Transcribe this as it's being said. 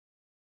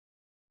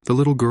The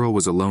little girl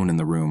was alone in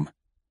the room.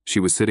 She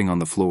was sitting on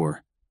the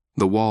floor.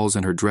 The walls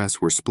and her dress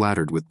were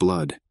splattered with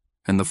blood,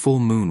 and the full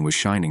moon was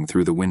shining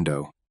through the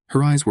window.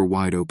 Her eyes were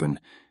wide open,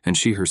 and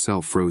she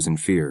herself froze in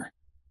fear.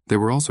 There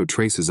were also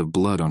traces of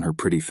blood on her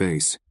pretty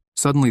face.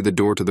 Suddenly the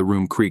door to the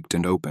room creaked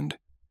and opened.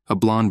 A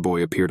blond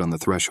boy appeared on the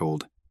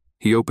threshold.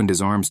 He opened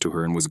his arms to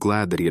her and was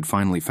glad that he had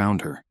finally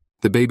found her.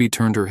 The baby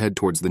turned her head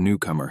towards the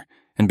newcomer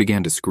and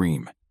began to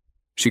scream.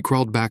 She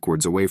crawled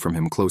backwards away from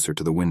him closer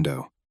to the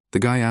window. The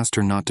guy asked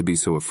her not to be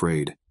so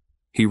afraid.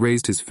 He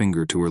raised his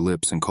finger to her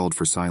lips and called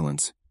for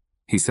silence.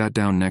 He sat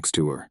down next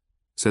to her,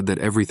 said that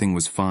everything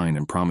was fine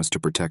and promised to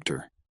protect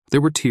her.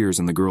 There were tears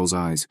in the girl's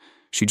eyes.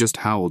 She just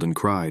howled and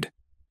cried.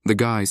 The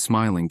guy,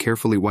 smiling,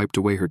 carefully wiped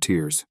away her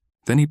tears.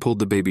 Then he pulled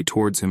the baby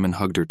towards him and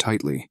hugged her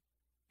tightly.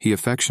 He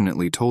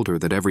affectionately told her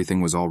that everything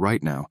was all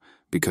right now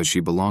because she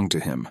belonged to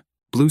him.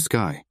 Blue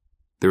sky.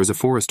 There is a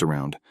forest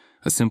around.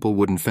 A simple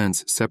wooden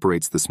fence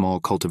separates the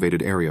small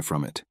cultivated area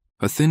from it.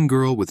 A thin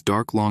girl with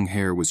dark long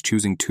hair was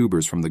choosing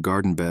tubers from the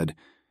garden bed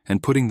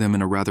and putting them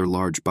in a rather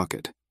large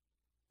bucket.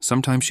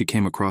 Sometimes she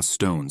came across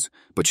stones,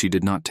 but she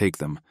did not take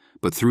them,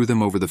 but threw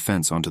them over the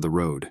fence onto the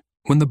road.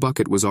 When the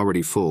bucket was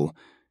already full,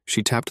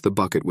 she tapped the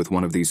bucket with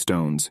one of these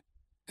stones.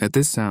 At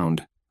this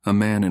sound, a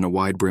man in a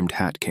wide-brimmed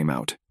hat came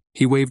out.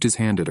 He waved his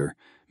hand at her,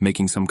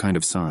 making some kind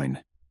of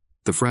sign.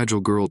 The fragile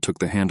girl took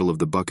the handle of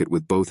the bucket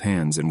with both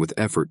hands and with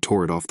effort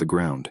tore it off the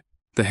ground.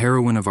 The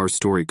heroine of our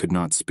story could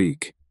not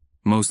speak.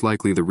 Most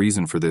likely the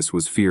reason for this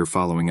was fear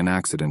following an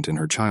accident in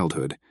her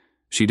childhood.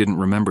 She didn't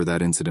remember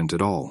that incident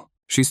at all.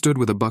 She stood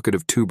with a bucket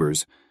of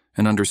tubers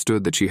and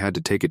understood that she had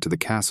to take it to the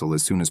castle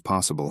as soon as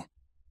possible.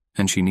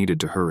 And she needed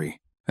to hurry.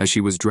 As she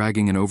was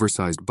dragging an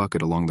oversized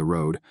bucket along the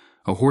road,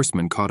 a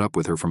horseman caught up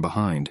with her from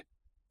behind.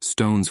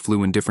 Stones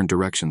flew in different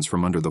directions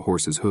from under the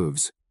horse's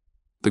hooves.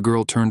 The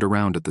girl turned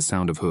around at the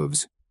sound of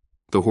hooves.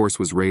 The horse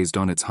was raised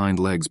on its hind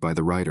legs by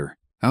the rider.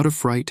 Out of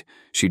fright,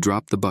 she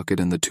dropped the bucket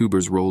and the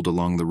tubers rolled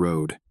along the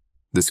road.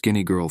 The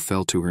skinny girl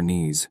fell to her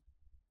knees.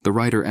 The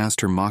rider asked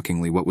her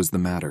mockingly what was the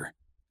matter.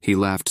 He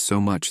laughed so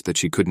much that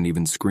she couldn't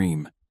even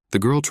scream. The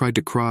girl tried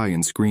to cry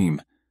and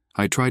scream.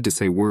 I tried to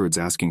say words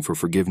asking for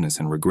forgiveness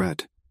and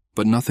regret,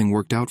 but nothing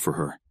worked out for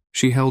her.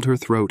 She held her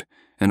throat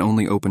and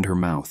only opened her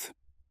mouth.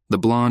 The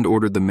blonde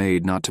ordered the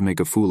maid not to make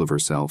a fool of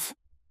herself.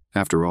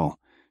 After all,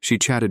 she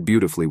chatted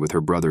beautifully with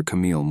her brother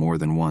Camille more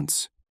than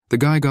once. The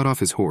guy got off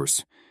his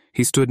horse.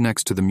 He stood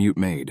next to the mute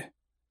maid.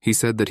 He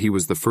said that he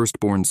was the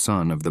firstborn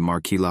son of the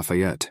Marquis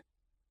Lafayette.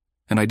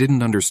 And I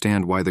didn't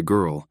understand why the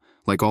girl,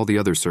 like all the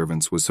other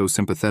servants, was so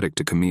sympathetic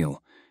to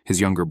Camille,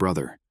 his younger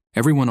brother.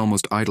 Everyone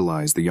almost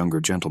idolized the younger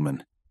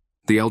gentleman.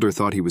 The elder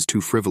thought he was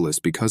too frivolous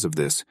because of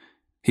this.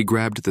 He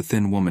grabbed the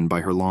thin woman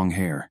by her long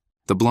hair.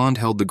 The blonde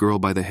held the girl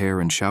by the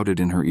hair and shouted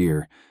in her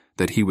ear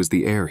that he was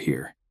the heir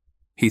here.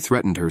 He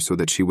threatened her so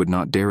that she would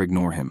not dare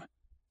ignore him,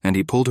 and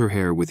he pulled her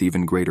hair with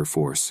even greater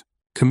force.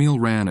 Camille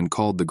ran and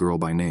called the girl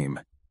by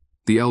name.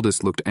 The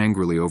eldest looked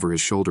angrily over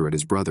his shoulder at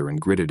his brother and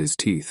gritted his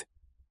teeth.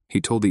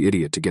 He told the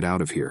idiot to get out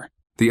of here.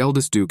 The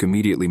eldest duke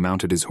immediately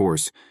mounted his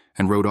horse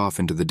and rode off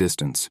into the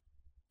distance,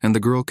 and the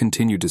girl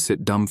continued to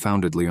sit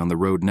dumbfoundedly on the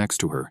road next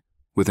to her,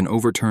 with an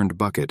overturned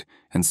bucket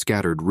and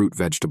scattered root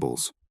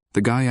vegetables.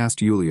 The guy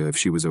asked Yulia if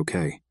she was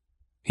okay.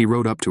 He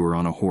rode up to her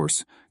on a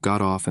horse,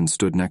 got off and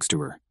stood next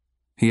to her.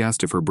 He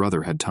asked if her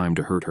brother had time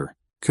to hurt her.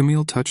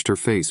 Camille touched her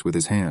face with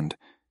his hand,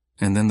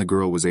 and then the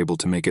girl was able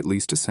to make at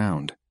least a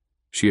sound.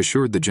 She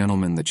assured the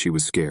gentleman that she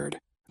was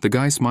scared. The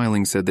guy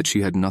smiling said that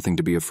she had nothing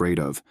to be afraid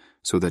of,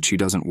 so that she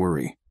doesn't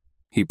worry.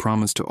 He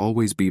promised to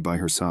always be by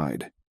her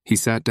side. He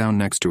sat down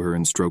next to her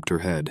and stroked her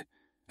head,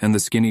 and the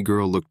skinny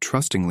girl looked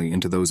trustingly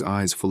into those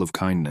eyes full of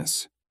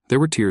kindness. There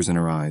were tears in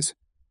her eyes.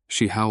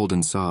 She howled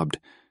and sobbed.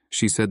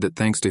 She said that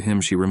thanks to him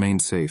she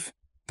remained safe,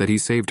 that he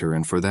saved her,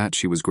 and for that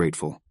she was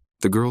grateful.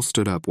 The girl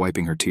stood up,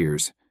 wiping her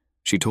tears.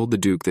 She told the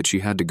Duke that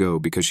she had to go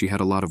because she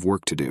had a lot of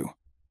work to do.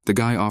 The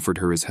guy offered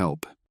her his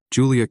help.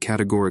 Julia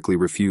categorically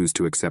refused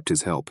to accept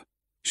his help.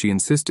 She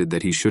insisted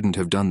that he shouldn't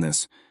have done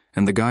this,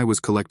 and the guy was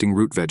collecting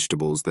root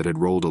vegetables that had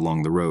rolled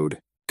along the road.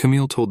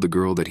 Camille told the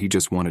girl that he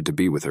just wanted to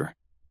be with her,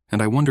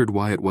 and I wondered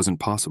why it wasn't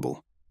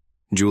possible.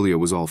 Julia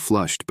was all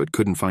flushed but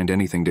couldn't find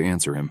anything to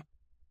answer him.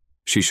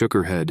 She shook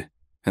her head,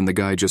 and the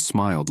guy just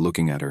smiled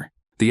looking at her.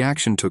 The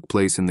action took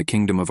place in the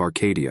kingdom of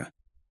Arcadia.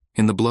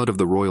 In the blood of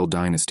the royal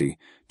dynasty,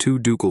 2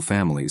 ducal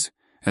families,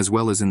 as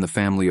well as in the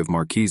family of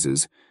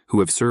marquises, who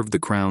have served the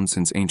crown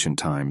since ancient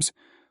times,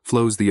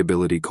 flows the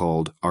ability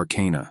called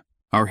arcana.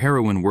 Our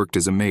heroine worked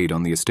as a maid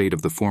on the estate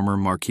of the former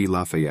Marquis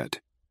Lafayette.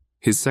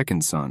 His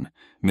second son,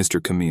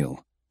 Mr.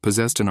 Camille,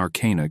 possessed an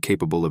arcana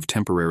capable of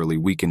temporarily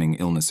weakening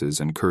illnesses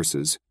and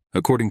curses.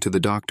 According to the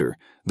doctor,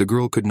 the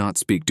girl could not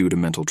speak due to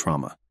mental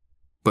trauma.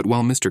 But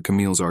while Mr.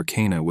 Camille's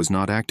arcana was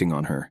not acting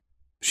on her,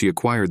 she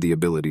acquired the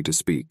ability to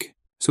speak.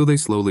 So they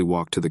slowly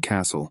walked to the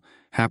castle,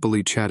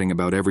 happily chatting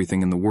about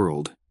everything in the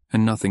world,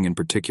 and nothing in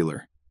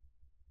particular.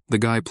 The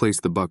guy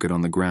placed the bucket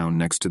on the ground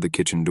next to the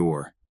kitchen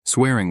door.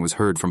 Swearing was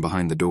heard from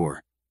behind the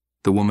door.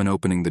 The woman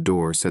opening the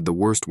door said the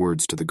worst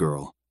words to the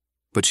girl,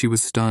 but she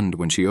was stunned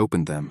when she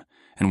opened them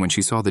and when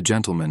she saw the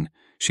gentleman,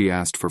 she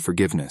asked for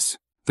forgiveness.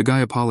 The guy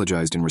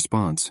apologized in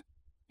response.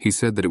 He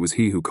said that it was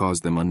he who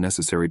caused them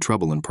unnecessary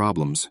trouble and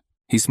problems.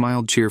 He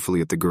smiled cheerfully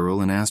at the girl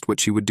and asked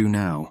what she would do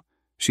now.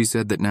 She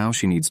said that now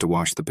she needs to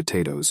wash the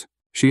potatoes.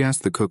 She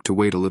asked the cook to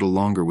wait a little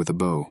longer with a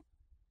bow.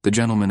 The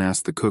gentleman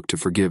asked the cook to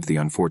forgive the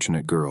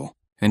unfortunate girl,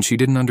 and she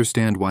didn't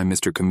understand why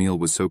Mr. Camille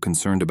was so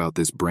concerned about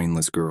this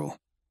brainless girl.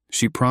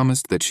 She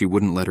promised that she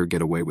wouldn't let her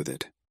get away with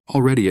it.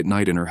 Already at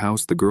night in her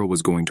house, the girl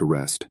was going to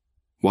rest.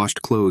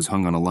 Washed clothes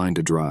hung on a line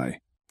to dry.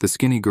 The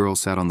skinny girl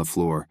sat on the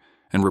floor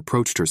and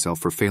reproached herself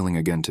for failing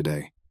again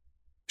today.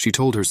 She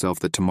told herself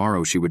that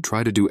tomorrow she would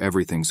try to do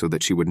everything so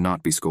that she would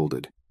not be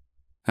scolded.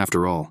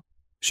 After all,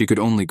 she could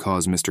only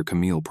cause Mr.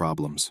 Camille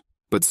problems.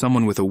 But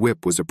someone with a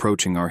whip was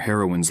approaching our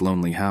heroine's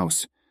lonely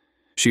house.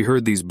 She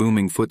heard these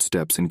booming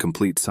footsteps in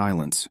complete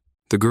silence.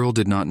 The girl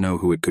did not know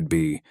who it could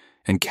be,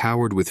 and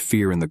cowered with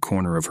fear in the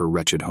corner of her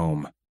wretched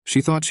home. She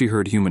thought she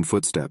heard human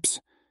footsteps,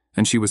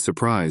 and she was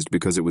surprised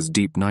because it was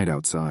deep night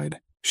outside.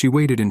 She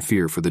waited in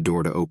fear for the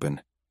door to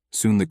open.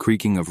 Soon the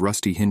creaking of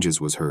rusty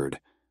hinges was heard.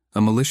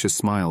 A malicious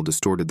smile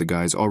distorted the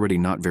guy's already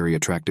not very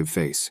attractive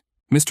face.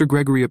 Mr.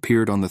 Gregory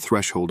appeared on the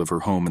threshold of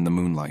her home in the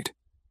moonlight.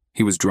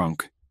 He was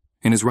drunk.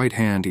 In his right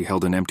hand he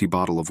held an empty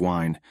bottle of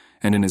wine,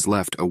 and in his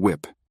left a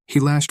whip. He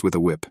lashed with a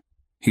whip.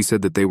 He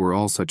said that they were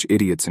all such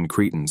idiots and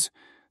cretins,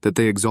 that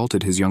they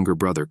exalted his younger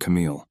brother,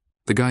 Camille.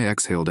 The guy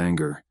exhaled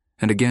anger,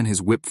 and again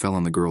his whip fell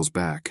on the girl's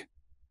back.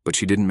 But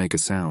she didn't make a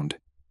sound.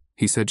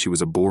 He said she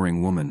was a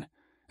boring woman,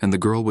 and the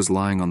girl was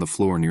lying on the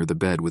floor near the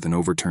bed with an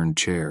overturned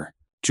chair.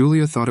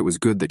 Julia thought it was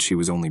good that she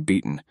was only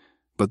beaten,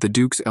 but the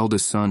Duke's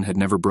eldest son had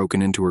never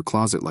broken into her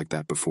closet like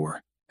that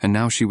before, and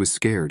now she was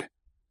scared.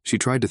 She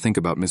tried to think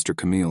about Mr.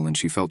 Camille, and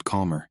she felt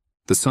calmer.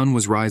 The sun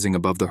was rising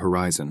above the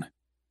horizon.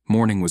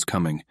 Morning was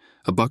coming.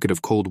 A bucket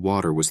of cold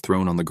water was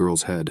thrown on the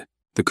girl's head.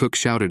 The cook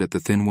shouted at the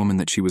thin woman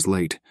that she was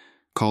late,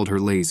 called her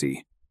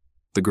lazy.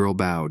 The girl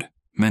bowed,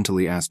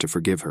 mentally asked to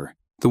forgive her.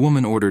 The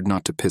woman ordered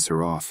not to piss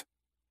her off.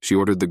 She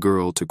ordered the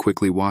girl to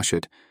quickly wash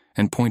it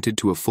and pointed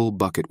to a full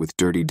bucket with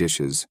dirty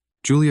dishes.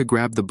 Julia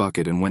grabbed the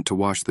bucket and went to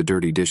wash the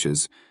dirty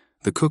dishes.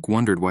 The cook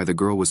wondered why the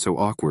girl was so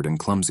awkward and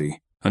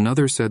clumsy.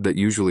 Another said that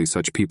usually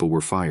such people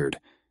were fired,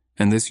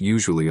 and this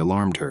usually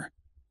alarmed her.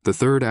 The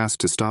third asked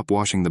to stop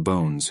washing the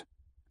bones.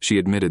 She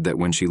admitted that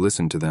when she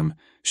listened to them,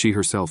 she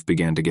herself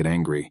began to get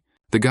angry.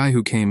 The guy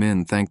who came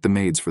in thanked the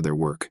maids for their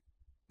work.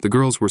 The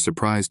girls were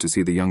surprised to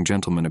see the young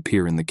gentleman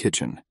appear in the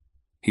kitchen.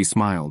 He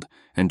smiled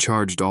and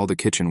charged all the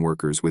kitchen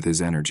workers with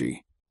his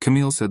energy.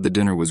 Camille said the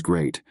dinner was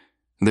great.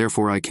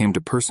 Therefore, I came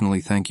to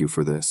personally thank you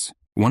for this.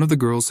 One of the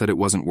girls said it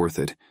wasn't worth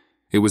it.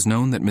 It was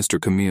known that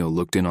Mr. Camille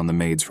looked in on the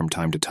maids from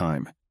time to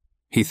time.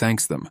 He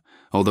thanks them,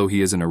 although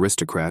he is an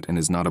aristocrat and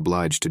is not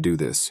obliged to do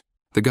this.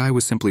 The guy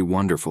was simply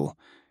wonderful,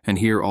 and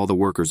here all the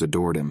workers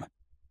adored him.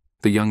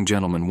 The young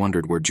gentleman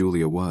wondered where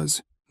Julia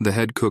was. The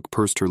head cook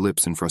pursed her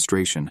lips in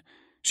frustration.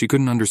 She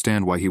couldn't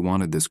understand why he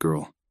wanted this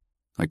girl.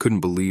 I couldn't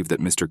believe that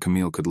Mr.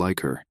 Camille could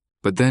like her.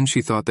 But then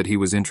she thought that he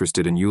was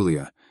interested in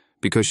Julia,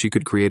 because she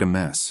could create a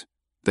mess,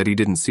 that he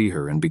didn't see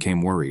her and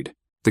became worried.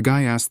 The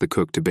guy asked the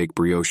cook to bake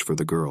brioche for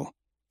the girl.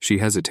 She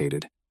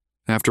hesitated.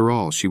 After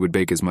all, she would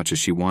bake as much as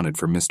she wanted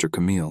for Mr.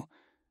 Camille,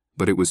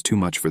 but it was too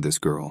much for this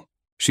girl.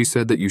 She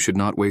said that you should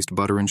not waste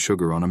butter and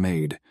sugar on a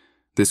maid.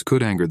 This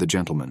could anger the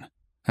gentleman.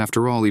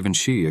 After all, even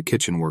she, a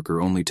kitchen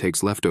worker, only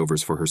takes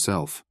leftovers for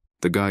herself.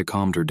 The guy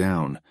calmed her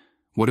down.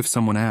 What if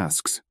someone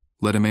asks?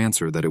 Let him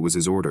answer that it was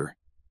his order.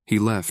 He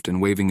left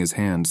and, waving his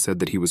hand, said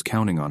that he was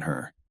counting on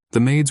her. The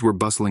maids were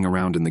bustling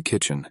around in the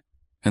kitchen,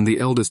 and the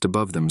eldest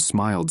above them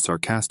smiled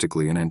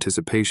sarcastically in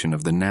anticipation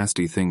of the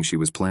nasty thing she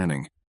was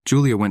planning.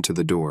 Julia went to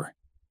the door.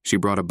 She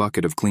brought a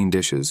bucket of clean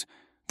dishes.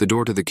 The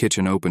door to the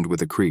kitchen opened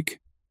with a creak.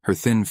 Her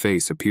thin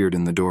face appeared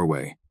in the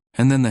doorway.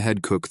 And then the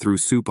head cook threw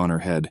soup on her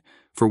head,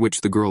 for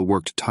which the girl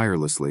worked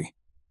tirelessly.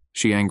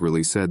 She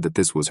angrily said that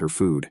this was her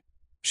food.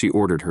 She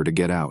ordered her to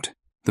get out.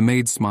 The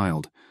maid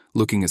smiled,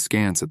 looking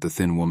askance at the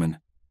thin woman.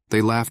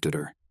 They laughed at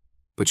her,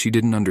 but she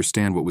didn't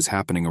understand what was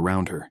happening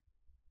around her.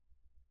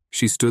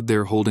 She stood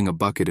there holding a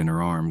bucket in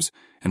her arms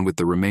and with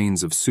the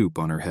remains of soup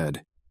on her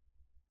head.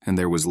 And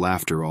there was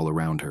laughter all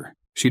around her.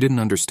 She didn't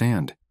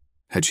understand.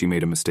 Had she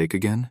made a mistake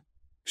again?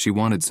 She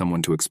wanted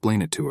someone to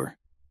explain it to her,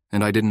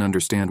 and I didn't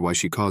understand why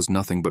she caused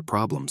nothing but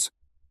problems.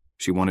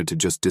 She wanted to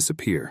just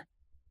disappear.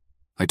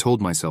 I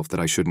told myself that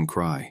I shouldn't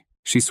cry.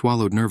 She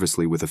swallowed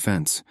nervously with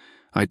offense.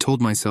 I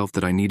told myself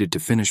that I needed to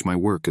finish my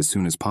work as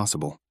soon as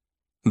possible.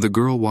 The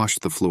girl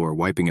washed the floor,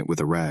 wiping it with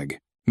a rag.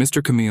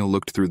 Mr. Camille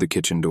looked through the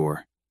kitchen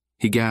door.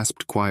 He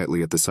gasped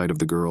quietly at the sight of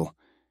the girl.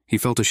 He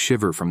felt a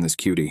shiver from this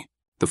cutie.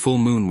 The full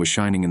moon was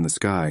shining in the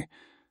sky.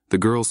 The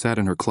girl sat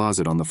in her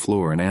closet on the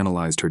floor and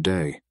analyzed her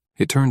day.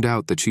 It turned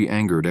out that she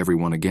angered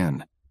everyone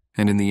again,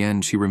 and in the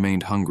end she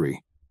remained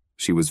hungry.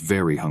 She was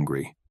very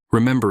hungry.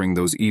 Remembering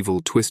those evil,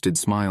 twisted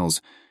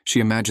smiles, she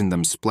imagined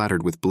them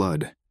splattered with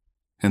blood,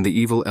 and the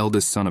evil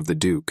eldest son of the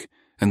Duke,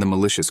 and the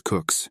malicious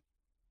cooks.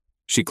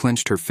 She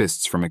clenched her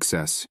fists from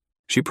excess.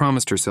 She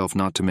promised herself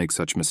not to make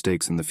such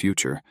mistakes in the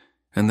future,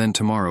 and then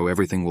tomorrow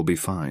everything will be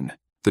fine.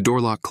 The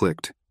door lock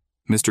clicked.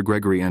 Mr.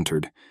 Gregory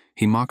entered.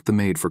 He mocked the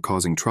maid for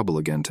causing trouble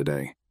again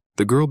today.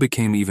 The girl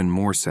became even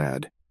more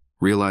sad,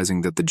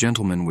 realizing that the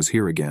gentleman was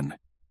here again.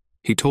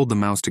 He told the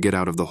mouse to get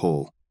out of the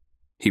hole.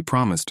 He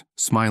promised,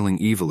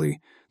 smiling evilly,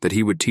 that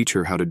he would teach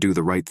her how to do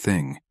the right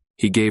thing.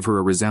 He gave her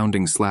a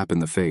resounding slap in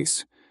the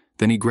face.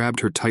 Then he grabbed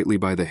her tightly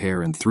by the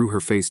hair and threw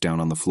her face down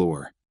on the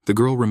floor. The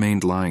girl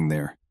remained lying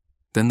there.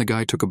 Then the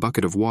guy took a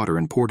bucket of water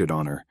and poured it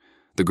on her.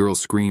 The girl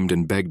screamed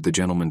and begged the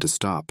gentleman to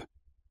stop,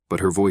 but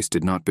her voice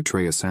did not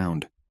betray a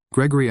sound.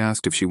 Gregory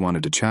asked if she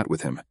wanted to chat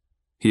with him.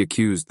 He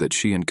accused that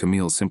she and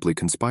Camille simply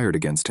conspired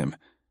against him,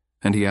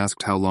 and he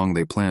asked how long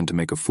they planned to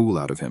make a fool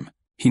out of him.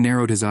 He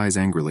narrowed his eyes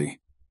angrily.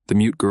 The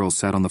mute girl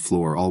sat on the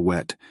floor, all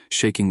wet,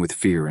 shaking with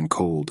fear and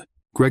cold.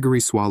 Gregory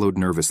swallowed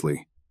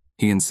nervously.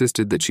 He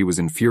insisted that she was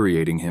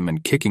infuriating him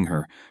and, kicking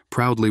her,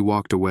 proudly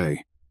walked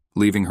away,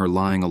 leaving her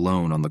lying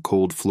alone on the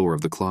cold floor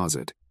of the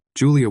closet.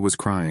 Julia was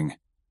crying.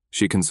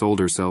 She consoled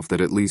herself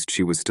that at least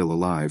she was still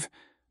alive,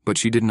 but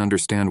she didn't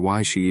understand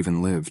why she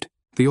even lived.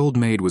 The old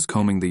maid was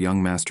combing the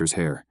young master's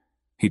hair.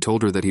 He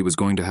told her that he was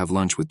going to have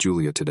lunch with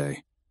Julia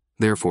today.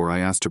 Therefore, I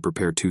asked to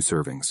prepare 2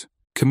 servings.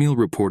 Camille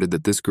reported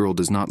that this girl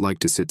does not like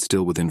to sit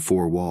still within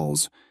 4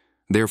 walls.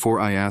 Therefore,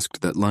 I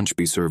asked that lunch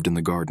be served in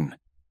the garden.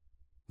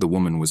 The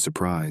woman was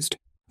surprised.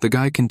 The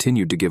guy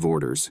continued to give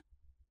orders.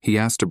 He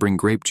asked to bring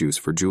grape juice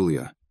for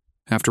Julia.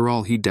 After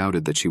all, he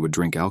doubted that she would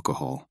drink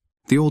alcohol.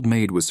 The old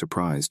maid was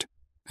surprised.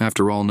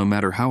 After all, no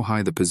matter how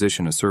high the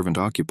position a servant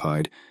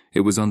occupied,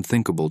 it was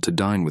unthinkable to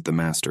dine with the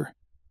master.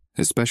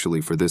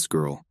 Especially for this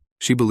girl.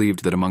 She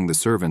believed that among the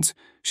servants,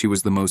 she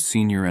was the most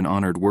senior and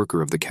honored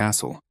worker of the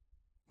castle.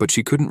 But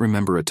she couldn't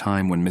remember a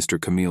time when Mr.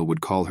 Camille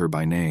would call her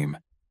by name.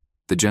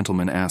 The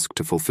gentleman asked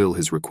to fulfill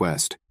his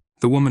request.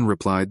 The woman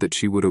replied that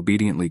she would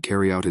obediently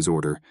carry out his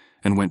order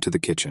and went to the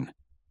kitchen.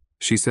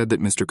 She said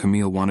that Mr.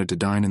 Camille wanted to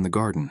dine in the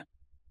garden.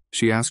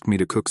 She asked me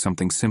to cook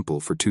something simple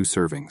for 2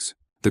 servings.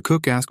 The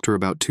cook asked her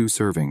about 2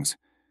 servings.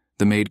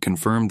 The maid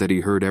confirmed that he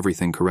heard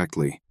everything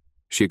correctly.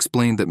 She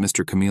explained that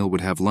Mr. Camille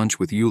would have lunch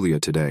with Julia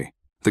today.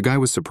 The guy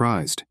was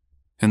surprised,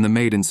 and the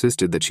maid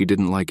insisted that she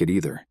didn't like it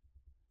either.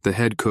 The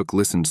head cook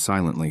listened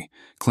silently,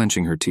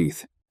 clenching her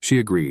teeth. She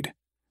agreed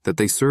that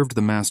they served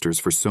the masters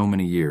for so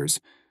many years,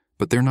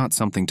 but they're not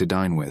something to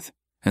dine with,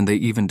 and they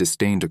even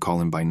disdained to call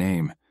him by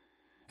name.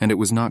 And it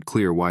was not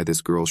clear why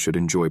this girl should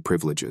enjoy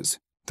privileges.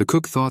 The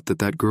cook thought that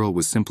that girl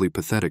was simply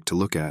pathetic to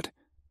look at.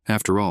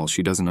 After all,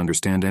 she doesn't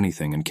understand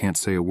anything and can't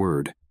say a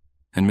word.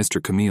 And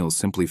Mr. Camille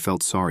simply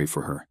felt sorry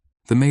for her.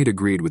 The maid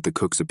agreed with the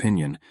cook's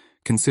opinion,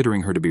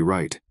 considering her to be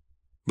right.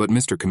 But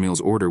Mr.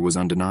 Camille's order was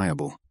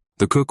undeniable.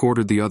 The cook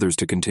ordered the others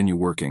to continue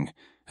working,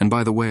 and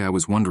by the way, I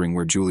was wondering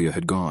where Julia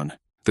had gone.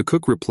 The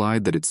cook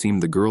replied that it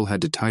seemed the girl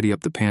had to tidy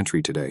up the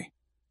pantry today.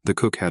 The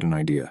cook had an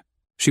idea.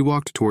 She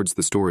walked towards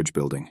the storage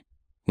building.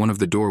 One of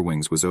the door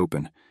wings was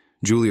open.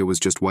 Julia was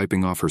just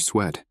wiping off her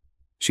sweat.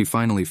 She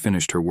finally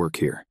finished her work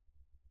here.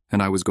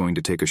 And I was going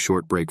to take a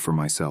short break for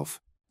myself.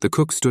 The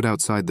cook stood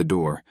outside the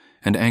door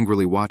and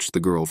angrily watched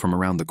the girl from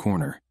around the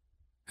corner.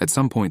 At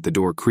some point, the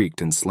door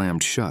creaked and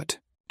slammed shut.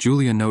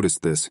 Julia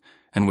noticed this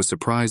and was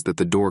surprised that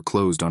the door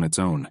closed on its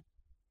own.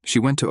 She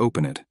went to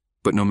open it,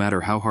 but no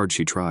matter how hard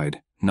she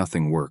tried,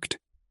 nothing worked.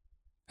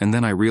 And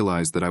then I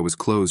realized that I was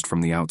closed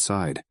from the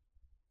outside.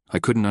 I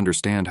couldn't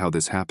understand how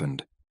this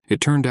happened.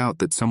 It turned out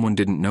that someone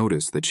didn't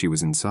notice that she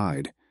was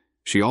inside.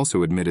 She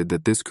also admitted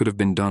that this could have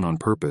been done on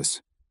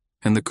purpose.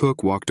 And the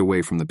cook walked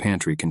away from the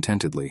pantry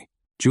contentedly.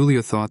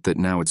 Julia thought that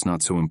now it's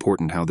not so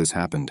important how this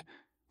happened,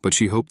 but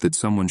she hoped that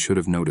someone should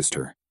have noticed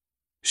her.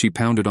 She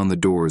pounded on the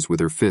doors with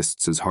her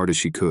fists as hard as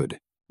she could.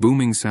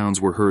 Booming sounds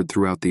were heard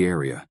throughout the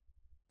area.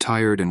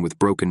 Tired and with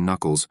broken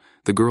knuckles,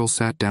 the girl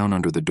sat down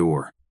under the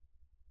door.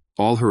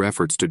 All her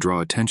efforts to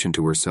draw attention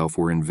to herself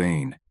were in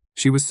vain.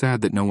 She was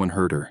sad that no one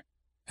heard her,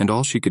 and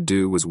all she could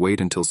do was wait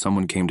until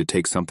someone came to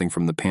take something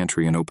from the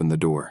pantry and open the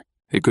door.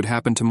 It could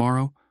happen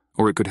tomorrow,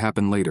 or it could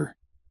happen later.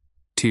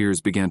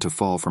 Tears began to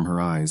fall from her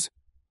eyes.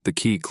 The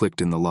key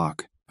clicked in the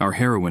lock. Our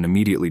heroine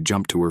immediately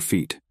jumped to her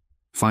feet.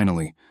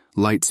 Finally,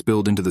 light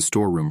spilled into the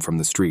storeroom from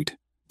the street,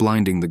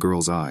 blinding the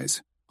girl's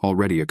eyes,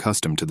 already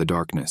accustomed to the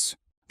darkness.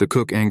 The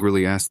cook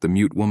angrily asked the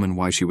mute woman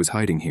why she was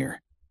hiding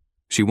here.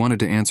 She wanted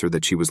to answer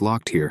that she was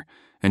locked here,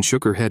 and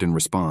shook her head in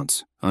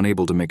response,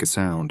 unable to make a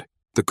sound.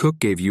 The cook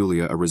gave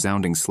Julia a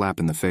resounding slap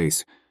in the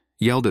face,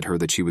 yelled at her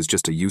that she was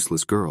just a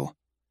useless girl.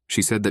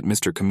 She said that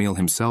Mr. Camille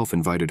himself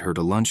invited her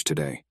to lunch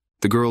today.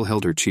 The girl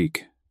held her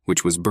cheek,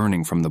 which was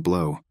burning from the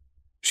blow.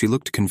 She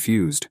looked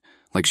confused,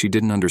 like she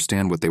didn't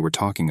understand what they were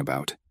talking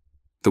about.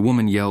 The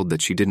woman yelled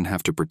that she didn't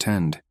have to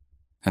pretend,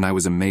 and I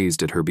was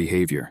amazed at her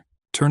behavior.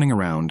 Turning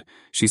around,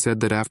 she said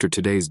that after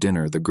today's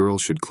dinner, the girl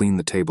should clean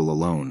the table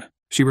alone.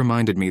 She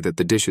reminded me that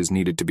the dishes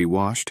needed to be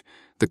washed,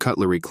 the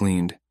cutlery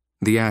cleaned,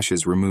 the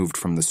ashes removed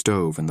from the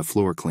stove, and the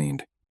floor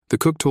cleaned. The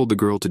cook told the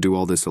girl to do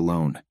all this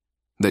alone,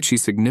 that she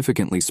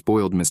significantly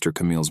spoiled Mr.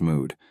 Camille's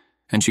mood,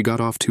 and she got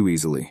off too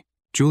easily.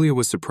 Julia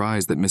was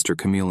surprised that Mr.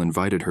 Camille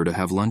invited her to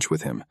have lunch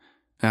with him.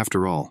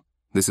 After all,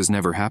 this has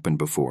never happened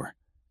before.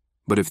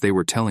 But if they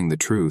were telling the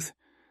truth,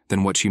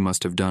 then what she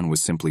must have done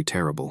was simply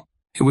terrible.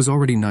 It was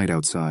already night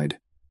outside.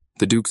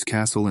 The Duke's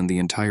castle and the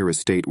entire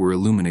estate were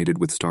illuminated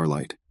with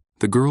starlight.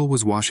 The girl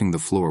was washing the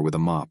floor with a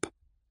mop.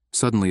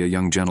 Suddenly, a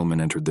young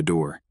gentleman entered the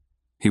door.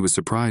 He was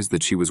surprised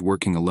that she was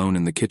working alone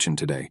in the kitchen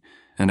today,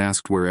 and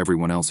asked where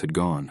everyone else had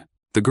gone.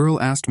 The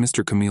girl asked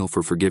Mr. Camille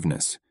for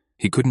forgiveness.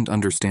 He couldn't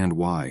understand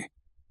why.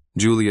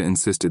 Julia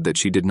insisted that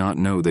she did not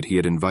know that he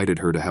had invited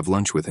her to have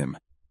lunch with him.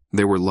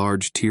 There were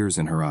large tears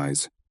in her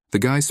eyes. The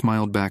guy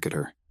smiled back at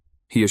her.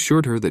 He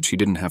assured her that she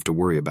didn't have to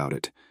worry about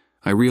it.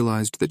 I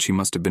realized that she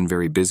must have been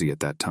very busy at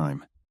that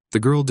time. The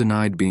girl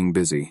denied being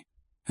busy,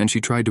 and she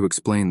tried to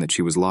explain that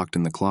she was locked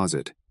in the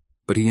closet,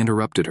 but he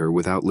interrupted her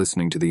without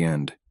listening to the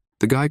end.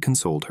 The guy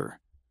consoled her,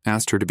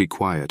 asked her to be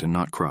quiet and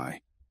not cry.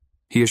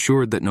 He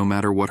assured that no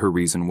matter what her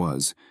reason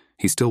was,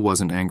 he still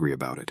wasn't angry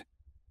about it.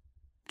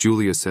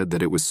 Julia said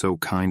that it was so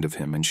kind of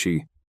him, and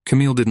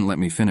Camille didn't let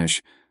me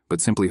finish, but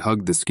simply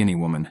hugged the skinny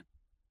woman.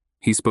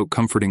 He spoke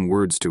comforting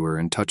words to her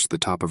and touched the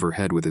top of her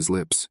head with his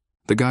lips.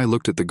 The guy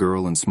looked at the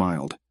girl and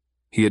smiled.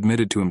 He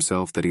admitted to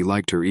himself that he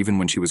liked her even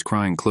when she was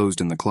crying closed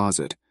in the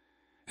closet,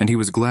 and he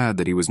was glad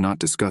that he was not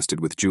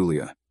disgusted with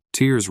Julia.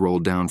 Tears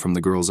rolled down from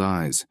the girl's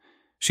eyes.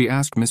 She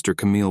asked Mr.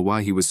 Camille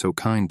why he was so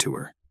kind to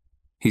her.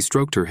 He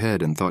stroked her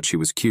head and thought she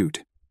was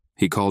cute.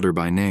 He called her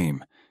by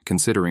name,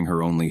 considering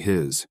her only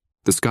his.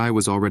 The sky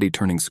was already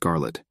turning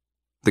scarlet.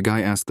 The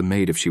guy asked the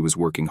maid if she was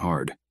working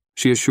hard.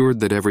 She assured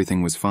that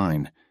everything was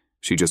fine.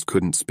 She just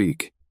couldn't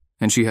speak,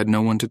 and she had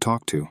no one to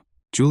talk to.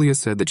 Julia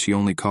said that she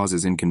only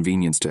causes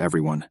inconvenience to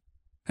everyone,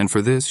 and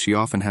for this she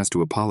often has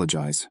to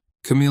apologize.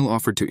 Camille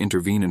offered to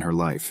intervene in her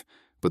life,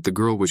 but the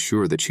girl was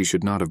sure that she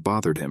should not have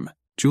bothered him.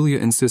 Julia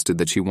insisted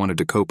that she wanted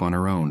to cope on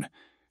her own.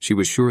 She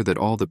was sure that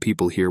all the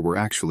people here were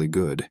actually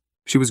good.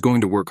 She was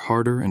going to work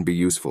harder and be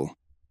useful,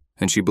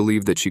 and she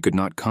believed that she could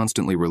not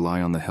constantly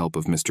rely on the help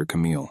of Mr.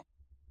 Camille.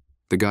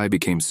 The guy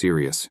became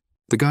serious.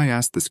 The guy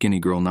asked the skinny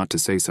girl not to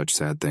say such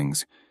sad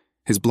things.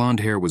 His blonde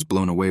hair was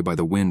blown away by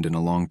the wind in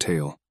a long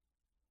tail.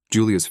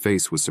 Julia's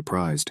face was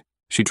surprised.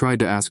 She tried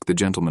to ask the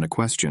gentleman a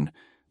question,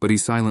 but he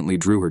silently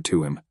drew her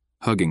to him,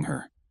 hugging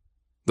her.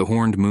 The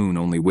horned moon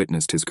only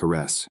witnessed his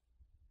caress.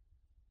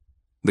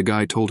 The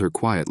guy told her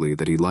quietly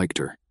that he liked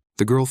her.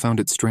 The girl found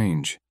it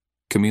strange.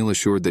 Camille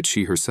assured that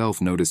she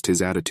herself noticed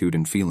his attitude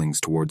and feelings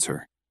towards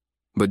her.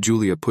 But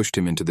Julia pushed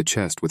him into the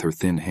chest with her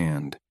thin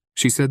hand.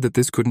 She said that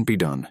this couldn't be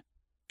done.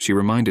 She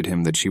reminded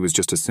him that she was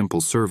just a simple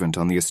servant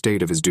on the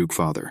estate of his Duke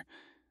father.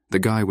 The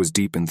guy was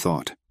deep in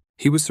thought.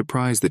 He was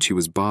surprised that she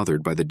was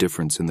bothered by the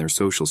difference in their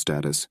social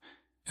status,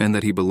 and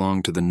that he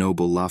belonged to the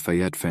noble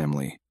Lafayette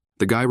family.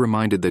 The guy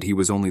reminded that he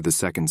was only the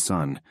second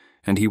son,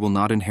 and he will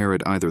not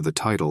inherit either the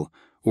title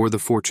or the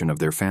fortune of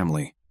their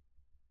family.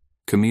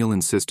 Camille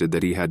insisted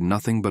that he had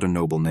nothing but a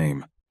noble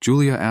name.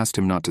 Julia asked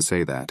him not to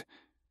say that.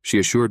 She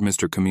assured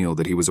Mr. Camille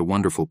that he was a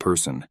wonderful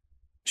person.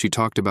 She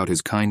talked about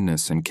his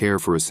kindness and care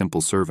for a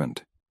simple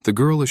servant. The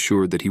girl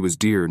assured that he was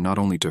dear not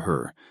only to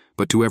her,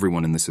 but to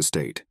everyone in this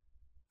estate.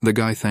 The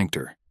guy thanked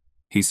her.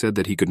 He said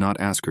that he could not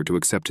ask her to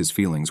accept his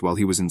feelings while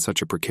he was in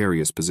such a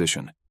precarious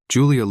position.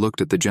 Julia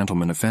looked at the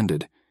gentleman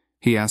offended.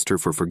 He asked her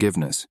for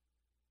forgiveness.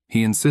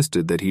 He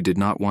insisted that he did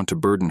not want to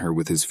burden her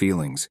with his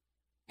feelings.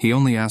 He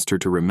only asked her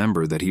to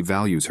remember that he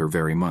values her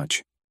very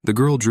much. The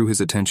girl drew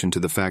his attention to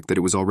the fact that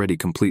it was already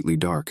completely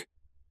dark.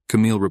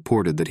 Camille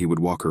reported that he would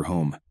walk her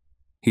home.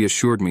 He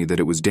assured me that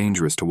it was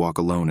dangerous to walk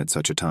alone at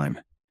such a time.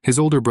 His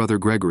older brother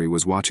Gregory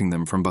was watching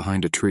them from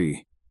behind a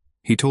tree.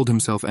 He told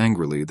himself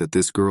angrily that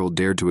this girl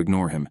dared to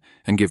ignore him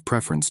and give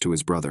preference to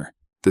his brother.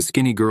 The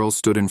skinny girl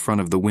stood in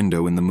front of the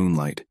window in the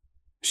moonlight.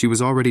 She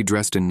was already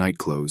dressed in night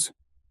clothes,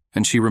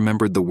 and she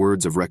remembered the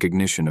words of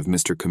recognition of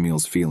Mr.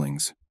 Camille's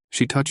feelings.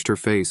 She touched her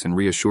face and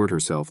reassured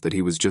herself that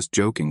he was just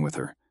joking with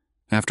her.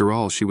 After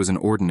all, she was an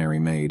ordinary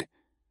maid,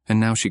 and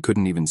now she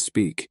couldn't even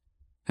speak,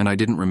 and I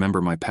didn't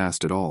remember my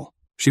past at all.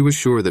 She was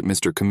sure that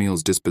Mr.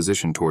 Camille's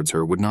disposition towards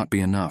her would not be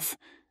enough,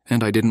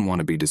 and I didn't want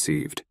to be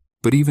deceived.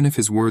 But even if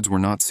his words were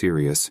not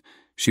serious,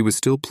 she was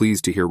still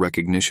pleased to hear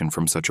recognition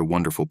from such a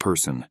wonderful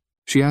person.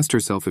 She asked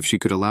herself if she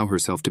could allow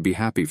herself to be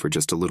happy for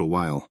just a little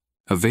while.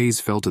 A vase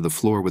fell to the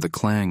floor with a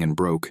clang and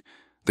broke.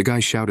 The guy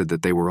shouted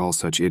that they were all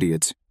such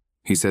idiots.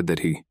 He said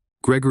that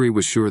Gregory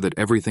was sure that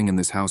everything in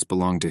this house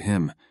belonged to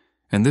him,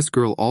 and this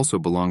girl also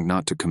belonged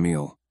not to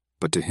Camille,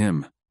 but to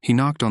him. He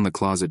knocked on the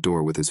closet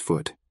door with his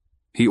foot.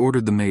 He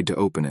ordered the maid to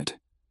open it.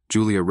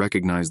 Julia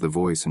recognized the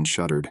voice and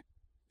shuddered.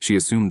 She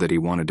assumed that he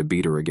wanted to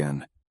beat her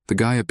again. The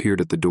guy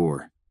appeared at the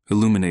door,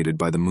 illuminated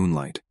by the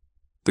moonlight.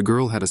 The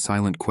girl had a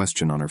silent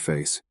question on her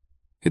face.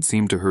 It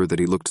seemed to her that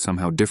he looked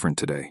somehow different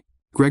today.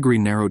 Gregory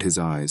narrowed his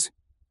eyes.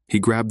 He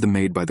grabbed the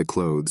maid by the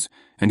clothes,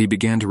 and he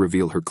began to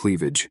reveal her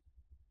cleavage.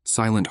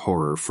 Silent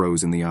horror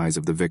froze in the eyes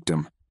of the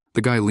victim.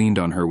 The guy leaned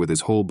on her with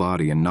his whole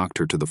body and knocked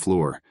her to the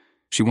floor.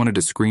 She wanted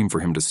to scream for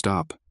him to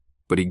stop,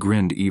 but he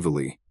grinned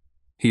evilly.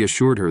 He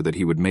assured her that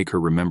he would make her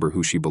remember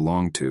who she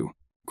belonged to.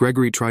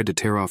 Gregory tried to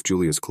tear off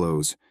Julia's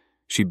clothes.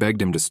 She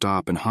begged him to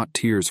stop, and hot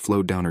tears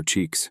flowed down her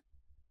cheeks.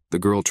 The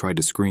girl tried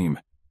to scream.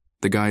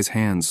 The guy's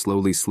hands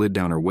slowly slid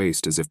down her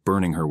waist as if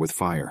burning her with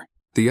fire.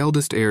 The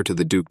eldest heir to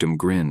the dukedom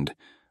grinned,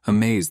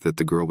 amazed that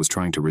the girl was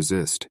trying to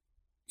resist.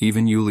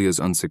 Even Yulia's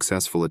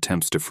unsuccessful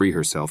attempts to free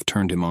herself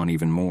turned him on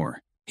even more.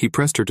 He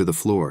pressed her to the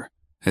floor,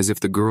 as if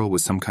the girl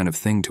was some kind of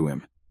thing to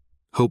him.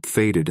 Hope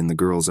faded in the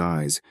girl's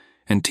eyes,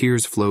 and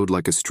tears flowed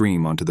like a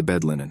stream onto the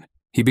bed linen.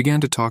 He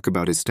began to talk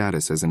about his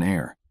status as an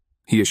heir.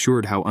 He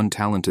assured how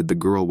untalented the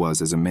girl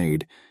was as a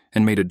maid,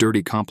 and made a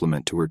dirty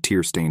compliment to her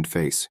tear-stained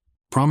face.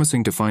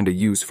 Promising to find a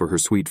use for her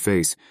sweet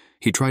face,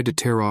 he tried to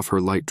tear off her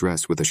light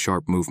dress with a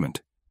sharp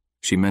movement.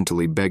 She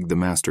mentally begged the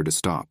master to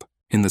stop.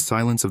 In the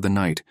silence of the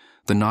night,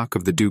 the knock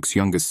of the Duke's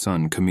youngest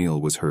son, Camille,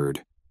 was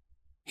heard.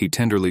 He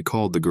tenderly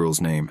called the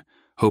girl's name,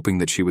 hoping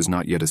that she was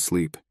not yet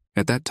asleep.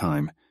 At that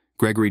time,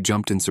 Gregory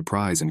jumped in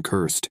surprise and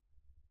cursed.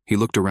 He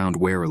looked around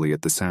warily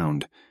at the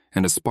sound,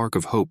 and a spark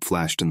of hope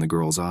flashed in the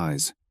girl's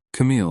eyes.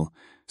 Camille,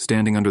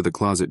 standing under the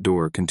closet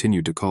door,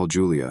 continued to call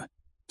Julia,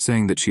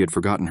 saying that she had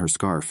forgotten her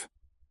scarf.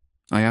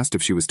 I asked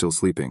if she was still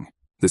sleeping.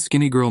 The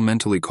skinny girl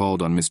mentally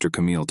called on Mr.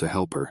 Camille to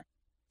help her.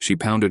 She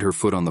pounded her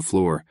foot on the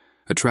floor,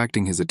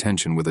 attracting his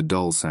attention with a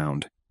dull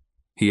sound.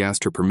 He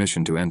asked her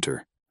permission to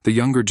enter. The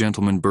younger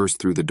gentleman burst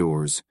through the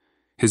doors.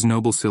 His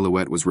noble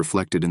silhouette was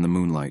reflected in the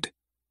moonlight.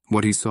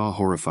 What he saw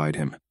horrified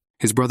him.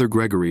 His brother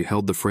Gregory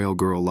held the frail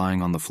girl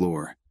lying on the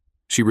floor.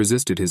 She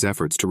resisted his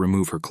efforts to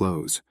remove her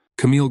clothes.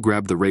 Camille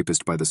grabbed the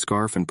rapist by the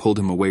scarf and pulled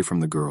him away from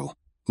the girl,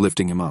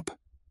 lifting him up.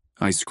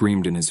 I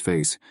screamed in his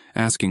face,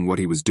 asking what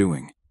he was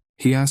doing.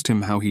 He asked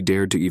him how he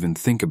dared to even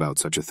think about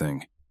such a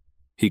thing.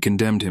 He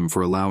condemned him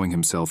for allowing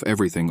himself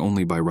everything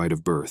only by right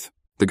of birth.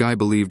 The guy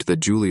believed that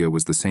Julia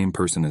was the same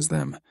person as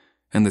them,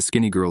 and the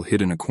skinny girl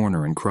hid in a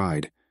corner and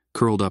cried,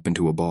 curled up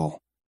into a ball.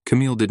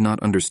 Camille did not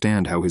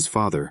understand how his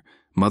father,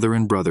 mother,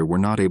 and brother were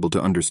not able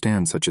to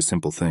understand such a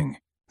simple thing.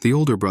 The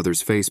older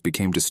brother's face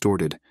became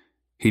distorted.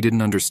 He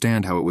didn't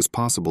understand how it was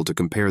possible to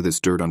compare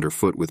this dirt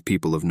underfoot with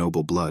people of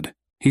noble blood.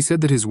 He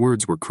said that his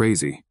words were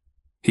crazy.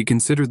 He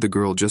considered the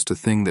girl just a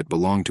thing that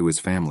belonged to his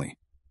family.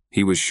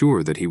 He was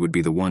sure that he would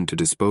be the one to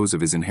dispose of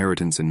his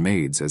inheritance and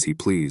maids as he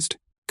pleased.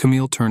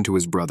 Camille turned to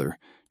his brother,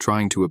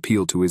 trying to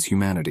appeal to his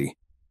humanity.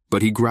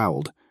 But he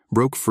growled,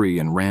 broke free,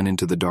 and ran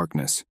into the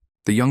darkness.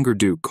 The younger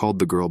Duke called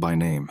the girl by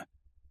name.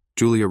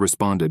 Julia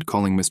responded,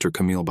 calling Mr.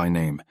 Camille by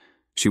name.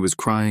 She was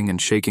crying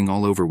and shaking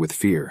all over with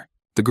fear.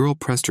 The girl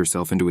pressed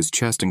herself into his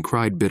chest and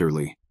cried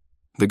bitterly.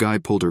 The guy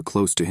pulled her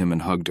close to him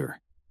and hugged her.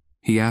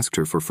 He asked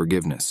her for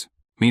forgiveness.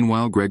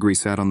 Meanwhile, Gregory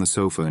sat on the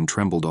sofa and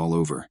trembled all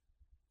over.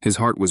 His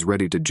heart was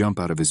ready to jump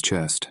out of his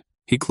chest.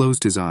 He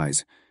closed his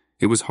eyes.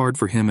 It was hard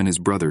for him and his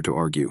brother to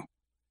argue.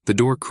 The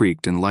door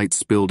creaked and light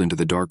spilled into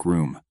the dark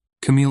room.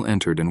 Camille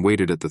entered and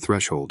waited at the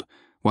threshold,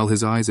 while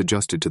his eyes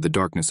adjusted to the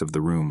darkness of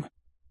the room.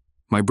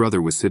 My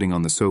brother was sitting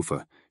on the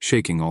sofa,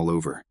 shaking all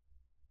over.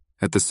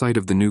 At the sight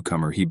of the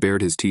newcomer, he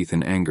bared his teeth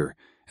in anger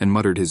and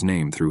muttered his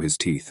name through his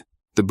teeth.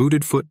 The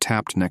booted foot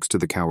tapped next to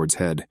the coward's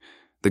head.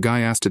 The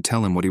guy asked to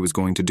tell him what he was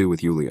going to do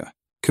with Yulia.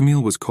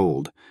 Camille was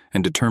cold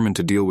and determined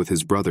to deal with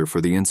his brother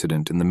for the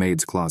incident in the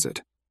maid's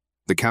closet.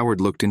 The coward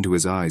looked into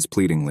his eyes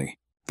pleadingly.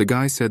 The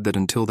guy said that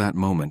until that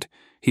moment,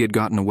 he had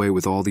gotten away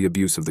with all the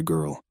abuse of the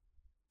girl.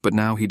 But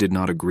now he did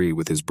not agree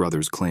with his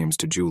brother's claims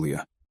to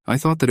Julia. I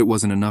thought that it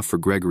wasn't enough for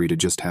Gregory to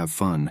just have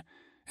fun,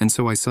 and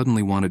so I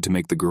suddenly wanted to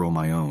make the girl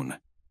my own.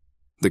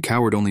 The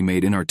coward only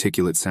made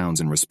inarticulate sounds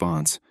in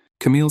response.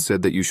 Camille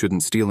said that you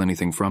shouldn't steal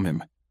anything from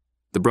him.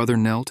 The brother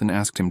knelt and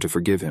asked him to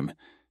forgive him.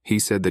 He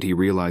said that he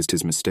realized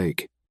his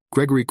mistake.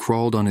 Gregory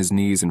crawled on his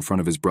knees in front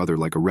of his brother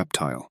like a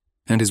reptile,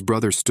 and his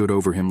brother stood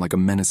over him like a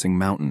menacing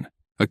mountain.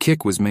 A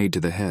kick was made to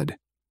the head.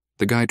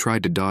 The guy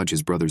tried to dodge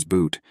his brother's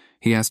boot.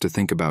 He asked to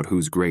think about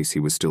whose grace he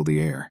was still the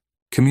heir.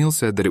 Camille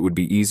said that it would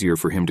be easier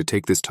for him to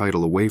take this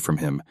title away from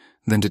him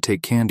than to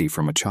take candy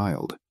from a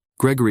child.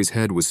 Gregory's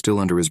head was still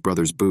under his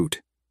brother's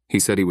boot. He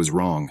said he was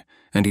wrong,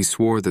 and he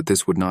swore that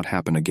this would not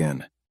happen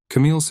again.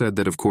 Camille said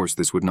that of course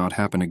this would not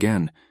happen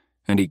again,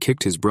 and he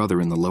kicked his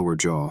brother in the lower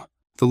jaw.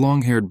 The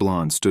long-haired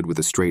blonde stood with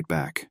a straight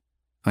back.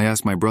 I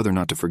asked my brother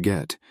not to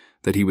forget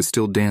that he was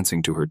still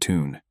dancing to her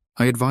tune.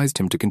 I advised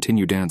him to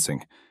continue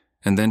dancing,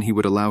 and then he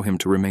would allow him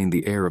to remain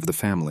the heir of the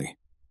family.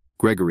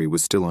 Gregory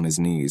was still on his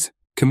knees.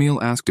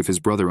 Camille asked if his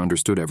brother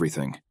understood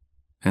everything,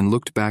 and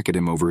looked back at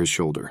him over his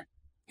shoulder.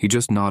 He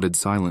just nodded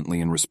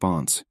silently in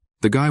response.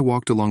 The guy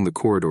walked along the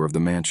corridor of the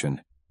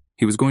mansion.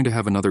 He was going to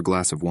have another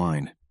glass of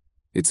wine.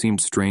 It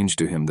seemed strange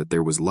to him that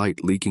there was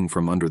light leaking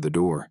from under the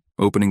door.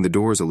 Opening the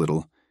doors a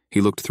little,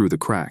 he looked through the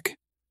crack.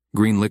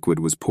 Green liquid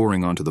was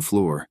pouring onto the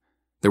floor.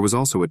 There was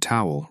also a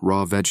towel,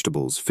 raw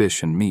vegetables,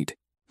 fish, and meat.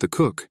 The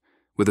cook,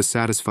 with a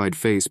satisfied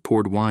face,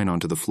 poured wine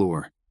onto the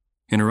floor.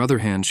 In her other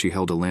hand, she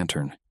held a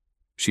lantern.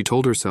 She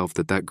told herself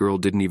that that girl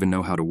didn't even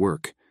know how to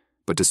work,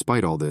 but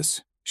despite all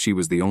this, she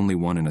was the only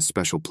one in a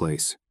special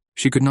place.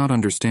 She could not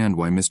understand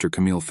why Mr.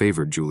 Camille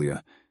favored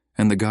Julia,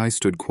 and the guy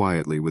stood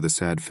quietly with a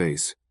sad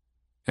face.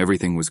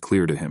 Everything was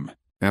clear to him.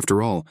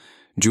 After all,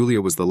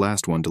 Julia was the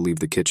last one to leave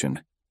the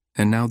kitchen,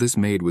 and now this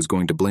maid was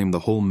going to blame the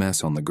whole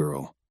mess on the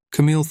girl.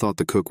 Camille thought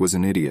the cook was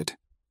an idiot.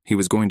 He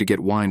was going to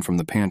get wine from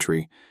the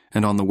pantry,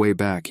 and on the way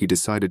back he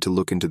decided to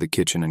look into the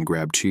kitchen and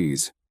grab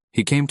cheese.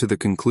 He came to the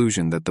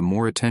conclusion that the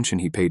more attention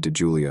he paid to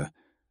Julia,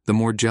 the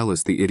more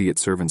jealous the idiot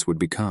servants would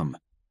become,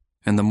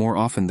 and the more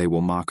often they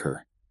will mock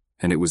her.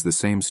 And it was the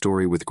same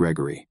story with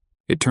Gregory.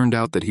 It turned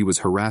out that he was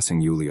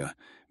harassing Julia,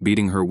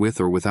 beating her with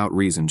or without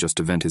reason just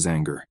to vent his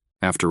anger.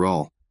 After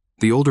all,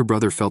 the older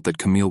brother felt that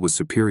Camille was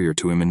superior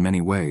to him in many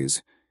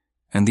ways,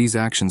 and these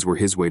actions were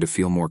his way to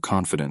feel more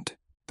confident.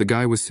 The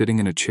guy was sitting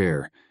in a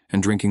chair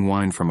and drinking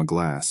wine from a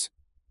glass.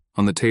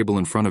 On the table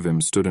in front of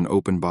him stood an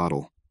open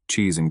bottle,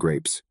 cheese and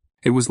grapes.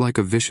 It was like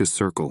a vicious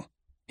circle.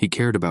 He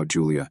cared about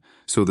Julia,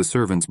 so the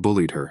servants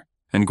bullied her,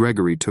 and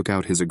Gregory took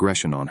out his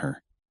aggression on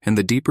her. And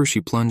the deeper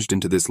she plunged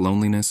into this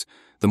loneliness,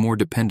 the more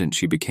dependent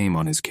she became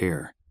on his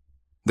care.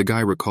 The guy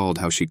recalled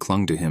how she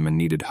clung to him and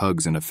needed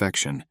hugs and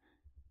affection.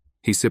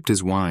 He sipped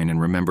his wine and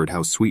remembered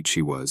how sweet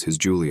she was, his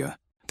Julia.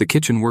 The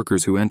kitchen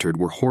workers who entered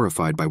were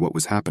horrified by what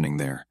was happening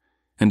there,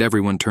 and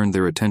everyone turned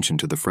their attention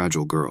to the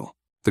fragile girl.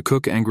 The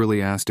cook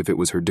angrily asked if it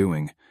was her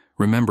doing,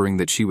 remembering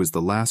that she was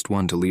the last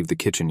one to leave the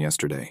kitchen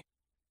yesterday.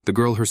 The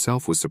girl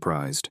herself was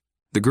surprised.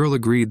 The girl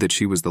agreed that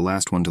she was the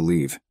last one to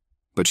leave,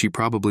 but she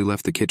probably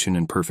left the kitchen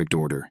in perfect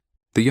order.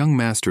 The young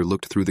master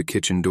looked through the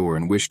kitchen door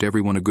and wished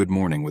everyone a good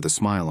morning with a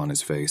smile on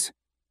his face.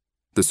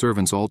 The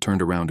servants all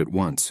turned around at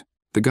once.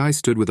 The guy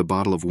stood with a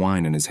bottle of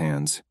wine in his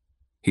hands.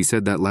 He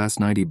said that last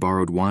night he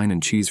borrowed wine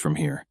and cheese from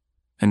here,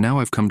 and now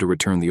I've come to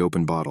return the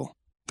open bottle.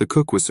 The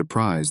cook was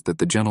surprised that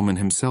the gentleman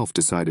himself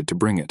decided to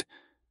bring it.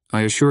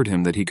 I assured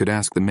him that he could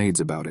ask the maids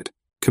about it.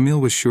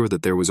 Camille was sure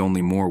that there was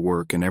only more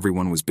work and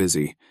everyone was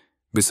busy.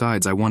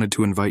 Besides, I wanted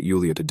to invite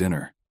Julia to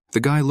dinner. The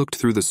guy looked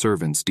through the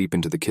servants deep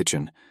into the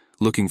kitchen,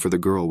 looking for the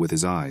girl with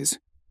his eyes.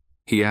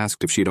 He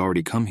asked if she'd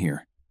already come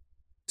here.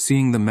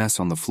 Seeing the mess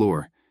on the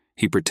floor,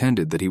 he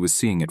pretended that he was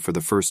seeing it for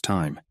the first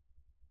time,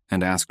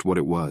 and asked what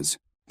it was.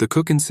 The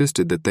cook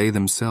insisted that they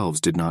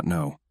themselves did not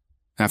know.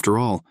 After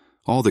all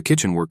the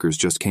kitchen workers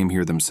just came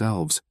here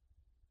themselves.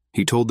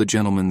 He told the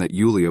gentleman that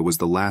Julia was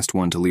the last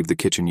one to leave the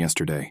kitchen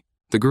yesterday.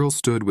 The girl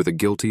stood with a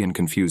guilty and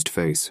confused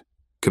face.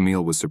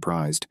 Camille was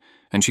surprised,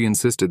 and she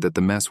insisted that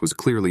the mess was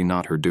clearly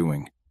not her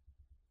doing.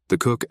 The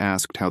cook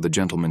asked how the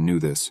gentleman knew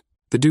this.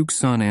 The Duke's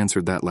son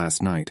answered that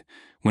last night,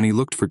 when he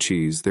looked for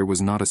cheese, there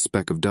was not a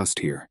speck of dust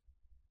here.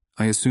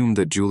 I assumed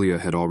that Julia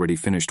had already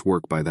finished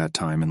work by that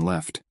time and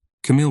left.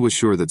 Camille was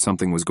sure that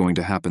something was going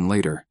to happen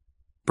later.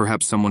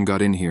 Perhaps someone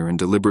got in here and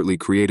deliberately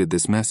created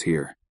this mess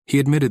here. He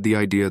admitted the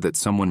idea that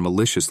someone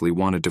maliciously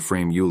wanted to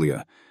frame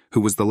Julia,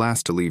 who was the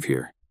last to leave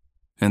here.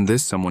 And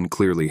this someone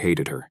clearly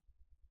hated her.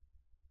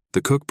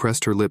 The cook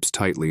pressed her lips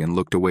tightly and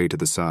looked away to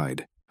the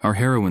side. Our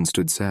heroine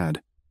stood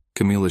sad.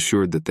 Camille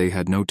assured that they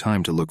had no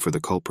time to look for the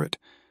culprit,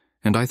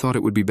 and I thought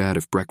it would be bad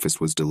if breakfast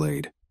was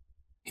delayed.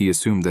 He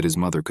assumed that his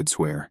mother could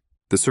swear.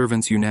 The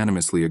servants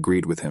unanimously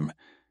agreed with him,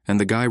 and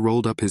the guy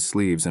rolled up his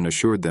sleeves and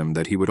assured them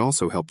that he would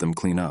also help them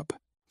clean up.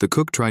 The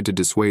cook tried to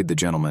dissuade the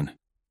gentleman.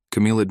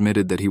 Camille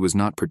admitted that he was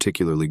not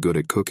particularly good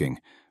at cooking,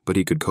 but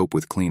he could cope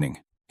with cleaning.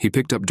 He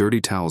picked up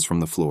dirty towels from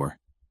the floor.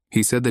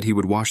 He said that he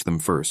would wash them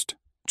first.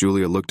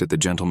 Julia looked at the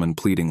gentleman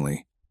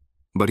pleadingly,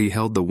 but he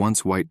held the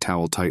once white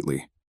towel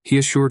tightly. He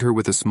assured her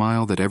with a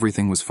smile that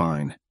everything was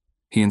fine.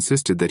 He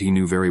insisted that he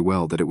knew very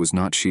well that it was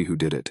not she who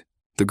did it.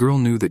 The girl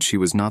knew that she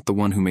was not the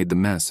one who made the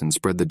mess and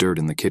spread the dirt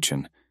in the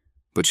kitchen,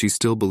 but she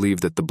still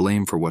believed that the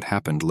blame for what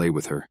happened lay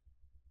with her.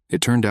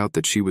 It turned out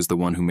that she was the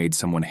one who made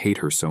someone hate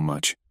her so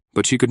much,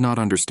 but she could not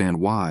understand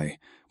why,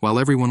 while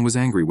everyone was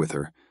angry with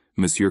her,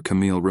 Monsieur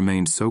Camille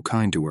remained so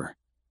kind to her.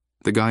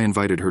 The guy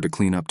invited her to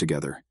clean up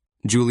together.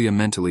 Julia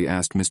mentally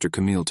asked Mr.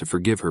 Camille to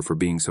forgive her for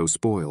being so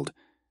spoiled,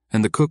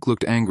 and the cook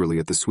looked angrily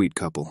at the sweet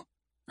couple.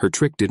 Her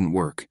trick didn't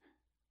work,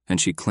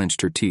 and she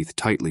clenched her teeth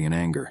tightly in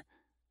anger.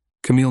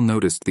 Camille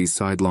noticed these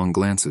sidelong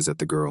glances at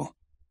the girl.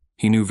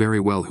 He knew very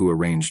well who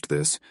arranged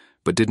this,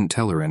 but didn't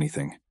tell her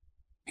anything.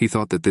 He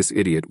thought that this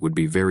idiot would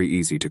be very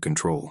easy to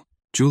control.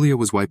 Julia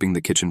was wiping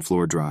the kitchen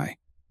floor dry.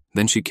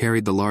 Then she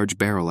carried the large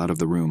barrel out of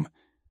the room.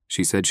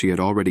 She said she had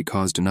already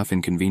caused enough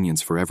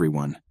inconvenience for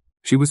everyone.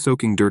 She was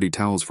soaking dirty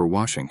towels for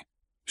washing.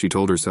 She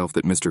told herself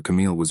that Mr.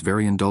 Camille was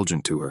very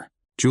indulgent to her.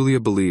 Julia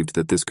believed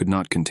that this could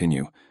not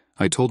continue.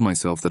 I told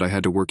myself that I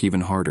had to work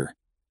even harder.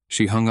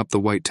 She hung up the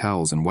white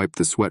towels and wiped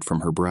the sweat from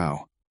her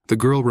brow. The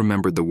girl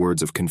remembered the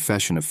words of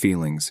confession of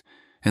feelings,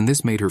 and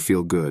this made her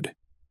feel good.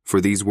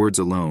 For these words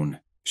alone,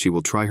 she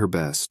will try her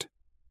best.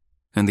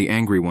 And the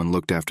angry one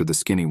looked after the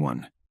skinny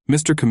one.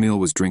 Mr. Camille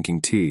was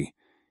drinking tea.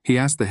 He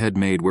asked the head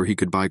maid where he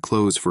could buy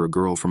clothes for a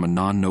girl from a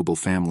non-noble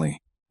family.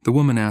 The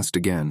woman asked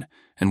again,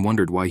 and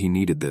wondered why he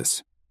needed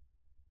this.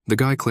 The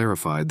guy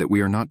clarified that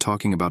we are not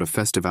talking about a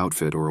festive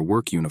outfit or a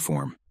work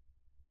uniform.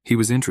 He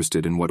was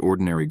interested in what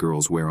ordinary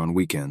girls wear on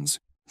weekends.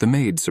 The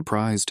maid,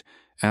 surprised,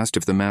 asked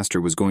if the master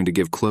was going to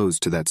give clothes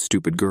to that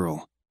stupid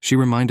girl. She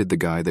reminded the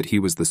guy that he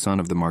was the son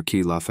of the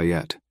Marquis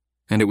Lafayette,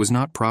 and it was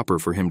not proper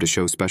for him to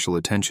show special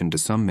attention to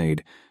some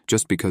maid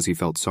just because he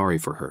felt sorry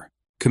for her.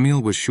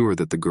 Camille was sure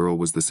that the girl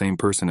was the same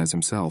person as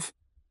himself,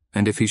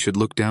 and if he should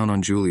look down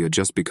on Julia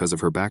just because of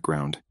her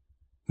background,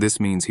 this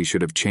means he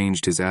should have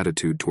changed his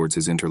attitude towards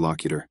his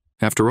interlocutor.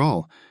 After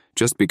all,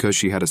 just because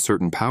she had a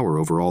certain power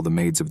over all the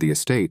maids of the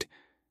estate.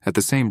 At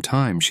the same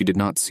time, she did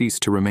not cease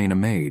to remain a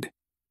maid.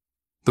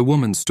 The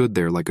woman stood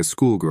there like a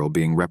schoolgirl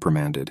being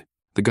reprimanded.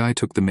 The guy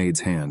took the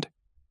maid's hand.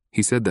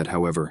 He said that,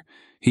 however,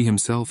 he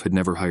himself had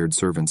never hired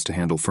servants to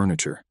handle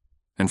furniture,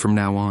 and from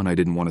now on I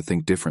didn't want to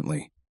think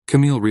differently.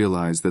 Camille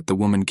realized that the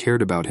woman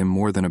cared about him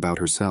more than about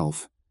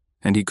herself,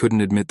 and he couldn't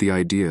admit the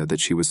idea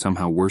that she was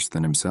somehow worse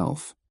than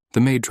himself.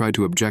 The maid tried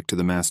to object to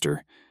the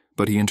master,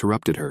 but he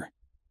interrupted her.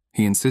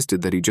 He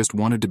insisted that he just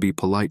wanted to be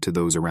polite to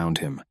those around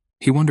him.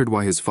 He wondered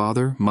why his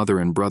father, mother,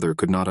 and brother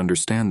could not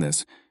understand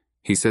this.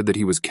 He said that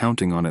he was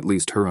counting on at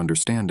least her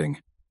understanding.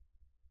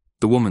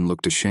 The woman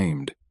looked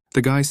ashamed.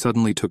 The guy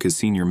suddenly took his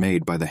senior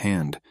maid by the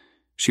hand.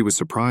 She was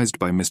surprised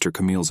by Mr.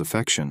 Camille's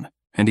affection,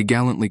 and he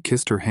gallantly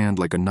kissed her hand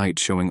like a knight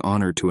showing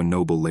honor to a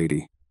noble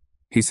lady.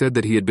 He said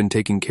that he had been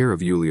taking care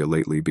of Yulia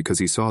lately because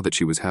he saw that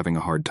she was having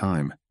a hard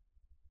time.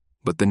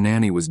 But the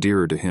nanny was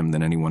dearer to him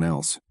than anyone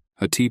else.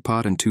 A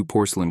teapot and 2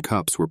 porcelain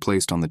cups were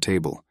placed on the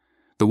table.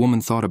 The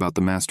woman thought about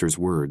the master's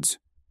words.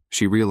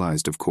 She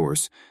realized, of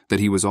course, that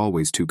he was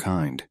always too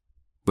kind.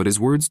 But his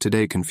words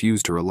today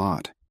confused her a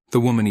lot. The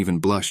woman even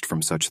blushed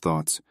from such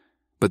thoughts.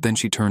 But then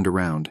she turned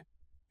around.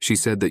 She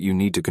said that you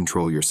need to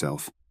control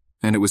yourself.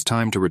 And it was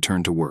time to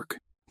return to work.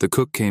 The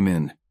cook came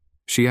in.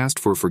 She asked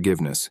for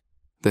forgiveness.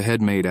 The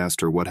head maid asked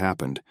her what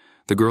happened.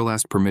 The girl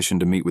asked permission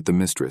to meet with the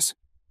mistress.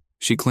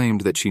 She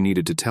claimed that she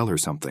needed to tell her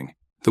something.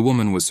 The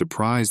woman was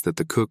surprised that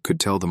the cook could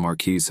tell the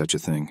marquise such a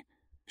thing.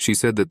 She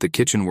said that the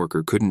kitchen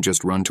worker couldn't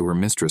just run to her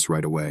mistress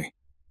right away.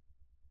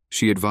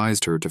 She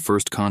advised her to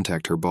first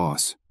contact her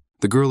boss.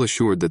 The girl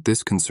assured that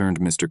this concerned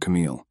Mr.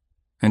 Camille,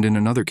 and in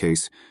another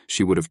case,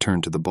 she would have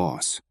turned to the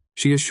boss.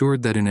 She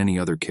assured that in any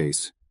other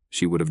case,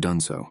 she would have done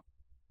so.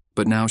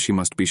 But now she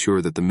must be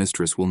sure that the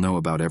mistress will know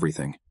about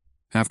everything.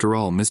 After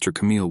all, Mr.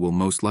 Camille will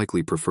most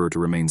likely prefer to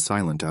remain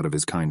silent out of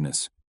his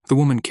kindness. The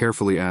woman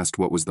carefully asked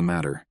what was the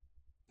matter.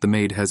 The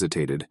maid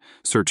hesitated,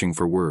 searching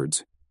for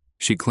words.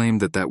 She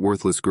claimed that that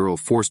worthless girl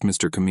forced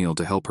Mr. Camille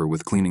to help her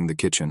with cleaning the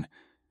kitchen.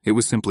 It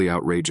was simply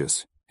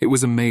outrageous. It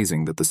was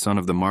amazing that the son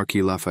of the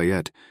Marquis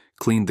Lafayette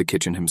cleaned the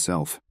kitchen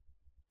himself.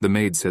 The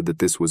maid said that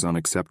this was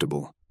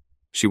unacceptable.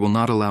 She will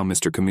not allow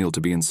Mr. Camille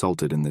to be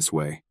insulted in this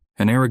way.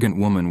 An arrogant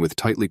woman with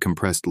tightly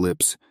compressed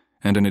lips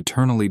and an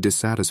eternally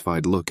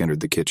dissatisfied look entered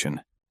the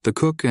kitchen. The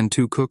cook and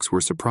 2 cooks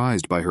were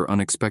surprised by her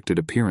unexpected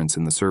appearance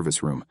in the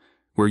service room,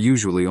 where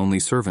usually only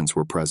servants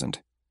were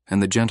present,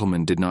 and the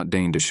gentlemen did not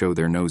deign to show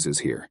their noses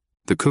here.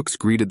 The cooks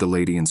greeted the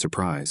lady in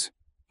surprise.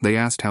 They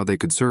asked how they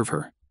could serve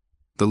her.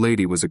 The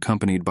lady was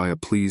accompanied by a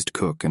pleased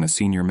cook and a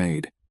senior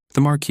maid.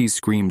 The marquise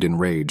screamed in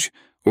rage,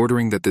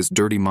 ordering that this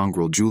dirty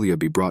mongrel Julia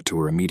be brought to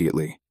her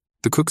immediately.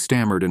 The cook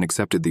stammered and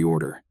accepted the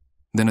order.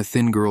 Then a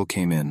thin girl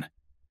came in.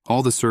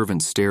 All the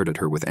servants stared at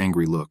her with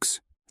angry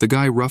looks. The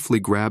guy roughly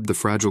grabbed the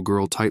fragile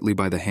girl tightly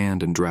by the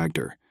hand and dragged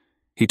her.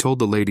 He told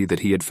the lady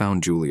that he had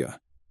found Julia.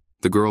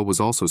 The girl was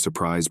also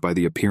surprised by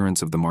the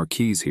appearance of the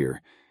marquise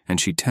here, and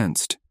she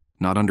tensed,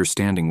 not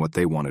understanding what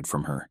they wanted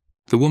from her.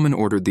 The woman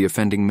ordered the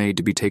offending maid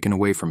to be taken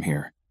away from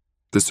here.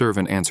 The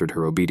servant answered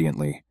her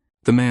obediently.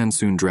 The man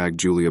soon dragged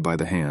Julia by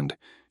the hand.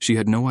 She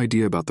had no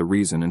idea about the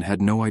reason and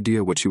had no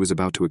idea what she was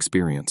about to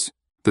experience.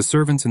 The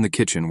servants in the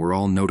kitchen were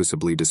all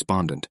noticeably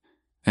despondent,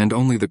 and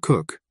only the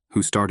cook,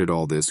 who started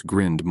all this,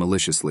 grinned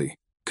maliciously.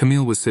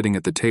 Camille was sitting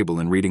at the table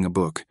and reading a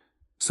book.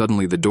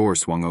 Suddenly the door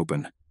swung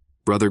open.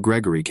 Brother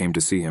Gregory came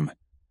to see him.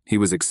 He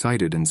was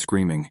excited and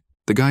screaming.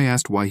 The guy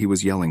asked why he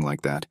was yelling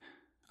like that.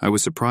 I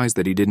was surprised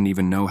that he didn't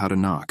even know how to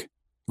knock.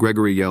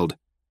 Gregory yelled,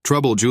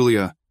 "Trouble,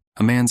 Julia!"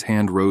 A man's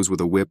hand rose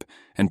with a whip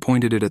and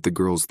pointed it at the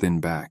girl's thin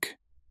back.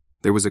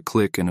 There was a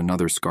click and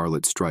another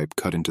scarlet stripe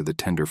cut into the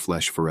tender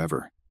flesh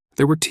forever.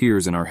 There were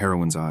tears in our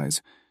heroine's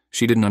eyes.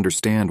 She didn't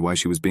understand why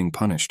she was being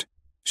punished.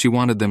 She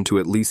wanted them to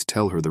at least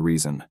tell her the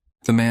reason.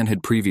 The man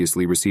had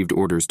previously received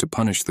orders to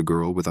punish the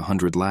girl with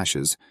 100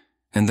 lashes,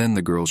 and then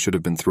the girl should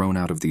have been thrown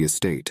out of the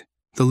estate.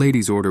 The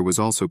lady's order was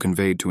also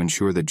conveyed to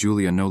ensure that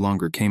Julia no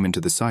longer came into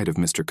the sight of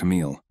Mr.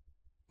 Camille.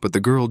 But the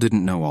girl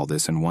didn't know all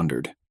this and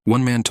wondered.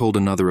 One man told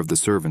another of the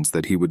servants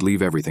that he would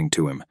leave everything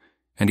to him,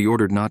 and he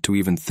ordered not to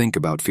even think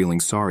about feeling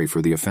sorry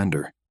for the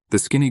offender. The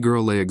skinny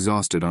girl lay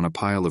exhausted on a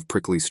pile of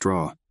prickly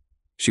straw.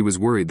 She was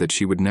worried that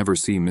she would never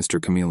see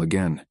Mr. Camille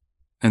again,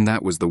 and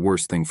that was the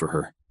worst thing for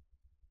her.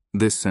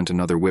 This sent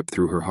another whip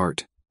through her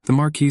heart. The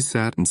marquise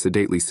sat and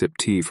sedately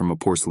sipped tea from a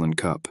porcelain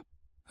cup.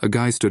 A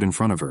guy stood in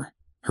front of her,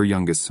 her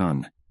youngest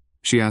son.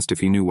 She asked if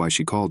he knew why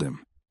she called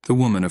him. The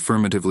woman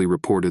affirmatively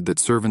reported that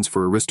servants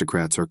for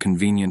aristocrats are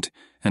convenient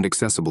and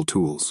accessible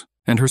tools,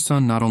 and her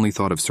son not only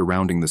thought of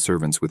surrounding the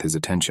servants with his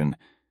attention,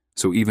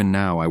 so even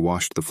now I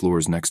washed the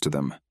floors next to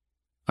them.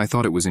 I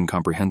thought it was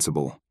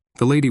incomprehensible.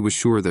 The lady was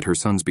sure that her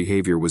son's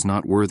behavior was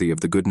not worthy of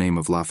the good name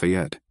of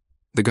Lafayette.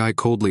 The guy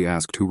coldly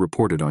asked who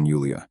reported on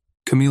Julia.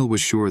 Camille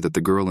was sure that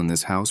the girl in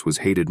this house was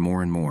hated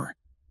more and more.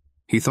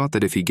 He thought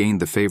that if he gained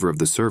the favor of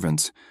the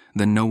servants,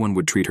 then no one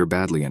would treat her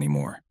badly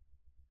anymore.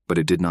 But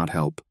it did not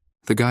help.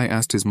 The guy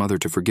asked his mother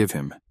to forgive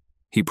him.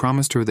 He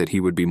promised her that he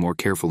would be more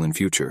careful in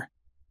future.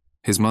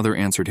 His mother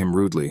answered him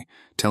rudely,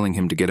 telling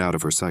him to get out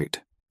of her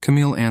sight.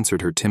 Camille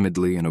answered her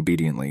timidly and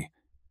obediently.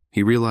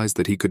 He realized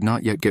that he could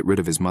not yet get rid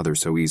of his mother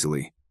so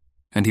easily,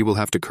 and he will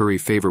have to curry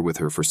favor with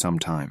her for some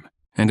time.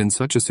 And in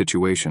such a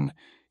situation,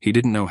 he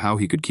didn't know how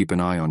he could keep an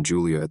eye on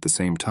Julia at the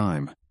same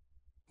time.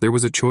 There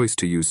was a choice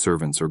to use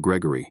servants or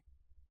Gregory.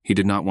 He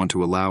did not want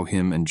to allow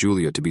him and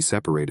Julia to be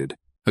separated.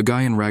 A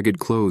guy in ragged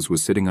clothes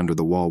was sitting under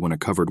the wall when a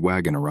covered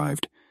wagon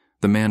arrived.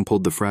 The man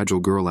pulled the fragile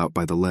girl out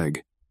by the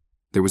leg.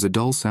 There was a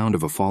dull sound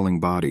of a falling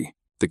body.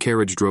 The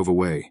carriage drove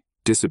away,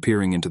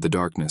 disappearing into the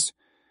darkness,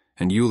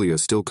 and Julia,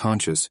 still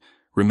conscious,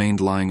 remained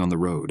lying on the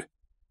road.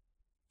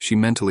 She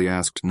mentally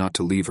asked not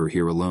to leave her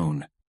here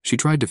alone. She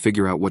tried to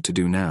figure out what to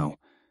do now.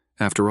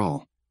 After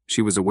all,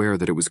 she was aware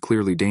that it was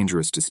clearly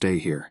dangerous to stay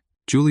here.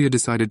 Julia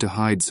decided to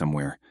hide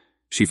somewhere.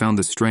 She found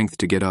the strength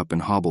to get up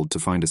and hobbled to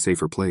find a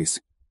safer place.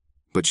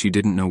 But she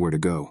didn't know where to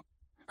go.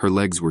 Her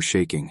legs were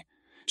shaking.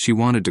 She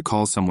wanted to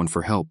call someone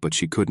for help, but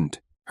she couldn't.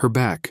 Her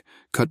back,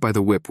 cut by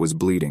the whip, was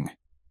bleeding.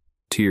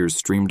 Tears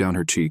streamed down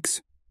her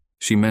cheeks.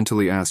 She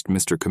mentally asked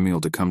Mr.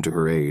 Camille to come to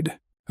her aid.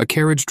 A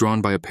carriage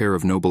drawn by a pair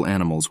of noble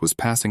animals was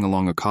passing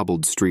along a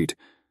cobbled street.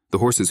 The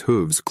horse's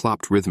hooves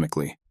clopped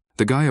rhythmically.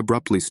 The guy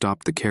abruptly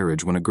stopped the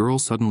carriage when a girl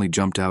suddenly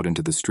jumped out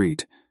into the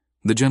street.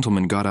 The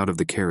gentleman got out of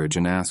the carriage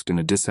and asked in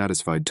a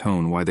dissatisfied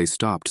tone why they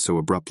stopped so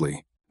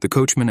abruptly. The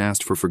coachman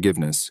asked for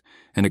forgiveness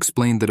and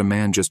explained that a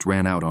man just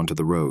ran out onto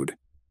the road.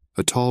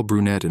 A tall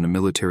brunette in a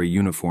military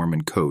uniform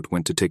and coat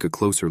went to take a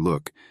closer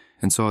look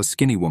and saw a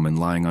skinny woman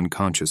lying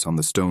unconscious on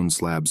the stone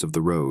slabs of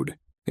the road.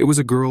 It was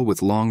a girl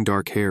with long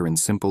dark hair and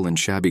simple and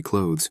shabby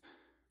clothes.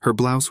 Her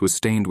blouse was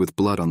stained with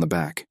blood on the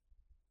back.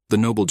 The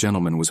noble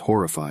gentleman was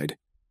horrified.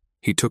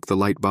 He took the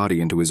light body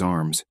into his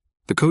arms.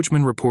 The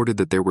coachman reported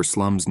that there were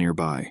slums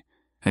nearby,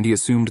 and he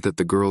assumed that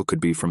the girl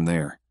could be from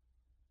there.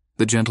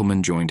 The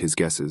gentleman joined his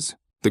guesses.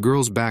 The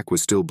girl's back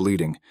was still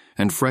bleeding,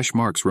 and fresh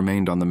marks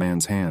remained on the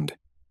man's hand.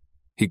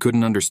 He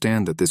couldn't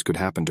understand that this could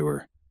happen to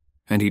her,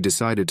 and he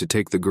decided to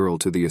take the girl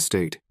to the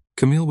estate.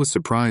 Camille was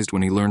surprised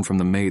when he learned from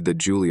the maid that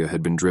Julia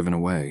had been driven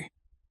away.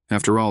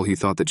 After all, he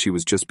thought that she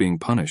was just being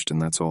punished,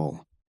 and that's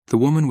all. The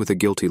woman, with a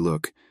guilty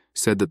look,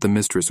 said that the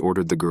mistress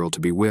ordered the girl to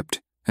be whipped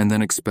and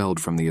then expelled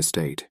from the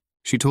estate.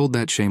 She told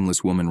that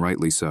shameless woman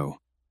rightly so.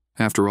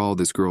 After all,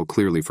 this girl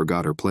clearly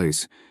forgot her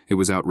place. It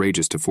was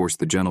outrageous to force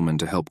the gentleman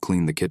to help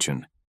clean the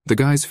kitchen. The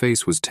guy's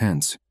face was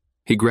tense.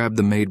 He grabbed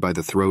the maid by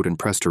the throat and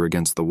pressed her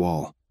against the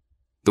wall.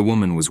 The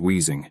woman was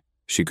wheezing.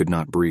 She could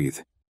not breathe.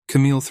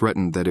 Camille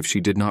threatened that if she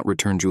did not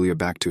return Julia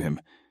back to him,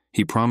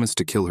 he promised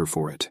to kill her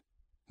for it.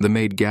 The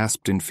maid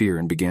gasped in fear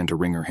and began to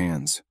wring her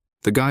hands.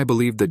 The guy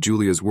believed that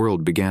Julia's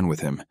world began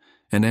with him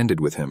and ended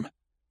with him,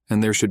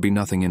 and there should be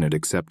nothing in it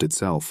except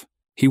itself.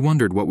 He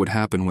wondered what would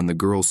happen when the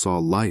girl saw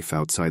life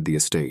outside the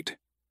estate,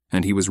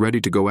 and he was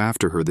ready to go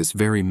after her this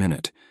very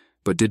minute,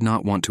 but did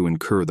not want to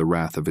incur the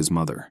wrath of his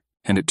mother.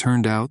 And it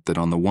turned out that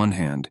on the one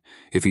hand,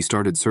 if he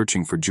started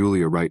searching for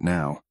Julia right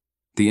now,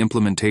 the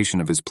implementation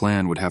of his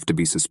plan would have to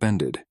be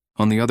suspended.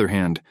 On the other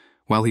hand,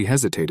 while he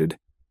hesitated,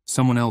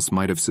 someone else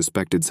might have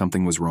suspected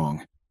something was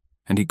wrong,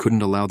 and he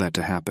couldn't allow that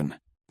to happen.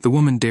 The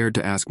woman dared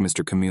to ask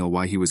Mr. Camille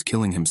why he was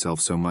killing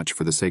himself so much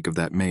for the sake of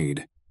that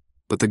maid,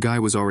 but the guy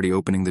was already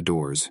opening the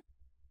doors.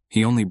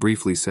 He only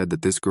briefly said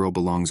that this girl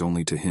belongs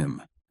only to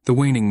him. The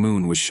waning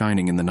moon was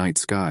shining in the night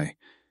sky.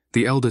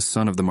 The eldest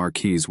son of the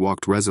Marquise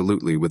walked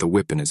resolutely with a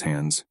whip in his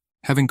hands.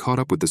 Having caught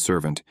up with the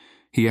servant,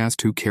 he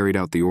asked who carried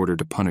out the order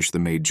to punish the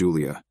maid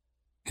Julia.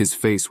 His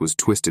face was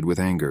twisted with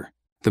anger.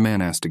 The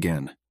man asked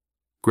again.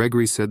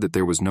 Gregory said that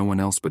there was no one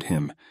else but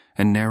him,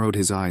 and narrowed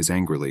his eyes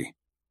angrily.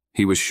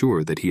 He was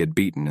sure that he had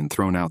beaten and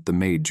thrown out the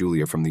maid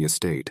Julia from the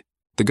estate.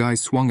 The guy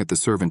swung at the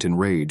servant in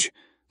rage.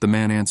 The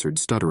man answered,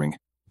 stuttering,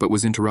 but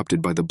was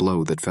interrupted by the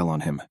blow that fell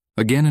on him.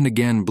 Again and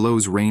again,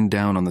 blows rained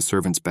down on the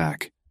servant's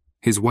back.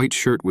 His white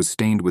shirt was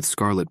stained with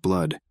scarlet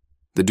blood.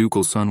 The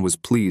ducal son was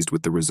pleased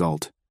with the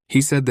result. He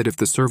said that if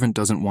the servant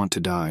doesn't want to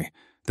die,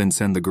 then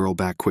send the girl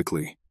back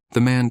quickly. The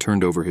man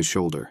turned over his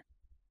shoulder.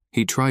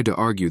 He tried to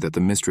argue that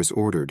the mistress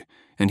ordered,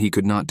 and he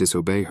could not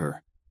disobey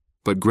her.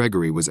 But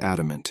Gregory was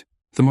adamant.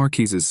 The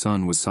Marquise's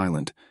son was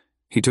silent.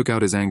 He took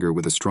out his anger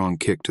with a strong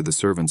kick to the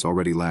servant's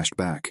already lashed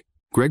back.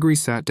 Gregory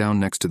sat down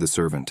next to the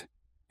servant.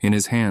 In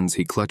his hands,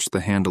 he clutched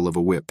the handle of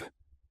a whip.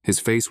 His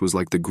face was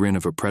like the grin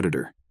of a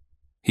predator.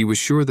 He was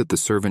sure that the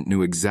servant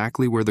knew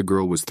exactly where the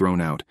girl was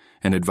thrown out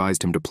and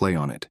advised him to play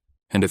on it.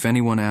 And if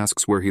anyone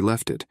asks where he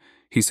left it,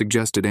 he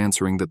suggested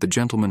answering that the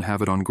gentleman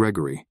have it on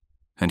Gregory,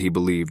 and he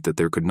believed that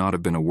there could not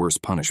have been a worse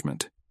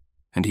punishment.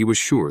 And he was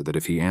sure that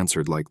if he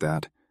answered like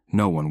that,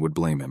 no one would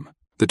blame him.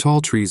 The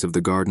tall trees of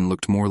the garden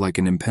looked more like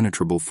an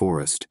impenetrable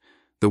forest.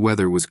 The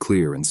weather was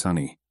clear and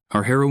sunny.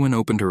 Our heroine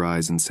opened her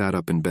eyes and sat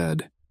up in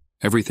bed.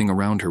 Everything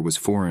around her was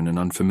foreign and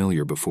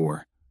unfamiliar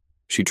before.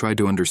 She tried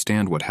to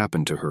understand what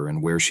happened to her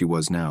and where she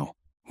was now.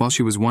 While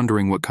she was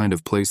wondering what kind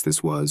of place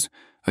this was,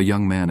 a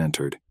young man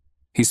entered.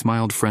 He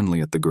smiled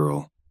friendly at the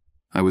girl.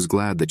 I was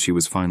glad that she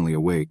was finally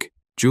awake.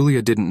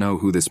 Julia didn't know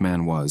who this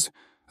man was,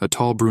 a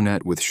tall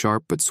brunette with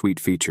sharp but sweet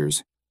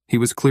features. He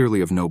was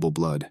clearly of noble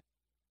blood.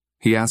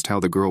 He asked how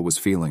the girl was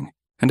feeling,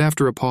 and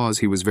after a pause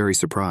he was very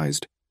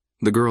surprised.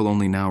 The girl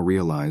only now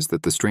realized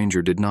that the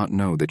stranger did not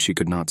know that she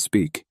could not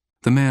speak.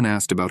 The man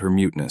asked about her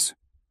muteness.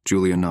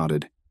 Julia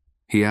nodded.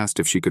 He asked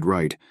if she could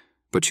write,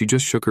 but she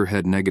just shook her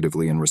head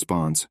negatively in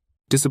response.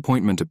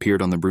 Disappointment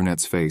appeared on the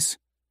brunette's face.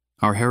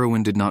 Our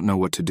heroine did not know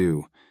what to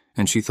do,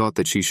 and she thought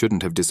that she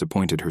shouldn't have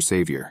disappointed her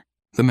savior.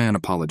 The man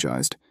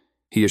apologized.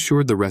 He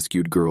assured the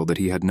rescued girl that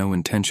he had no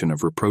intention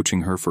of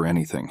reproaching her for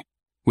anything.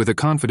 With a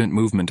confident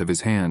movement of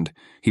his hand,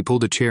 he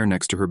pulled a chair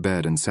next to her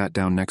bed and sat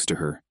down next to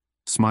her,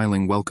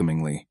 smiling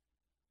welcomingly.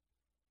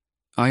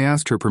 I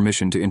asked her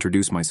permission to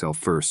introduce myself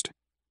first.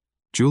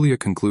 Julia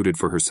concluded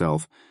for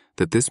herself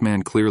that this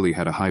man clearly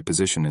had a high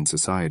position in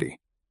society,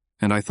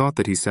 and I thought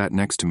that he sat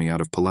next to me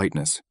out of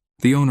politeness.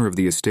 The owner of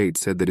the estate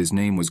said that his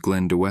name was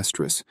Glenn de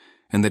Westris,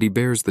 and that he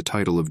bears the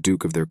title of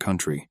Duke of their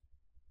country.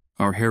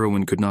 Our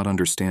heroine could not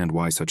understand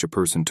why such a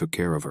person took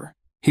care of her.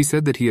 He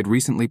said that he had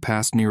recently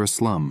passed near a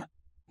slum,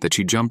 that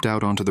she jumped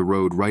out onto the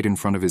road right in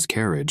front of his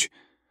carriage,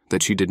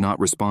 that she did not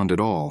respond at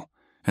all,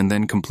 and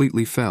then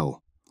completely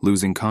fell,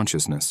 losing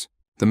consciousness.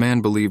 The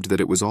man believed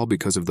that it was all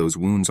because of those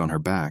wounds on her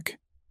back,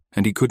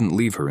 and he couldn't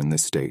leave her in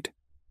this state.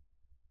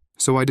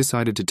 So I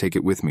decided to take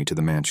it with me to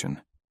the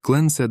mansion.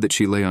 Glenn said that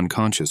she lay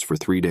unconscious for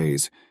 3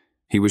 days.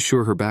 He was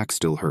sure her back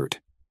still hurt,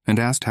 and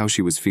asked how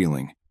she was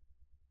feeling.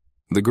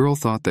 The girl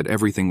thought that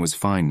everything was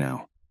fine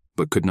now,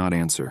 but could not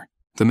answer.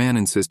 The man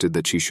insisted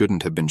that she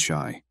shouldn't have been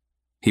shy.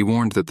 He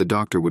warned that the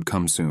doctor would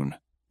come soon,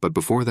 but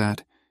before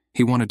that,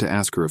 he wanted to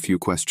ask her a few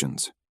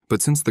questions.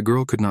 But since the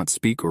girl could not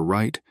speak or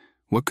write,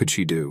 what could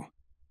she do?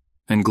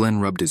 And Glenn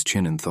rubbed his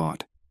chin in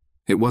thought.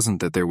 It wasn't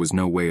that there was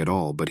no way at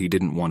all, but he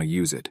didn't want to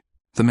use it.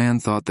 The man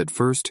thought that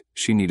first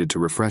she needed to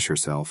refresh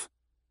herself,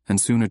 and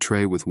soon a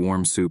tray with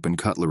warm soup and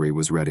cutlery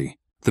was ready.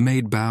 The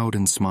maid bowed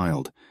and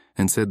smiled,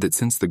 and said that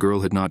since the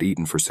girl had not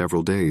eaten for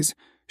several days,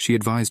 she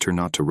advised her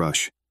not to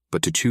rush,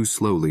 but to chew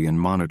slowly and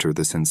monitor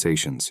the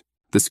sensations.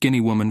 The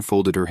skinny woman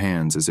folded her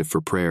hands as if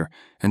for prayer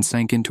and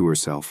sank into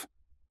herself.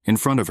 In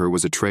front of her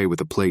was a tray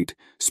with a plate,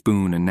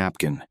 spoon, and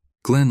napkin.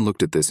 Glenn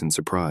looked at this in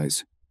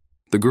surprise.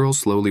 The girl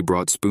slowly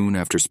brought spoon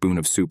after spoon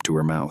of soup to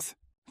her mouth.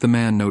 The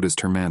man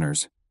noticed her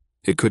manners.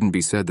 It couldn't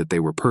be said that they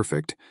were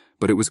perfect,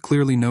 but it was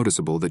clearly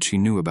noticeable that she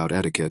knew about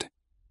etiquette.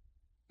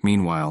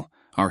 Meanwhile,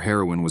 our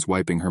heroine was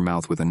wiping her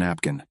mouth with a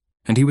napkin,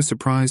 and he was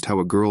surprised how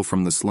a girl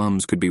from the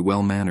slums could be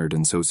well-mannered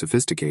and so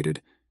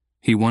sophisticated.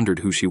 He wondered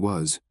who she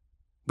was,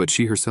 but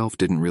she herself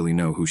didn't really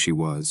know who she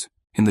was.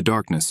 In the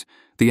darkness,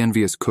 the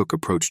envious cook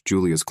approached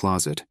Julia's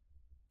closet.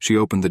 She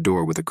opened the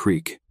door with a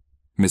creak.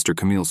 Mr.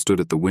 Camille stood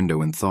at the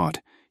window in thought.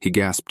 He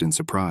gasped in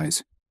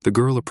surprise. The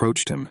girl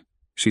approached him.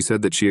 She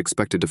said that she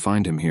expected to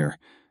find him here.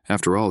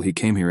 After all, he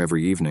came here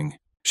every evening.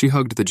 She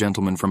hugged the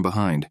gentleman from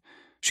behind.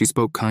 She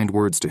spoke kind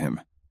words to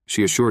him.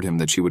 She assured him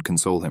that she would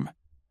console him.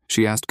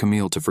 She asked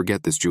Camille to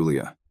forget this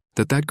Julia,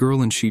 that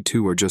girl and she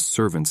too are just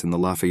servants in the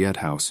Lafayette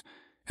house,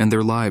 and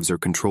their lives are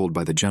controlled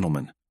by the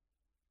gentleman.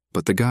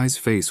 But the guy's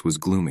face was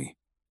gloomy.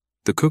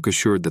 The cook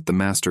assured that the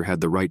master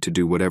had the right to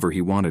do whatever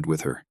he wanted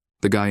with her.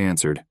 The guy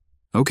answered,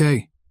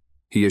 "Okay."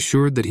 He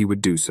assured that he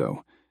would do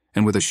so,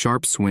 and with a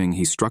sharp swing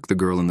he struck the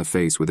girl in the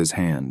face with his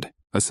hand.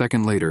 A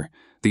second later,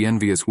 the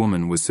envious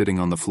woman was sitting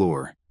on the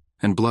floor,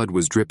 and blood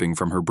was dripping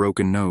from her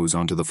broken nose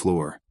onto the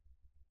floor.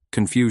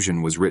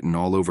 Confusion was written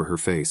all over her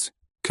face.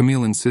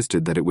 Camille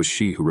insisted that it was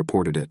she who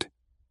reported it.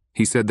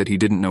 He said that he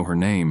didn't know her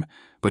name,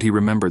 but he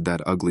remembered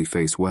that ugly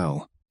face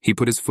well. He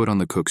put his foot on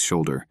the cook's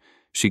shoulder.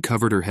 She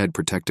covered her head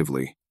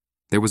protectively.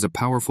 There was a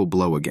powerful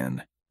blow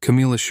again.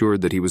 Camille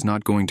assured that he was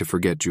not going to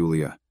forget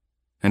Julia,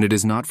 and it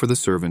is not for the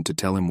servant to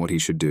tell him what he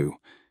should do.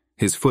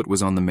 His foot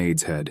was on the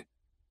maid's head.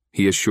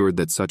 He assured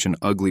that such an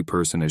ugly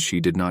person as she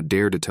did not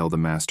dare to tell the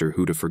master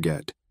who to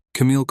forget.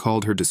 Camille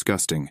called her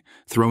disgusting,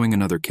 throwing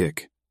another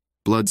kick.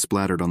 Blood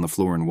splattered on the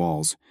floor and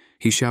walls.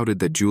 He shouted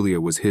that Julia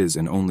was his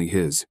and only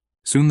his.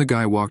 Soon the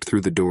guy walked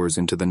through the doors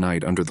into the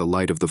night under the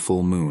light of the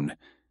full moon,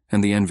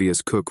 and the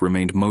envious cook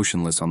remained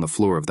motionless on the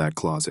floor of that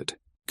closet.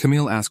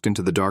 Camille asked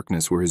into the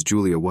darkness where his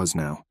Julia was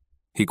now.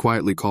 He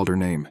quietly called her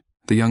name.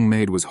 The young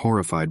maid was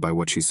horrified by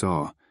what she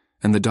saw,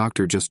 and the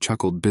doctor just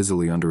chuckled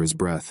busily under his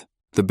breath.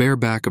 The bare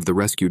back of the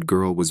rescued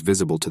girl was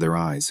visible to their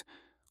eyes.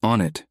 On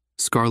it,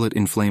 scarlet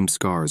inflamed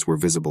scars were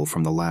visible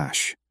from the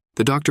lash.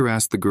 The doctor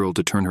asked the girl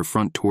to turn her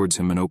front towards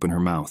him and open her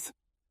mouth.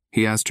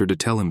 He asked her to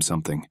tell him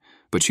something,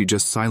 but she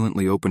just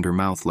silently opened her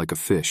mouth like a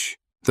fish.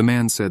 The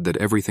man said that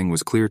everything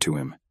was clear to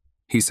him.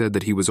 He said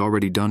that he was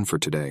already done for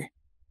today.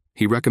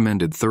 He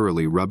recommended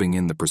thoroughly rubbing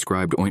in the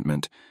prescribed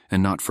ointment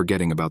and not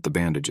forgetting about the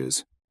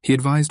bandages. He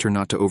advised her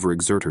not to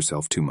overexert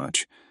herself too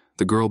much.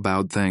 The girl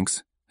bowed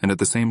thanks and at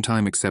the same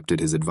time accepted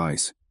his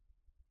advice.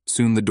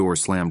 Soon the door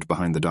slammed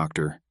behind the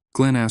doctor.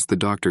 Glenn asked the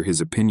doctor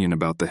his opinion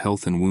about the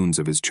health and wounds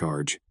of his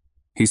charge.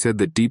 He said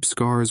that deep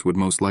scars would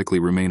most likely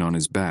remain on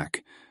his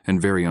back,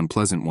 and very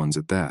unpleasant ones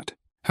at that.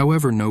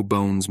 However, no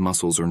bones,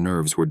 muscles, or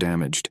nerves were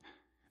damaged,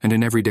 and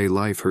in everyday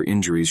life her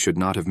injuries should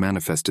not have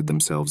manifested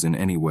themselves in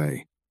any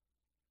way.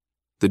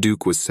 The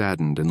Duke was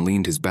saddened and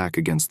leaned his back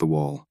against the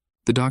wall.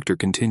 The doctor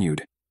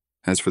continued,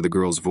 As for the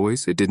girl's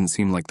voice, it didn't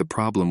seem like the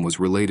problem was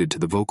related to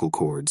the vocal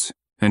cords,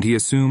 and he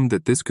assumed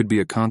that this could be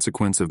a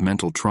consequence of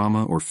mental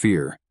trauma or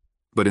fear.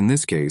 But in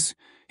this case,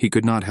 he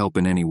could not help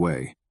in any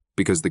way,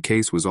 because the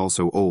case was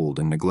also old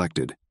and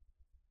neglected.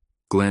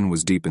 Glenn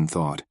was deep in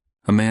thought.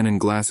 A man in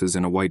glasses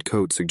and a white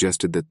coat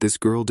suggested that this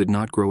girl did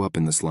not grow up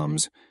in the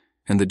slums,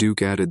 and the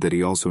Duke added that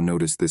he also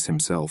noticed this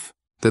himself,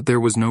 that there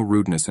was no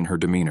rudeness in her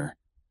demeanor,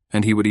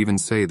 and he would even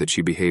say that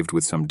she behaved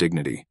with some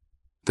dignity,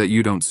 that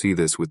you don't see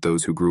this with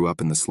those who grew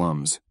up in the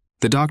slums.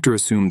 The doctor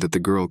assumed that the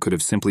girl could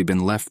have simply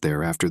been left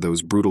there after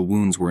those brutal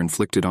wounds were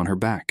inflicted on her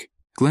back.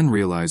 Glenn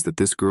realized that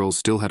this girl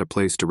still had a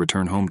place to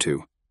return home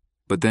to,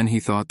 but then he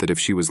thought that if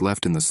she was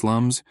left in the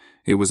slums,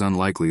 it was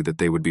unlikely that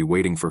they would be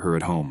waiting for her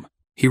at home.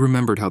 He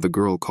remembered how the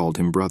girl called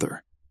him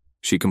brother.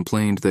 She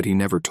complained that he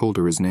never told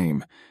her his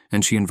name,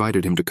 and she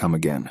invited him to come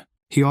again.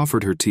 He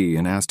offered her tea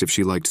and asked if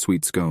she liked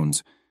sweet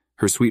scones.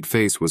 Her sweet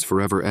face was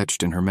forever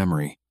etched in her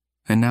memory,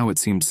 and now it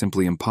seemed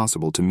simply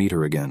impossible to meet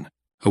her again.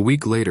 A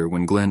week later,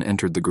 when Glenn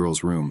entered the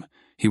girl's room,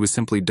 he was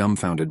simply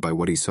dumbfounded by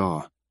what he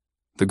saw.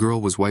 The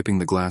girl was wiping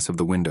the glass of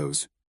the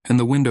windows, and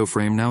the window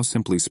frame now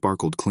simply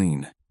sparkled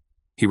clean.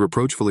 He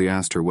reproachfully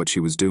asked her what she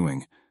was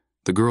doing.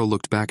 The girl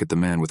looked back at the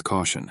man with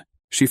caution.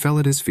 She fell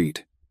at his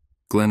feet.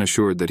 Glenn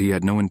assured that he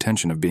had no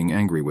intention of being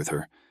angry with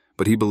her,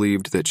 but he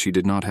believed that she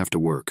did not have to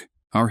work.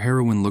 Our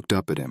heroine looked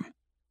up at him.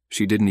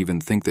 She didn't even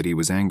think that he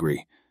was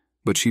angry,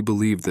 but she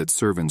believed that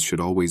servants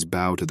should always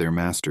bow to their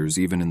masters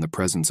even in the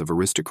presence of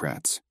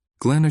aristocrats.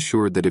 Glenn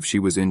assured that if she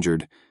was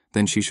injured,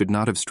 then she should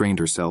not have strained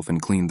herself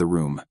and cleaned the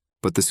room.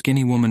 But the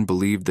skinny woman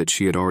believed that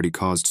she had already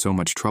caused so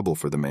much trouble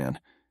for the man.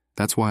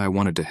 That's why I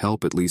wanted to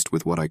help at least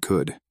with what I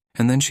could.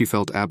 And then she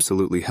felt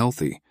absolutely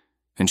healthy,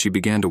 and she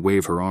began to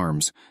wave her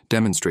arms,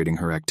 demonstrating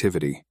her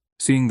activity.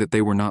 Seeing that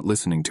they were not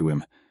listening to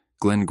him,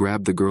 Glenn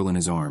grabbed the girl in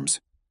his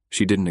arms.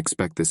 She didn't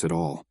expect this at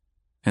all.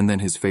 And then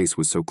his face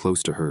was so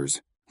close to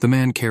hers. The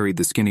man carried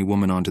the skinny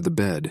woman onto the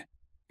bed.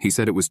 He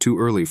said it was too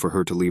early for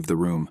her to leave the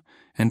room,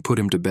 and put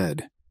him to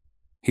bed.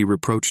 He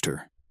reproached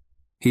her.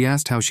 He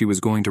asked how she was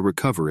going to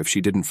recover if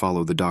she didn't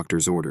follow the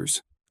doctor's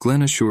orders.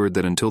 Glenn assured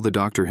that until the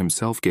doctor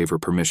himself gave her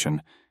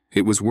permission,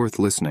 it was worth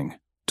listening,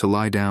 to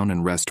lie down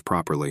and rest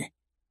properly.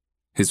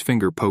 His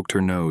finger poked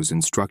her nose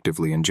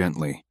instructively and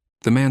gently.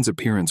 The man's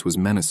appearance was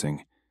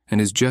menacing, and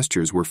his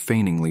gestures were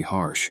feigningly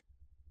harsh.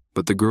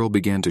 But the girl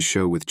began to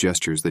show with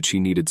gestures that she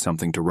needed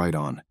something to write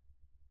on.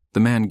 The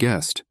man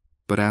guessed,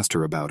 but asked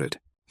her about it.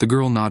 The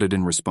girl nodded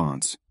in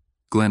response.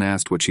 Glenn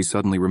asked what she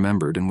suddenly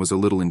remembered and was a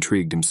little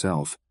intrigued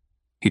himself.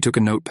 He took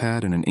a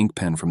notepad and an ink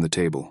pen from the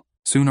table.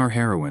 Soon our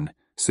heroine,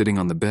 sitting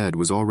on the bed,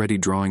 was already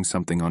drawing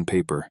something on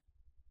paper.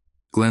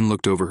 Glenn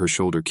looked over her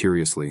shoulder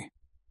curiously.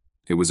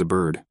 It was a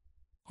bird.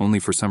 Only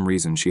for some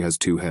reason she has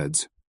two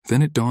heads.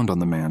 Then it dawned on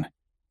the man.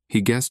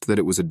 He guessed that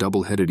it was a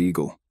double-headed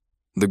eagle.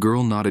 The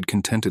girl nodded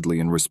contentedly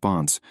in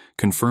response,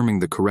 confirming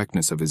the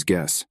correctness of his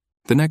guess.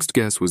 The next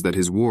guess was that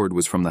his ward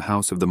was from the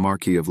house of the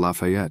Marquis of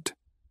Lafayette.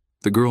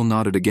 The girl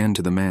nodded again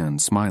to the man,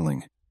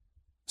 smiling.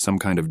 Some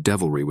kind of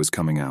devilry was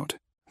coming out.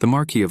 The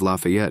Marquis of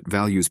Lafayette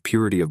values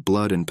purity of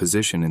blood and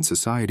position in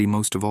society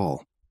most of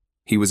all.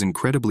 He was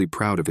incredibly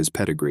proud of his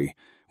pedigree,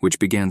 which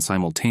began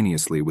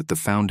simultaneously with the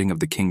founding of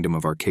the Kingdom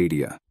of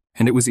Arcadia,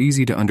 and it was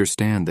easy to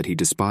understand that he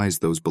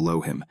despised those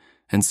below him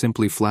and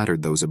simply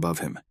flattered those above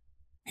him.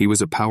 He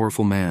was a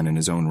powerful man in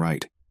his own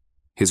right.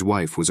 His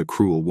wife was a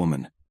cruel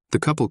woman. The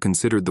couple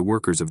considered the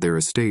workers of their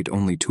estate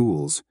only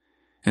tools,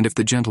 and if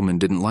the gentleman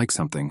didn't like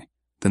something,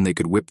 then they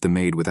could whip the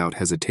maid without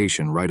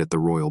hesitation right at the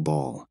royal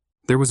ball.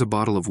 There was a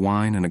bottle of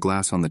wine and a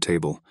glass on the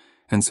table,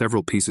 and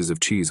several pieces of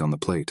cheese on the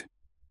plate.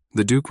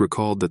 The Duke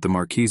recalled that the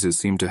Marquises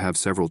seemed to have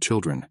several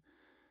children.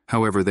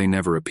 However, they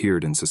never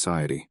appeared in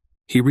society.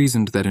 He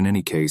reasoned that in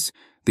any case,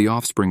 the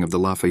offspring of the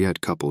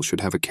Lafayette couple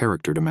should have a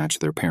character to match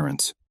their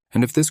parents.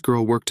 And if this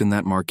girl worked in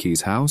that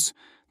Marquis's house,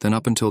 then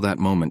up until that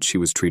moment she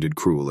was treated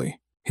cruelly.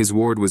 His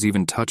ward was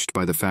even touched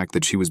by the fact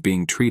that she was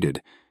being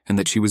treated and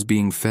that she was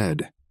being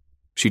fed.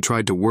 She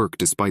tried to work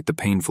despite the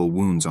painful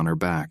wounds on her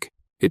back.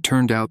 It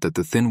turned out that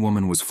the thin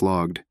woman was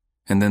flogged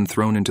and then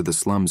thrown into the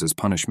slums as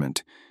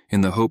punishment,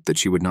 in the hope that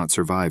she would not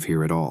survive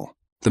here at all.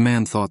 The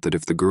man thought that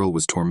if the girl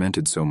was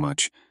tormented so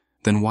much,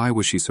 then why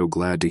was she so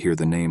glad to hear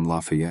the name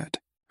Lafayette?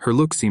 Her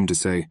look seemed to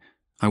say,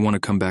 I want to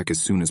come back as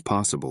soon as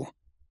possible.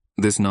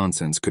 This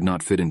nonsense could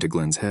not fit into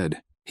Glenn's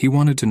head. He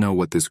wanted to know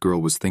what this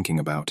girl was thinking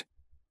about,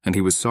 and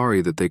he was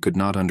sorry that they could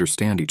not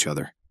understand each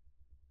other.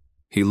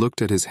 He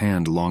looked at his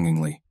hand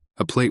longingly.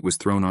 A plate was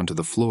thrown onto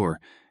the floor,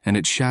 and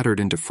it shattered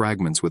into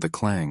fragments with a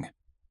clang.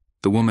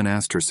 The woman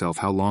asked herself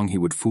how long he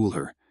would fool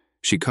her.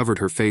 She covered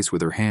her face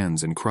with her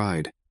hands and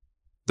cried.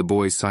 The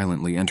boy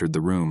silently entered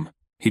the room.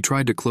 He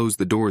tried to close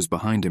the doors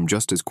behind him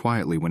just as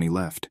quietly when he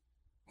left.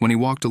 When he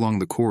walked along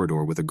the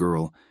corridor with a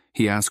girl,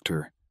 he asked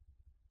her,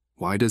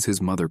 "Why does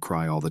his mother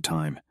cry all the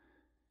time?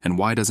 And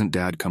why doesn't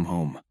Dad come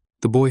home?"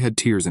 The boy had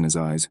tears in his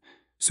eyes.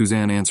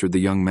 Suzanne answered the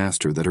young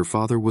master that her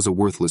father was a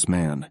worthless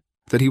man,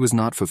 that he was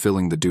not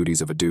fulfilling the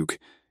duties of a duke,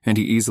 and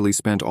he easily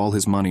spent all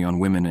his money on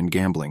women and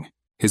gambling.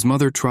 His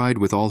mother tried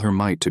with all her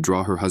might to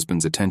draw her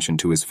husband's attention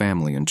to his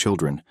family and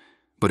children,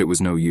 but it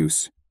was no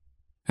use.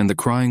 And the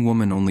crying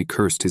woman only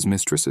cursed his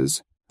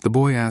mistresses. The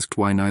boy asked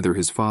why neither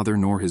his father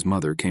nor his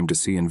mother came to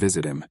see and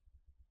visit him.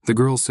 The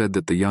girl said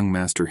that the young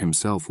master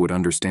himself would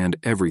understand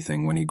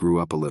everything when he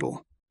grew up a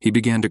little. He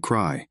began to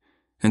cry,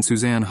 and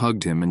Suzanne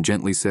hugged him and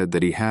gently said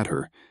that he had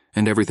her,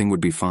 and everything would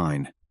be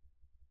fine.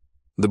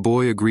 The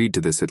boy agreed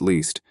to this at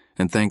least,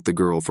 and thanked the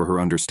girl for her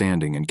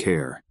understanding and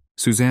care.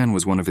 Suzanne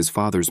was one of his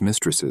father's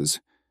mistresses,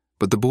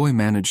 but the boy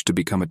managed to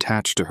become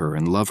attached to her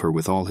and love her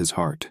with all his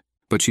heart.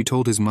 But she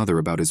told his mother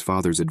about his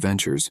father's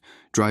adventures,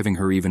 driving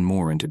her even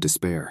more into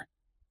despair.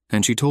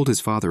 And she told his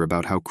father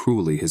about how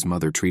cruelly his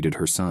mother treated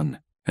her son.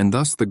 And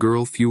thus the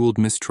girl fueled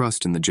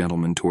mistrust in the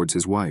gentleman towards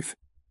his wife.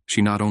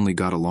 She not only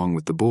got along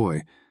with the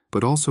boy,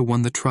 but also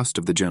won the trust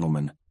of the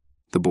gentleman,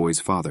 the boy's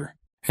father.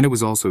 And it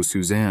was also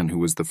Suzanne who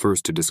was the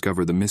first to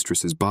discover the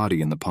mistress's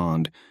body in the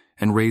pond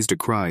and raised a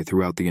cry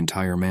throughout the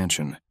entire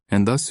mansion.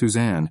 And thus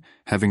Suzanne,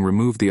 having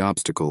removed the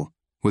obstacle,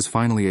 was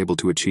finally able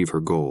to achieve her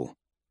goal.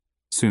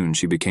 Soon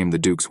she became the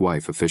Duke's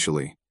wife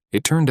officially.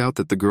 It turned out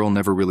that the girl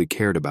never really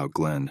cared about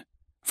Glenn.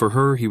 For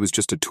her, he was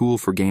just a tool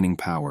for gaining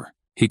power.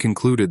 He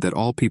concluded that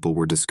all people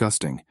were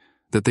disgusting,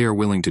 that they are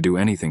willing to do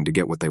anything to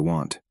get what they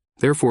want.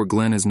 Therefore,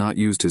 Glenn has not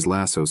used his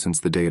lasso since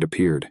the day it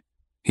appeared.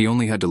 He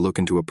only had to look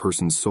into a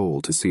person's soul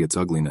to see its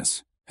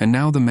ugliness. And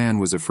now the man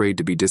was afraid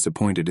to be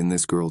disappointed in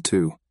this girl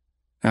too.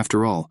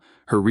 After all,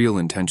 her real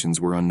intentions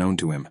were unknown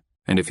to him,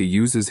 and if he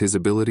uses his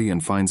ability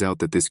and finds out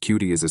that this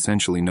cutie is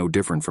essentially no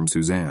different from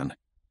Suzanne,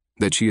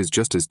 that she is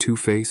just as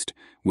two-faced,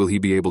 will he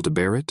be able to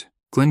bear it?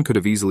 Glenn could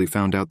have easily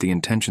found out the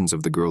intentions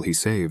of the girl he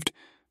saved,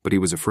 but he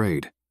was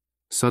afraid.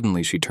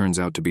 Suddenly she turns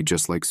out to be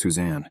just like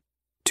Suzanne,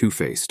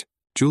 two-faced.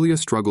 Julia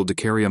struggled to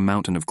carry a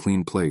mountain of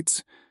clean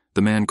plates.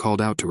 The man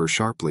called out to her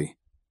sharply.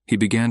 He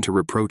began to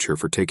reproach her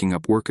for taking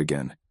up work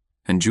again,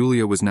 and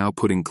Julia was now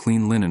putting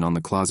clean linen on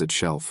the closet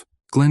shelf.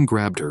 Glenn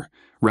grabbed her,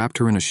 wrapped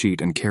her in a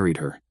sheet and carried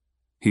her.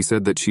 He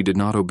said that she did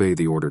not obey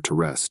the order to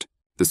rest.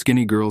 The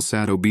skinny girl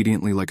sat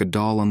obediently like a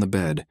doll on the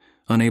bed,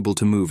 unable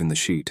to move in the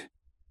sheet.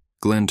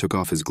 Glenn took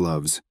off his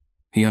gloves.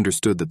 He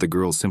understood that the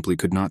girl simply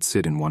could not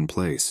sit in one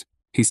place.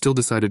 He still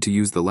decided to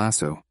use the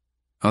lasso.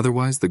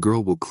 Otherwise, the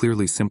girl will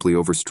clearly simply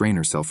overstrain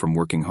herself from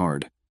working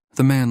hard.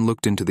 The man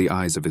looked into the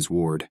eyes of his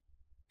ward.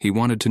 He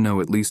wanted to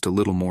know at least a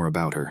little more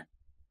about her.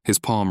 His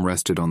palm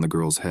rested on the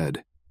girl's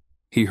head.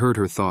 He heard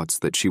her thoughts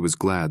that she was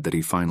glad that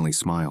he finally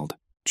smiled.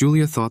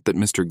 Julia thought that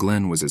Mr.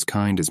 Glenn was as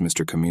kind as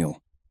Mr.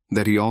 Camille,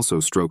 that he also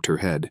stroked her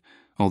head,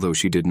 although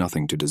she did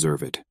nothing to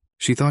deserve it.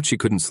 She thought she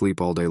couldn't sleep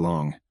all day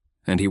long,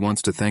 and he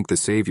wants to thank the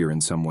Savior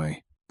in some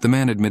way. The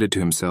man admitted to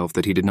himself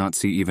that he did not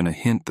see even a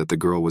hint that the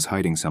girl was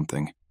hiding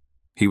something.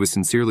 He was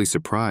sincerely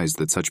surprised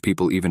that such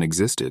people even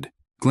existed.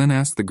 Glenn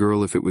asked the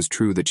girl if it was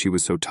true that she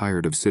was so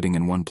tired of sitting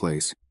in one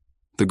place.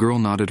 The girl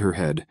nodded her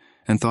head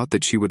and thought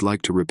that she would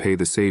like to repay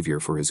the Savior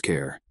for his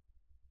care.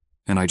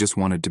 And I just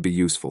wanted to be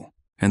useful.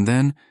 And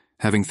then,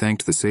 having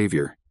thanked the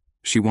Savior,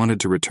 she wanted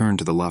to return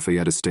to the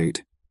Lafayette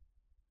estate.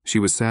 She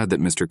was sad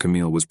that Mr.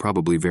 Camille was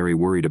probably very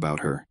worried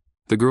about her.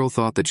 The girl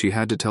thought that she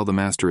had to tell the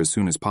master as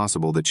soon as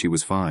possible that she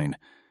was fine,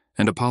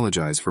 and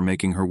apologize for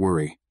making her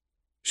worry.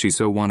 She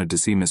so wanted to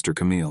see Mr.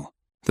 Camille.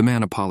 The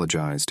man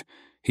apologized.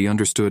 He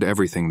understood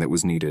everything that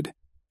was needed,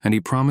 and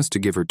he promised to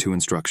give her 2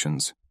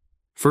 instructions.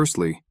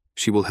 Firstly,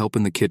 she will help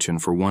in the kitchen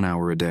for 1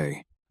 hour a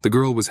day. The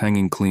girl was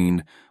hanging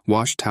clean,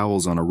 washed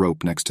towels on a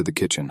rope next to the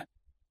kitchen.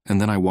 And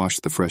then I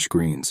washed the fresh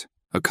greens.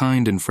 A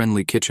kind and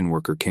friendly kitchen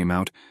worker came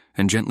out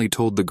and gently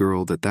told the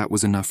girl that that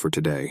was enough for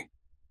today.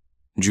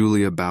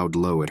 Julia bowed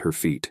low at her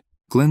feet.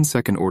 Glenn's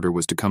second order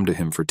was to come to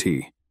him for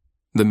tea.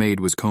 The maid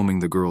was combing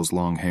the girl's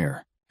long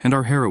hair, and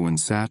our heroine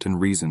sat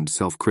and reasoned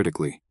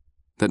self-critically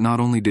that not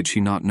only did she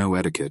not know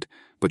etiquette,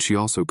 but she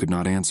also could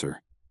not answer,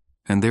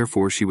 and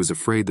therefore she was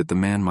afraid that the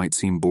man might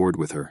seem bored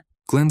with her.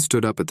 Glenn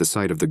stood up at the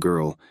sight of the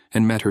girl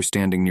and met her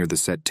standing near the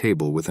set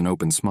table with an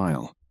open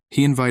smile.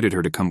 He invited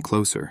her to come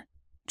closer.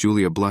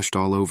 Julia blushed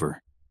all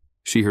over.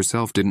 She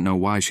herself didn't know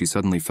why she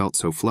suddenly felt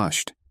so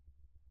flushed.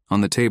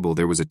 On the table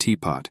there was a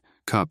teapot,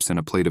 cups, and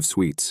a plate of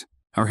sweets.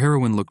 Our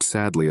heroine looked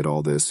sadly at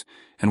all this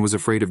and was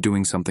afraid of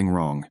doing something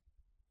wrong.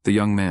 The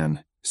young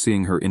man,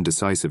 seeing her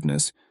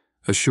indecisiveness,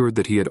 assured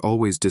that he had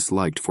always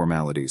disliked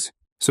formalities,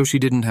 so she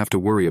didn't have to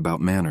worry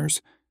about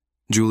manners.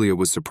 Julia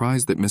was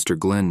surprised that Mr.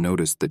 Glenn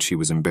noticed that she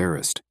was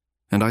embarrassed,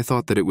 and I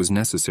thought that it was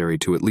necessary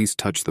to at least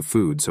touch the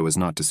food so as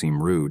not to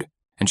seem rude,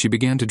 and she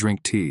began to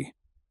drink tea.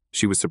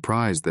 She was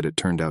surprised that it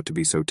turned out to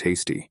be so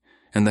tasty,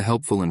 and the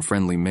helpful and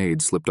friendly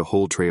maid slipped a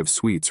whole tray of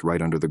sweets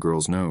right under the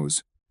girl's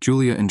nose.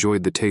 Julia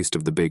enjoyed the taste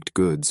of the baked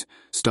goods,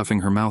 stuffing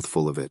her mouth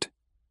full of it.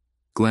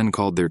 Glenn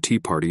called their tea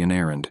party an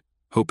errand,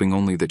 hoping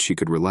only that she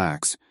could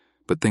relax,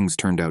 but things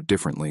turned out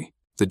differently.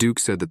 The Duke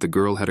said that the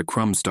girl had a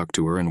crumb stuck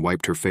to her and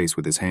wiped her face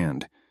with his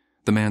hand.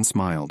 The man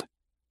smiled,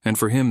 and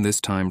for him this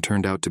time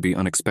turned out to be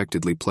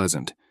unexpectedly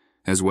pleasant,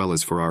 as well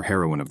as for our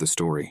heroine of the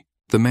story.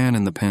 The man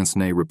in the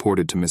pince-nez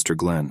reported to Mr.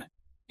 Glenn.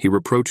 He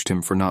reproached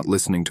him for not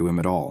listening to him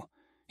at all.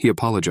 He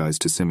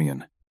apologized to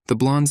Simeon. The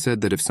blonde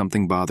said that if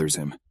something bothers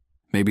him,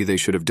 maybe they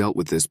should have dealt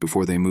with this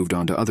before they moved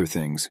on to other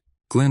things.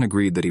 Glenn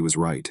agreed that he was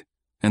right,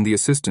 and the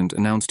assistant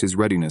announced his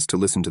readiness to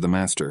listen to the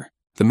master.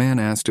 The man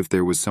asked if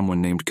there was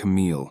someone named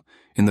Camille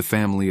in the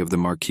family of the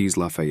Marquise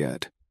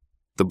Lafayette.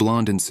 The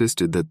blonde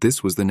insisted that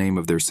this was the name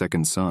of their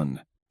second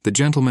son. The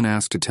gentleman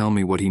asked to tell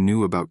me what he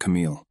knew about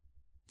Camille.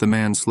 The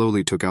man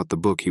slowly took out the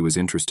book he was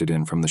interested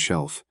in from the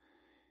shelf.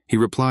 He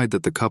replied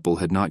that the couple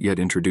had not yet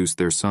introduced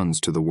their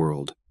sons to the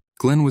world.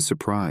 Glenn was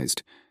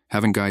surprised.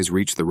 Haven't guys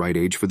reached the right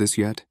age for this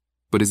yet?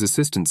 But his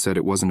assistant said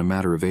it wasn't a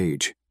matter of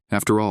age.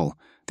 After all,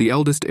 the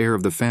eldest heir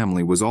of the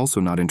family was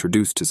also not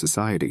introduced to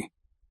society.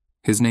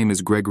 His name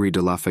is Gregory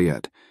de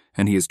Lafayette,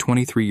 and he is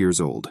 23 years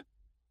old.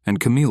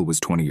 And Camille was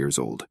 20 years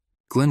old.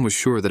 Glenn was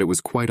sure that it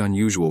was quite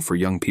unusual for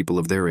young people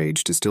of their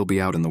age to still be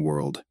out in the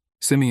world.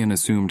 Simeon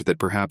assumed that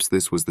perhaps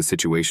this was the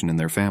situation in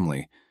their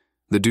family.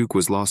 The Duke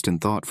was lost in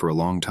thought for a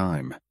long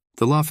time.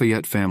 The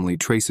Lafayette family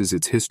traces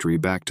its history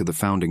back to the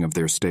founding of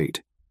their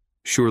state.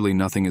 Surely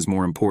nothing is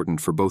more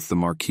important for both the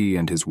Marquis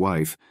and his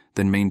wife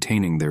than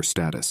maintaining their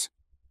status.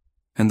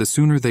 And the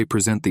sooner they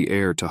present the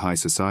heir to high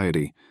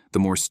society, the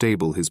more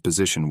stable his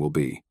position will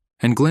be.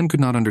 And Glenn could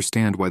not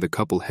understand why the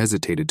couple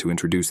hesitated to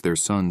introduce their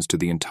sons to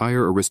the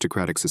entire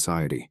aristocratic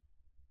society.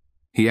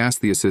 He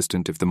asked the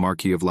assistant if the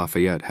Marquis of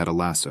Lafayette had a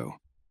lasso.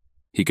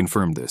 He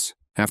confirmed this.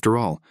 After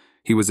all,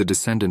 he was a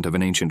descendant of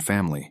an ancient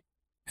family,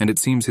 and it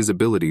seems his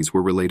abilities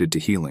were related to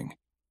healing.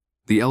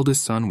 The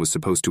eldest son was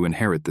supposed to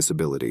inherit this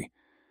ability,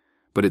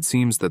 but it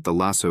seems that the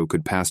lasso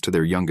could pass to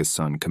their youngest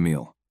son,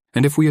 Camille.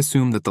 And if we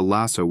assume that the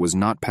lasso was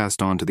not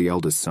passed on to the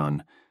eldest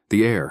son,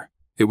 the heir,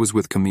 it was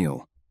with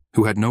Camille,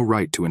 who had no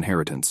right to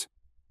inheritance.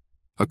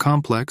 A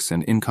complex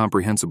and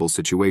incomprehensible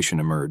situation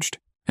emerged,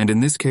 and in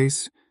this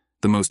case,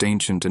 the most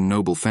ancient and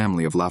noble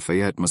family of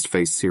Lafayette must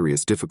face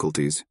serious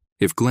difficulties.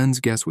 If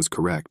Glenn's guess was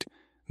correct,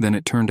 then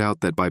it turned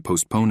out that by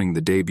postponing the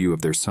debut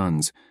of their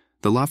sons,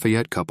 the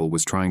Lafayette couple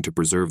was trying to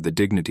preserve the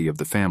dignity of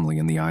the family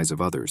in the eyes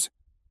of others.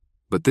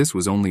 But this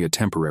was only a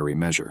temporary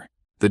measure.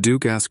 The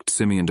Duke asked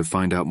Simeon to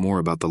find out more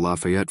about the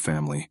Lafayette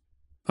family.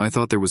 I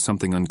thought there was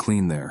something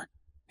unclean there.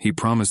 He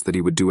promised that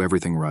he would do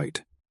everything right.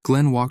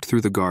 Glenn walked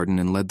through the garden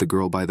and led the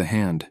girl by the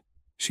hand.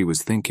 She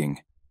was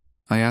thinking.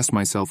 I asked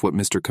myself what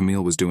Mr.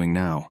 Camille was doing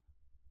now.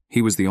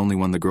 He was the only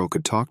one the girl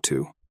could talk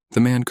to. The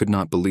man could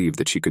not believe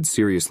that she could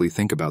seriously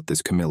think about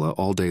this Camilla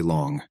all day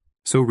long.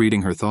 So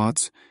reading her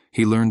thoughts,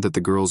 he learned that the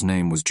girl's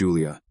name was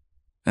Julia,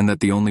 and that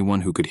the only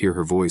one who could hear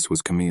her voice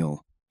was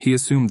Camille. He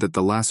assumed that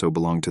the lasso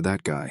belonged to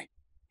that guy.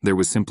 There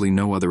was simply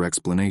no other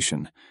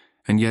explanation,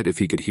 and yet if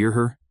he could hear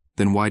her,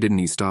 then why didn't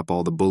he stop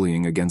all the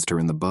bullying against her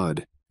in the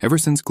bud? Ever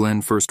since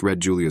Glenn first read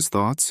Julia's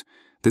thoughts,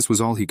 this was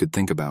all he could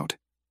think about.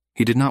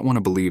 He did not want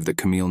to believe that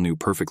Camille knew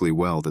perfectly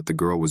well that the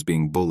girl was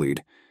being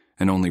bullied,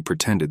 and only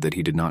pretended that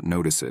he did not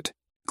notice it.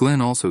 Glenn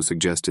also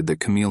suggested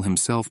that Camille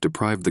himself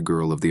deprived the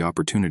girl of the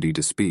opportunity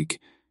to speak.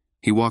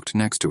 He walked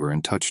next to her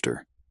and touched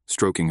her,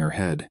 stroking her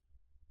head.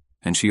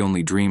 And she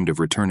only dreamed of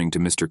returning to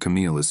Mr.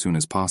 Camille as soon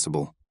as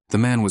possible. The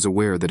man was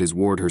aware that his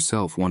ward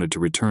herself wanted to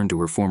return to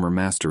her former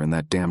master in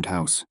that damned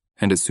house,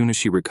 and as soon as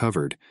she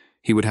recovered,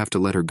 he would have to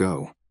let her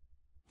go.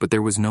 But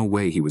there was no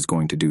way he was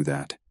going to do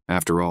that.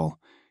 After all,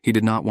 he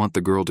did not want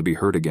the girl to be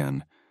hurt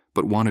again,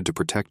 but wanted to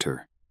protect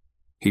her.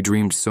 He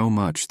dreamed so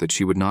much that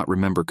she would not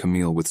remember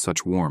Camille with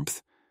such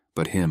warmth,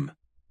 but him.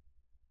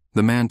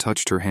 The man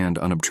touched her hand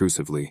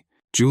unobtrusively.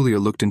 Julia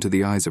looked into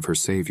the eyes of her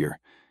savior,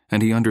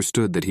 and he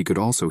understood that he could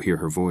also hear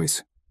her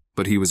voice.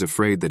 But he was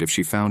afraid that if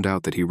she found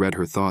out that he read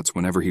her thoughts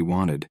whenever he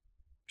wanted,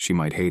 she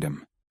might hate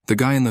him. The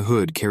guy in the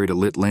hood carried a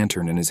lit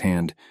lantern in his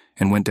hand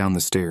and went down the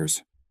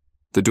stairs.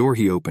 The door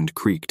he opened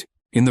creaked.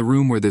 In the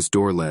room where this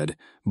door led,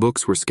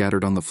 books were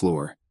scattered on the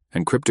floor,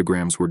 and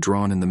cryptograms were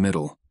drawn in the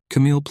middle.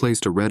 Camille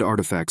placed a red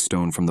artifact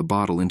stone from the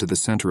bottle into the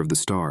center of the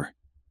star.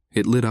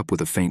 It lit up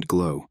with a faint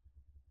glow.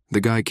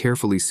 The guy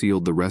carefully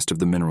sealed the rest of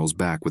the minerals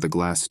back with a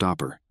glass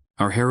stopper.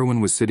 Our heroine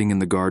was sitting in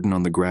the garden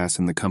on the grass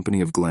in the company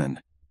of Glenn.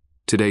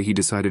 Today he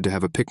decided to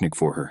have a picnic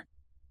for her.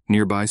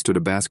 Nearby stood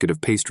a basket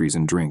of pastries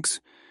and drinks.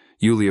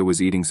 Julia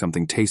was eating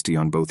something tasty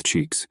on both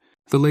cheeks.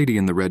 The lady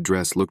in the red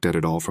dress looked at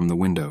it all from the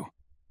window.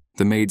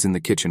 The maids in the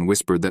kitchen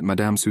whispered that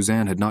Madame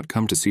Suzanne had not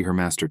come to see her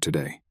master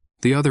today.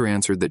 The other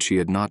answered that she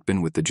had not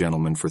been with the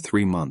gentleman for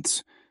 3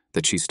 months,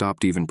 that she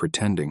stopped even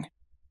pretending,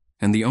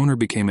 and the owner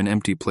became an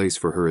empty place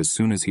for her as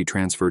soon as he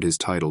transferred his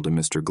title to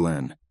Mr.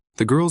 Glenn.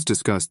 The girls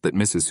discussed that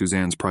Mrs.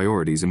 Suzanne's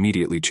priorities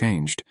immediately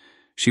changed.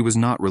 She was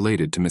not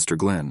related to Mr.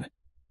 Glenn.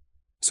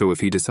 So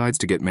if he decides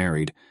to get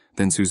married,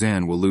 then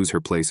Suzanne will lose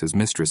her place as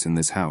mistress in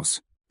this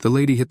house. The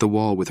lady hit the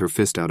wall with her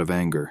fist out of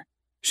anger.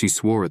 She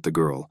swore at the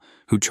girl,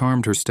 who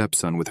charmed her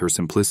stepson with her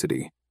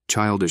simplicity,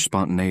 childish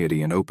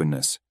spontaneity, and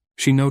openness.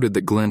 She noted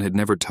that Glenn had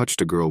never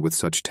touched a girl with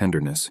such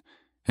tenderness,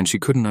 and she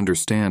couldn't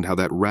understand how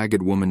that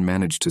ragged woman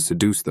managed to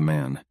seduce the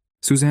man.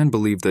 Suzanne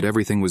believed that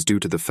everything was due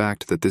to the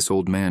fact that this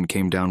old man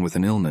came down with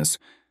an illness,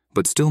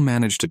 but still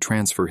managed to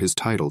transfer his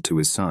title to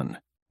his son.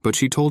 But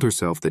she told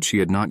herself that she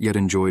had not yet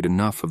enjoyed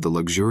enough of the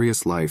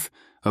luxurious life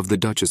of the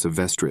Duchess of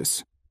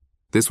Vestris.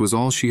 This was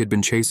all she had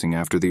been chasing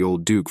after the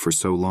old Duke for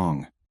so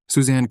long.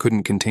 Suzanne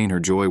couldn't contain her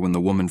joy when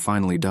the woman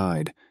finally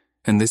died,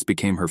 and this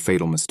became her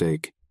fatal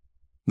mistake.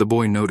 The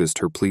boy noticed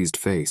her pleased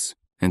face,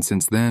 and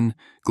since then,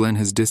 Glenn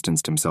has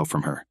distanced himself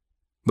from her.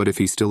 But if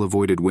he still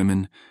avoided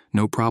women,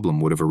 no problem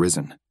would have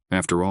arisen.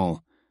 After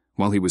all,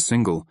 while he was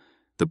single,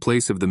 the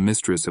place of the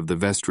mistress of the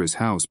Vestris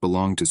house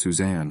belonged to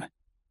Suzanne.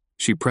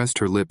 She pressed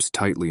her lips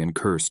tightly and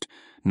cursed,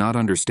 not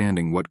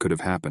understanding what could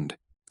have happened.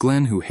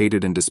 Glenn, who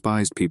hated and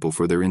despised people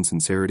for their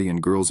insincerity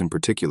and girls in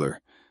particular,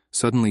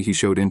 suddenly he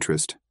showed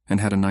interest and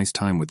had a nice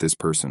time with this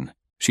person.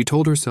 She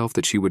told herself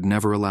that she would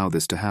never allow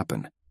this to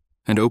happen,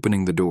 and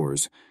opening the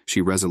doors,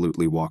 she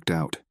resolutely walked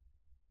out.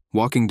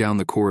 Walking down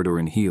the corridor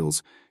in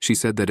heels, she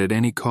said that at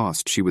any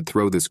cost she would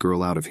throw this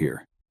girl out of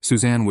here.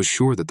 Suzanne was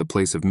sure that the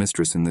place of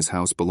mistress in this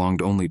house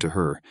belonged only to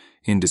her,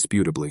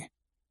 indisputably.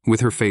 With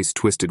her face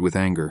twisted with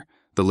anger,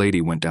 the lady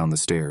went down the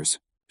stairs.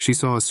 She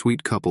saw a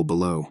sweet couple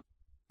below.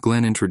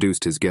 Glenn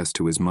introduced his guest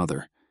to his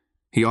mother.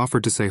 He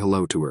offered to say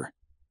hello to her.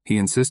 He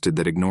insisted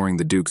that ignoring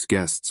the Duke's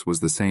guests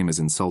was the same as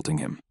insulting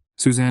him.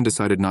 Suzanne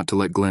decided not to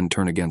let Glenn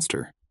turn against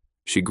her.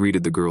 She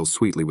greeted the girls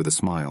sweetly with a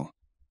smile.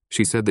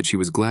 She said that she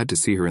was glad to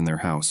see her in their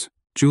house.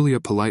 Julia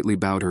politely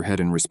bowed her head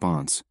in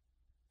response,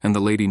 and the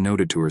lady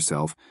noted to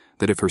herself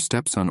that if her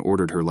stepson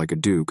ordered her like a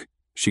duke,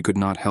 she could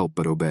not help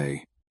but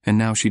obey. And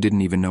now she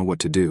didn't even know what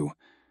to do.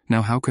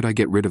 Now how could I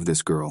get rid of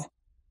this girl?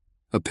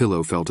 A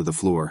pillow fell to the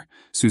floor.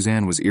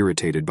 Suzanne was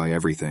irritated by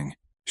everything.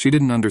 She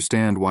didn't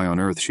understand why on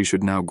earth she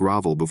should now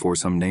grovel before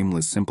some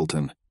nameless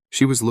simpleton.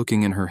 She was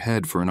looking in her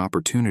head for an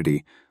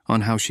opportunity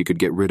on how she could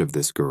get rid of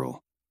this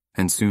girl.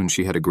 And soon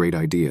she had a great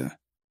idea.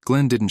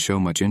 Glenn didn't show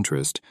much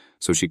interest,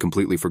 so she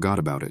completely forgot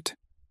about it.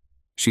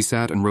 She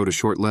sat and wrote a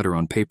short letter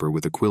on paper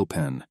with a quill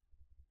pen.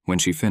 When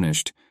she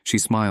finished, she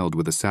smiled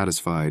with a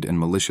satisfied and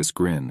malicious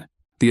grin.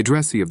 The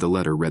addressee of the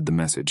letter read the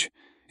message.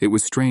 It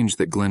was strange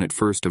that Glenn at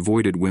first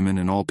avoided women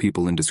and all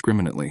people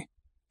indiscriminately,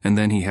 and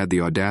then he had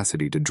the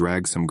audacity to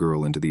drag some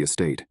girl into the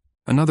estate.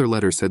 Another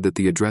letter said that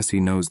the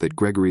addressee knows that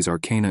Gregory's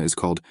arcana is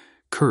called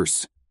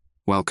Curse,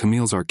 while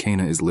Camille's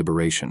arcana is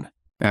Liberation.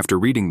 After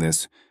reading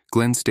this,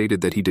 Glenn stated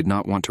that he did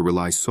not want to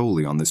rely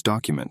solely on this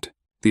document.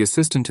 The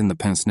assistant in the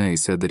pensionnat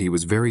said that he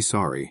was very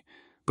sorry,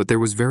 but there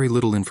was very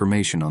little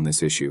information on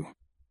this issue.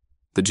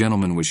 The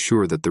gentleman was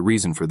sure that the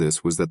reason for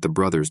this was that the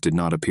brothers did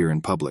not appear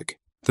in public.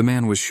 The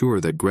man was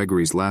sure that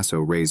Gregory's lasso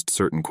raised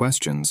certain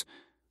questions,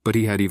 but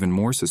he had even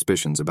more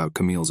suspicions about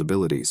Camille's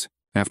abilities.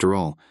 After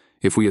all,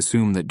 if we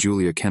assume that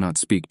Julia cannot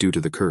speak due to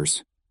the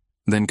curse,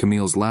 then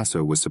Camille's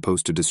lasso was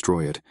supposed to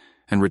destroy it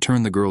and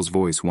return the girl's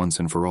voice once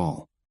and for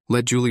all.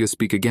 Let Julia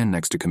speak again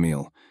next to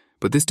Camille,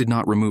 but this did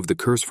not remove the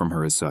curse from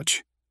her as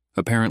such.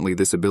 Apparently,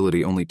 this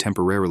ability only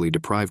temporarily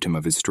deprived him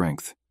of his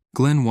strength.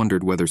 Glenn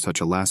wondered whether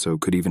such a lasso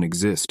could even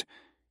exist.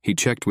 He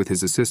checked with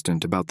his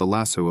assistant about the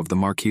lasso of the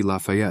Marquis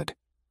Lafayette,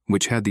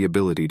 which had the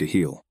ability to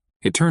heal.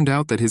 It turned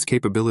out that his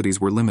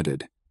capabilities were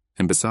limited,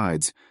 and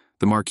besides,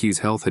 the Marquis's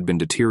health had been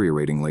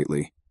deteriorating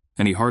lately,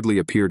 and he hardly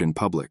appeared in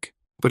public.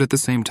 But at the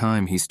same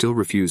time, he still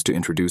refused to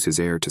introduce his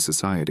heir to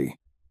society.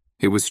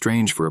 It was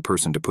strange for a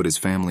person to put his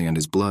family and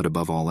his blood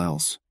above all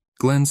else.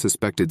 Glenn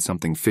suspected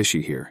something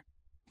fishy here,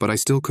 but I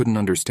still couldn't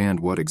understand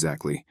what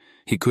exactly.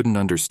 He couldn't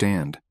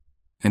understand,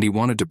 and he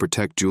wanted to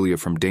protect Julia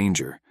from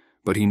danger,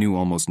 but he knew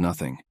almost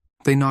nothing.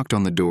 They knocked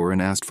on the door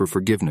and asked for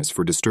forgiveness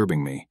for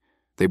disturbing me.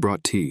 They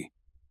brought tea,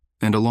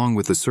 and along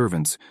with the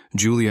servants,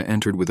 Julia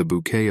entered with a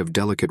bouquet of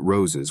delicate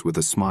roses with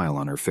a smile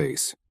on her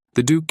face.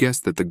 The Duke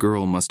guessed that the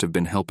girl must have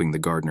been helping the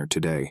gardener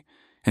today,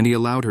 and he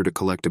allowed her to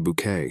collect a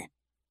bouquet.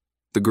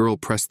 The girl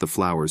pressed the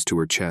flowers to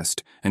her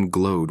chest and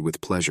glowed with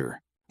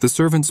pleasure. The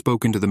servant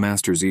spoke into the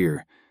master's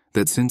ear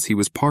that since he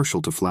was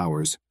partial to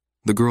flowers,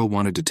 the girl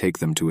wanted to take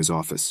them to his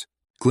office.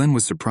 Glenn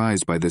was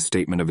surprised by this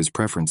statement of his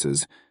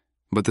preferences,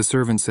 but the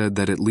servant said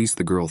that at least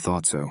the girl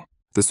thought so.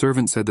 The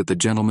servant said that the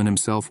gentleman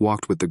himself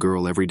walked with the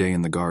girl every day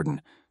in the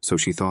garden, so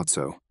she thought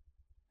so.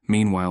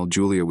 Meanwhile,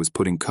 Julia was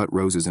putting cut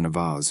roses in a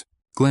vase.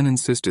 Glenn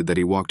insisted that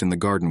he walked in the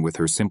garden with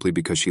her simply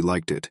because she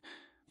liked it,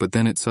 but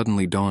then it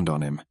suddenly dawned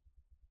on him.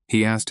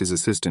 He asked his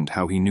assistant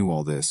how he knew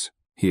all this.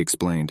 He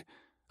explained,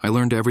 "I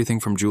learned everything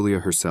from Julia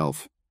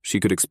herself. She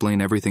could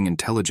explain everything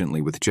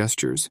intelligently with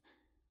gestures,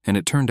 and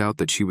it turned out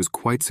that she was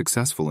quite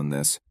successful in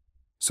this,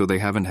 so they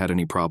haven't had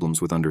any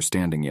problems with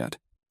understanding yet."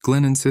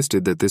 Glenn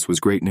insisted that this was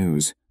great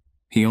news.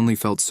 He only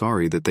felt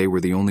sorry that they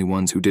were the only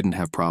ones who didn't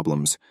have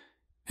problems,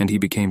 and he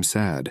became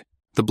sad.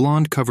 The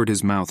blonde covered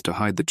his mouth to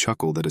hide the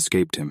chuckle that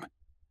escaped him.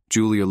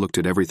 Julia looked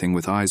at everything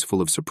with eyes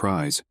full of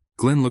surprise.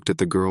 Glenn looked at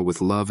the girl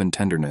with love and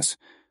tenderness.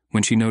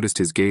 When she noticed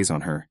his gaze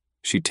on her,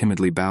 she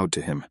timidly bowed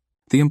to him.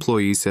 The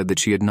employee said that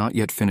she had not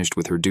yet finished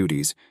with her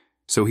duties,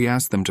 so he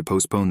asked them to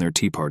postpone their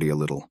tea party a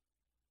little.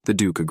 The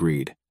Duke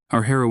agreed.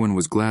 Our heroine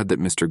was glad that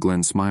Mr.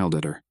 Glenn smiled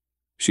at her.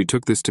 She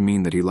took this to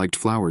mean that he liked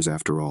flowers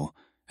after all,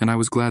 and I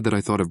was glad that I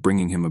thought of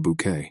bringing him a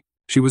bouquet.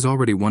 She was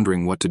already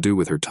wondering what to do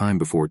with her time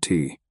before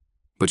tea,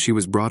 but she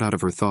was brought out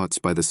of her thoughts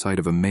by the sight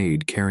of a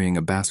maid carrying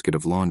a basket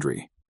of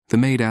laundry. The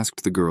maid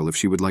asked the girl if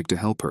she would like to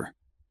help her.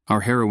 Our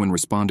heroine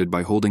responded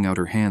by holding out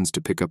her hands to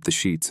pick up the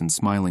sheets and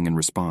smiling in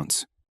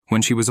response.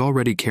 When she was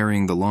already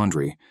carrying the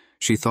laundry,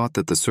 she thought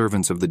that the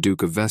servants of the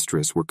Duke of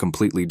Vestris were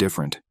completely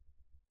different.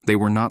 They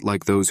were not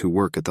like those who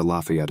work at the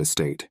Lafayette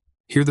estate.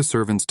 Here the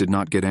servants did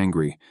not get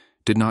angry,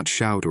 did not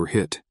shout or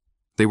hit.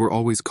 They were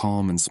always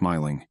calm and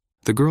smiling.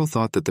 The girl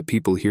thought that the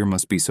people here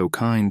must be so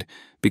kind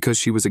because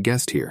she was a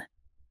guest here.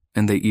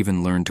 And they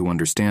even learned to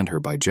understand her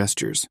by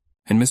gestures.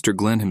 And Mr.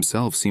 Glenn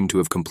himself seemed to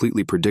have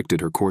completely predicted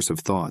her course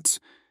of thoughts,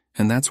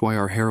 and that's why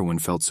our heroine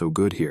felt so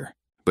good here.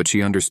 But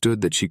she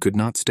understood that she could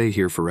not stay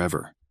here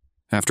forever.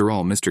 After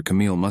all, Mr.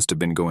 Camille must have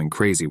been going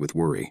crazy with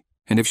worry,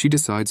 and if she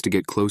decides to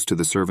get close to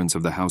the servants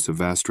of the House of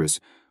Vastris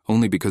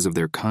only because of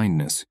their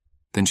kindness,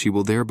 then she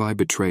will thereby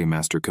betray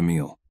Master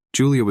Camille.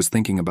 Julia was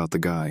thinking about the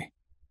guy.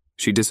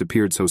 She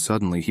disappeared so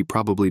suddenly he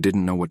probably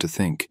didn't know what to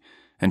think,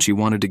 and she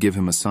wanted to give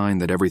him a sign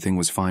that everything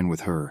was fine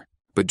with her.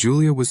 But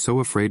Julia was so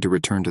afraid to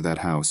return to that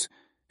house,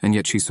 and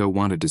yet she so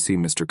wanted to see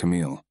Mr.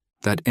 Camille.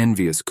 That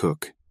envious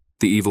cook,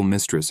 the evil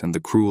mistress, and the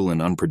cruel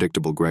and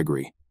unpredictable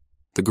Gregory.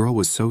 The girl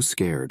was so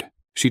scared.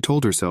 She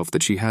told herself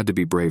that she had to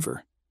be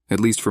braver, at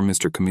least for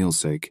Mr. Camille's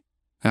sake.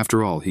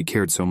 After all, he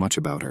cared so much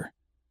about her,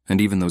 and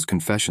even those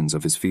confessions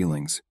of his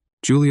feelings.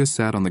 Julia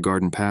sat on the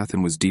garden path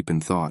and was deep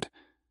in thought,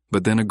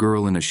 but then a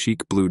girl in a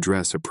chic blue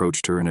dress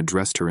approached her and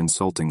addressed her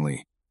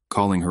insultingly,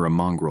 calling her a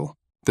mongrel.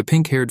 The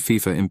pink-haired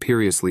FIFA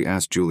imperiously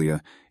asked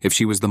Julia if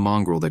she was the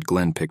mongrel that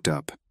Glenn picked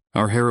up.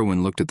 Our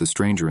heroine looked at the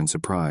stranger in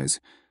surprise.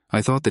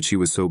 I thought that she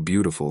was so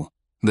beautiful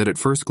that at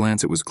first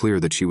glance it was clear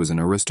that she was an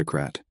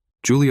aristocrat.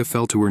 Julia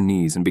fell to her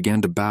knees and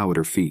began to bow at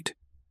her feet.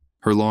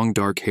 Her long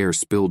dark hair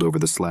spilled over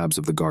the slabs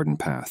of the garden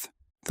path.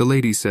 The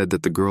lady said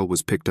that the girl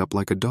was picked up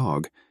like a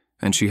dog,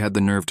 and she had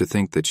the nerve to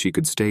think that she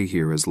could stay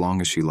here as long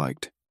as she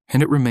liked.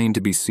 And it remained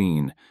to be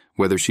seen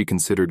whether she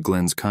considered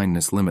Glenn's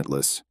kindness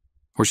limitless,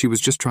 or she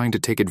was just trying to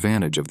take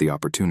advantage of the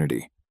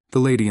opportunity. The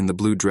lady in the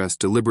blue dress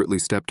deliberately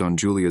stepped on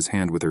Julia's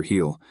hand with her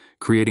heel,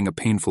 creating a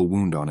painful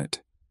wound on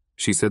it.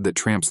 She said that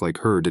tramps like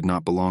her did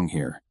not belong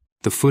here.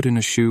 The foot in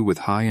a shoe with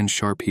high and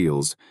sharp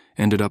heels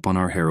ended up on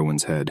our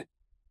heroine's head.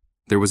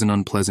 There was an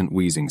unpleasant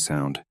wheezing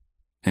sound,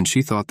 and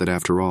she thought that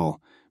after all,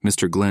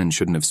 Mr. Glenn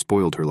shouldn't have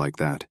spoiled her like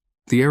that.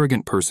 The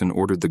arrogant person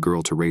ordered the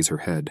girl to raise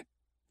her head.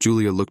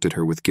 Julia looked at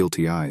her with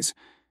guilty eyes,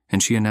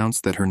 and she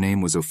announced that her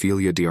name was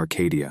Ophelia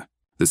d'Arcadia.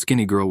 The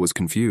skinny girl was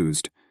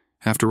confused.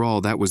 After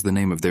all, that was the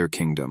name of their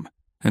kingdom,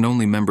 and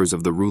only members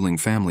of the ruling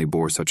family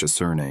bore such a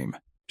surname.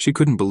 She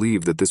couldn't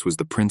believe that this was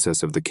the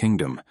princess of the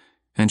kingdom,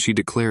 and she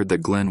declared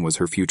that Glenn was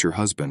her future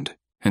husband.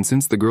 And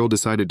since the girl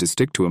decided to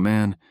stick to a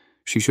man,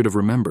 she should have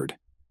remembered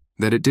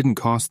that it didn't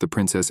cost the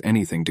princess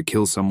anything to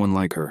kill someone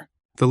like her.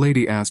 The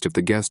lady asked if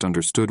the guest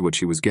understood what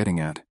she was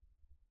getting at.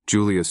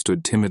 Julia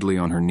stood timidly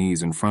on her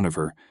knees in front of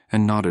her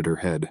and nodded her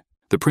head.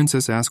 The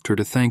princess asked her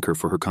to thank her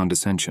for her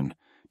condescension,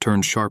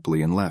 turned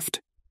sharply and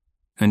left.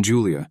 And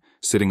Julia,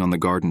 sitting on the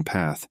garden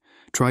path,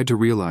 tried to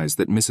realize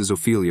that Mrs.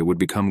 Ophelia would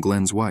become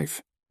Glenn's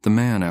wife. The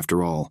man,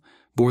 after all,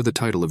 bore the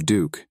title of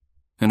Duke,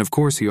 and of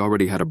course he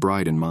already had a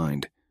bride in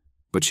mind,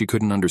 but she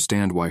couldn't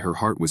understand why her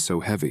heart was so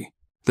heavy.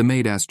 The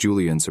maid asked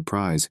Julia in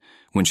surprise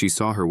when she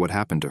saw her what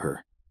happened to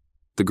her.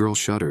 The girl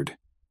shuddered.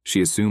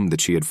 She assumed that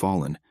she had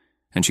fallen,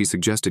 and she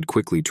suggested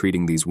quickly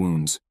treating these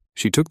wounds.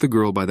 She took the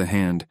girl by the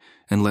hand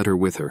and led her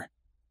with her,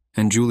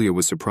 and Julia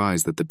was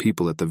surprised that the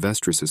people at the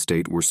Vestris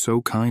estate were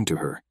so kind to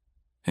her,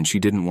 and she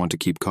didn't want to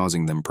keep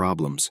causing them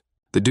problems.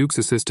 The Duke's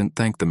assistant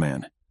thanked the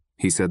man.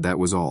 He said that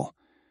was all,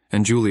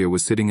 and Julia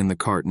was sitting in the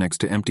cart next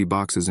to empty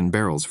boxes and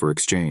barrels for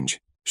exchange.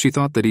 She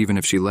thought that even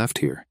if she left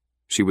here,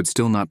 she would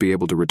still not be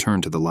able to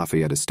return to the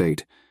Lafayette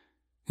estate.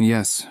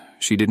 Yes,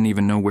 she didn't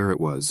even know where it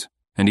was,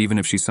 and even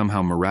if she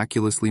somehow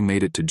miraculously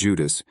made it to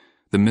Judas,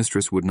 the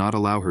mistress would not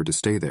allow her to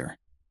stay there.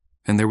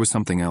 And there was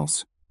something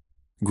else.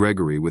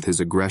 Gregory, with his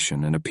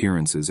aggression and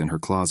appearances in her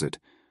closet,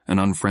 an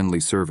unfriendly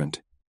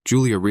servant.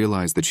 Julia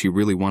realized that she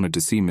really wanted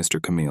to see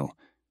Mr. Camille,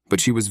 but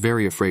she was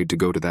very afraid to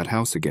go to that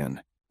house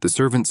again. The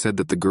servant said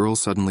that the girl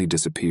suddenly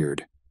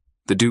disappeared.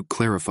 The Duke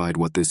clarified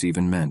what this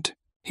even meant.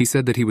 He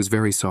said that he was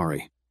very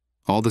sorry.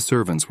 All the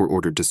servants were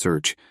ordered to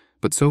search,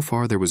 but so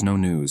far there was no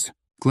news.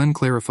 Glenn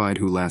clarified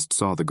who last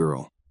saw the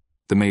girl.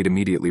 The maid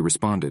immediately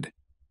responded.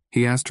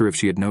 He asked her if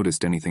she had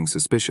noticed anything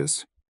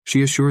suspicious.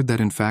 She assured that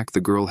in fact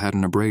the girl had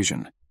an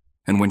abrasion,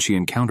 and when she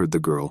encountered the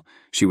girl,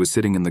 she was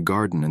sitting in the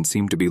garden and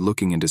seemed to be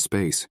looking into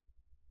space.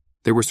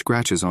 There were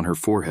scratches on her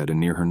forehead and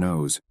near her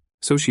nose,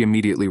 so she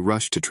immediately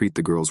rushed to treat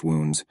the girl's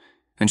wounds,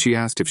 and she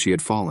asked if she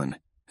had fallen,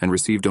 and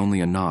received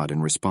only a nod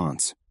in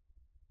response.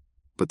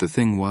 But the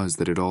thing was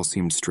that it all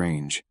seemed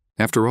strange.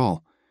 After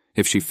all,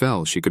 if she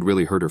fell, she could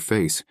really hurt her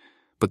face,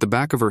 but the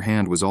back of her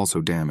hand was also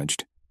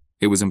damaged.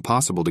 It was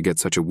impossible to get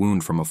such a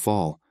wound from a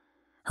fall.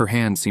 Her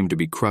hand seemed to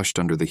be crushed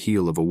under the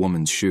heel of a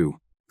woman's shoe.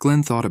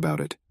 Glenn thought about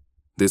it.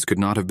 This could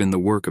not have been the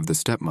work of the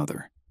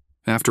stepmother.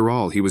 After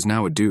all, he was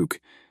now a duke,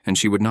 and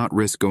she would not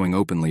risk going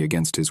openly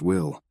against his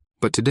will.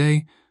 But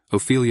today,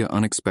 Ophelia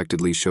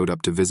unexpectedly showed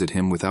up to visit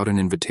him without an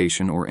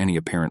invitation or any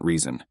apparent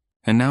reason.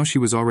 And now she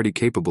was already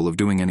capable of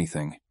doing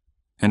anything.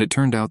 And it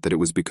turned out that it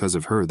was because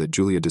of her that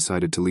Julia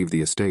decided to leave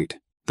the estate.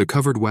 The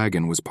covered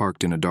wagon was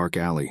parked in a dark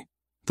alley.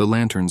 The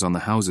lanterns on the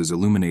houses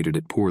illuminated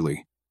it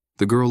poorly.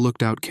 The girl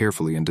looked out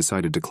carefully and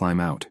decided to climb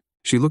out.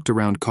 She looked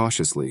around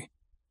cautiously.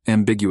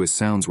 Ambiguous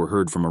sounds were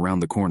heard from around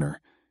the corner.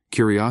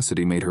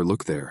 Curiosity made her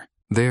look there.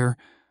 There,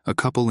 a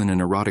couple in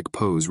an erotic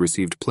pose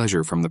received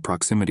pleasure from the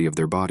proximity of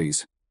their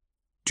bodies.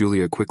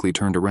 Julia quickly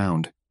turned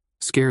around,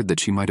 scared that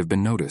she might have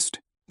been noticed.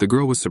 The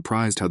girl was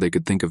surprised how they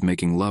could think of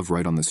making love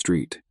right on the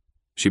street.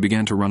 She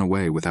began to run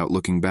away without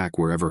looking back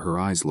wherever her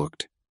eyes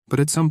looked. But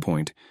at some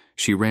point,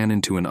 she ran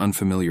into an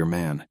unfamiliar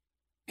man.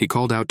 He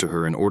called out to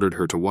her and ordered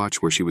her to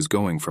watch where she was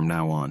going from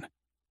now on.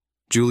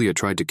 Julia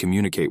tried to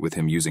communicate with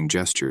him using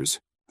gestures.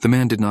 The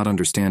man did not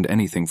understand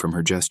anything from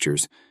her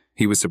gestures.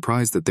 He was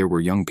surprised that there were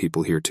young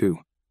people here too.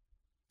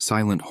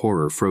 Silent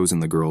horror froze in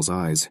the girl's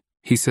eyes.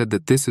 He said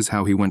that this is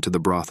how he went to the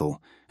brothel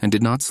and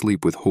did not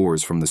sleep with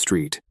whores from the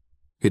street.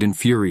 It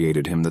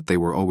infuriated him that they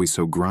were always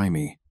so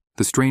grimy.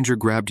 The stranger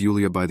grabbed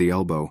Julia by the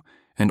elbow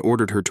and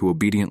ordered her to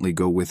obediently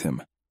go with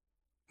him.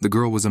 The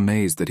girl was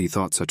amazed that he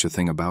thought such a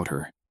thing about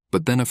her.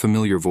 But then a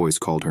familiar voice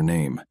called her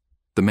name.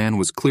 The man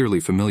was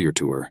clearly familiar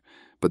to her,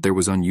 but there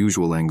was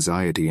unusual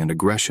anxiety and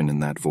aggression in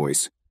that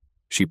voice.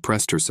 She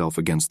pressed herself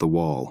against the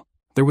wall.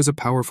 There was a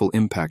powerful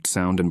impact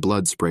sound and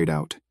blood sprayed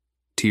out.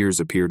 Tears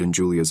appeared in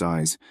Julia's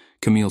eyes.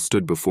 Camille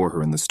stood before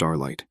her in the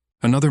starlight.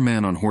 Another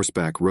man on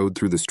horseback rode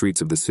through the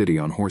streets of the city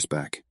on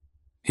horseback.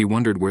 He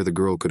wondered where the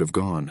girl could have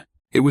gone.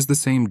 It was the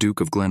same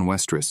Duke of Glen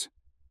Westris.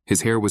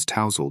 His hair was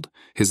tousled,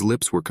 his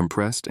lips were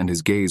compressed, and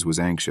his gaze was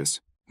anxious.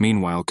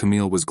 Meanwhile,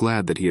 Camille was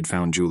glad that he had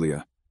found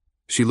Julia.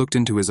 She looked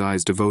into his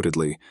eyes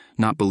devotedly,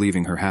 not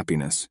believing her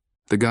happiness.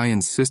 The guy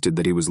insisted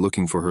that he was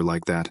looking for her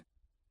like that.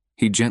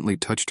 He gently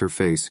touched her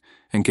face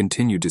and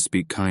continued to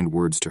speak kind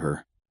words to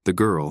her. The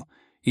girl,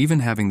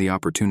 even having the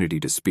opportunity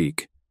to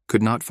speak,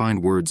 could not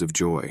find words of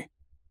joy.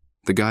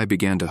 The guy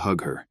began to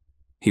hug her.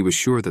 He was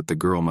sure that the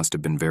girl must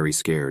have been very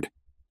scared.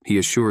 He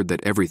assured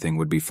that everything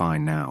would be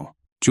fine now.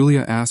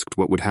 Julia asked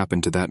what would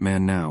happen to that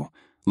man now,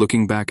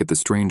 looking back at the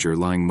stranger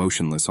lying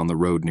motionless on the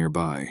road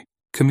nearby.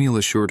 Camille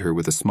assured her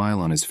with a smile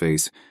on his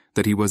face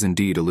that he was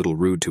indeed a little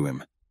rude to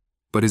him.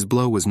 But his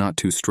blow was not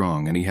too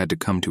strong and he had to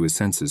come to his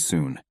senses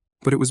soon.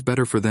 But it was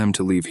better for them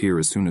to leave here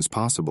as soon as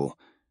possible.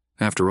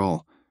 After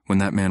all, when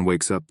that man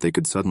wakes up, they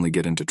could suddenly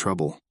get into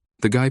trouble.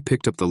 The guy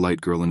picked up the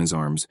light girl in his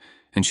arms,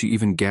 and she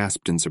even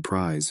gasped in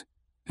surprise.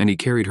 And he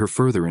carried her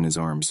further in his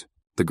arms.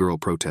 The girl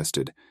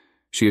protested.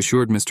 She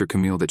assured Mr.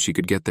 Camille that she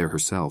could get there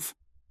herself,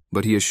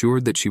 but he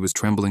assured that she was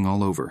trembling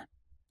all over,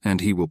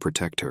 and he will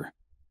protect her.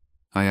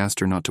 I asked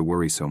her not to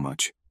worry so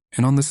much,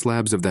 and on the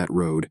slabs of that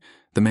road,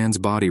 the man's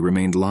body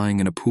remained lying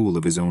in a pool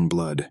of his own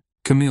blood.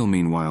 Camille,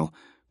 meanwhile,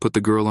 put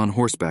the girl on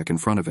horseback in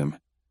front of him.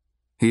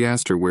 He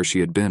asked her where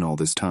she had been all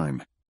this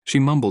time. She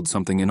mumbled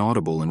something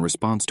inaudible in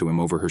response to him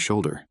over her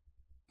shoulder.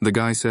 The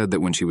guy said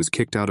that when she was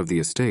kicked out of the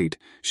estate,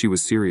 she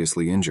was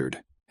seriously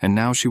injured, and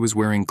now she was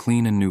wearing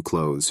clean and new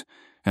clothes,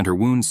 and her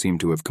wounds seemed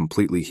to have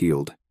completely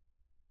healed.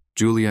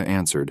 Julia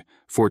answered.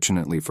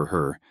 Fortunately for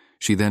her,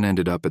 she then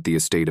ended up at the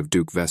estate of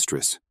Duke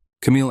Vestris.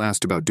 Camille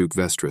asked about Duke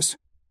Vestris.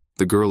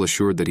 The girl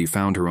assured that he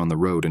found her on the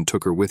road and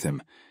took her with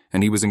him,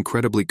 and he was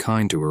incredibly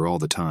kind to her all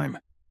the time.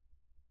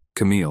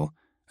 Camille,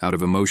 out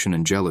of emotion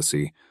and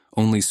jealousy,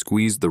 only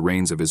squeezed the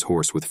reins of his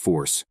horse with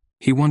force.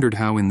 He wondered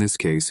how, in this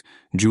case,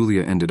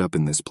 Julia ended up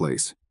in this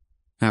place.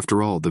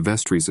 After all, the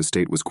Vestris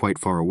estate was quite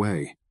far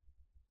away.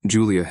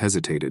 Julia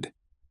hesitated.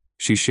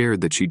 She shared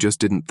that she just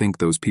didn't think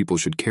those people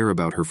should care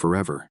about her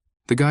forever.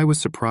 The guy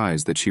was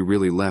surprised that she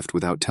really left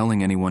without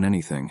telling anyone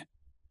anything.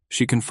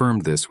 She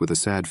confirmed this with a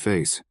sad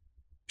face.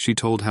 She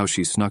told how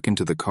she snuck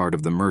into the cart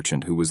of the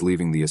merchant who was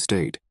leaving the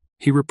estate.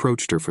 He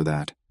reproached her for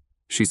that.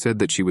 She said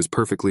that she was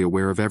perfectly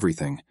aware of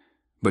everything,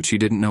 but she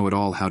didn't know at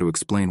all how to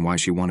explain why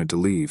she wanted to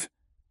leave.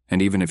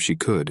 And even if she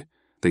could,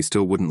 they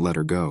still wouldn't let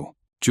her go.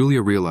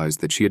 Julia realized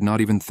that she had not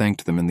even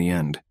thanked them in the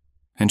end,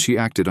 and she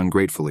acted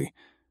ungratefully,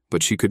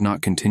 but she could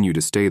not continue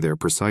to stay there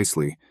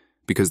precisely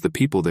because the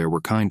people there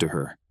were kind to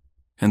her.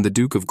 And the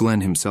Duke of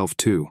Glen himself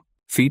too.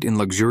 Feet in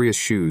luxurious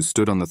shoes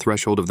stood on the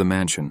threshold of the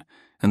mansion,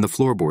 and the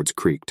floorboards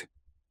creaked.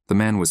 The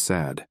man was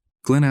sad.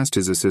 Glen asked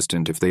his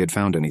assistant if they had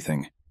found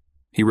anything.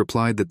 He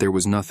replied that there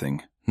was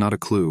nothing, not a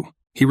clue.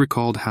 He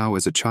recalled how,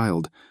 as a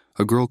child,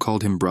 a girl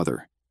called him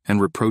brother,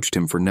 and reproached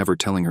him for never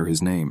telling her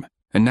his name.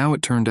 And now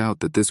it turned out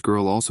that this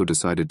girl also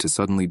decided to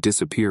suddenly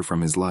disappear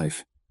from his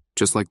life,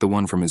 just like the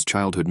one from his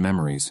childhood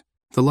memories.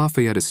 The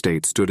Lafayette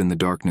estate stood in the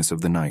darkness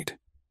of the night.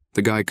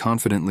 The guy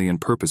confidently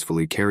and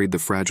purposefully carried the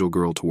fragile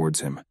girl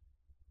towards him.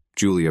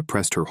 Julia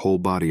pressed her whole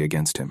body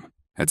against him.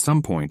 At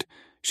some point,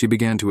 she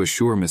began to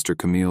assure Mr.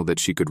 Camille that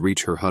she could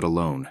reach her hut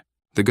alone.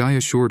 The guy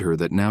assured her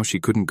that now she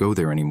couldn't go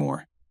there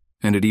anymore,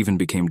 and it even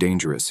became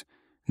dangerous.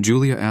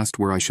 Julia asked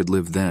where I should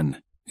live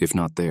then, if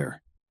not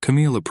there.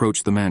 Camille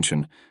approached the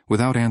mansion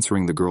without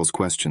answering the girl's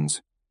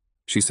questions.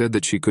 She said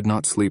that she could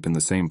not sleep in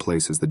the same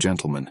place as the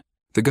gentleman.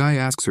 The guy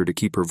asks her to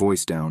keep her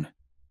voice down.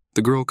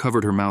 The girl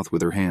covered her mouth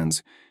with her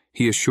hands.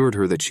 He assured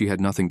her that she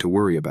had nothing to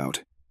worry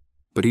about.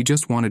 but he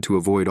just wanted to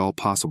avoid all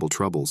possible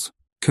troubles.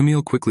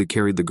 Camille quickly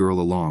carried the girl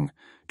along,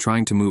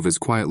 trying to move as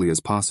quietly as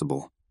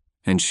possible,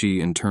 and she,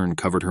 in turn,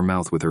 covered her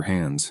mouth with her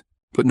hands.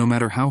 But no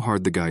matter how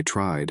hard the guy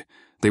tried,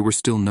 they were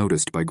still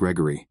noticed by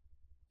Gregory.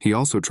 He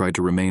also tried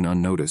to remain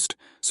unnoticed,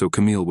 so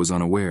Camille was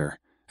unaware,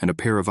 and a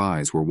pair of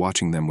eyes were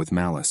watching them with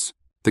malice.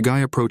 The guy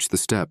approached the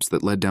steps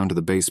that led down to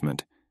the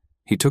basement.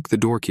 He took the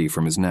door key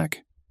from his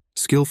neck.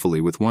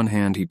 Skillfully, with one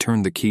hand, he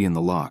turned the key in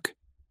the lock.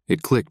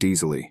 It clicked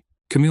easily.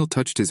 Camille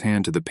touched his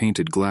hand to the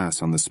painted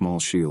glass on the small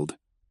shield.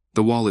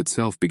 The wall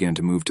itself began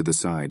to move to the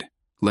side,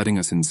 letting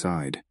us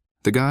inside.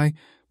 The guy,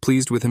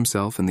 pleased with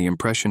himself and the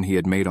impression he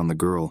had made on the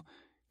girl,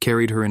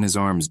 carried her in his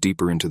arms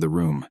deeper into the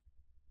room.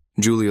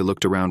 Julia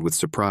looked around with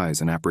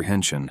surprise and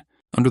apprehension.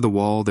 Under the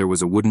wall there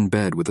was a wooden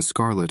bed with a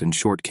scarlet and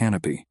short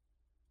canopy.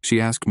 She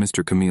asked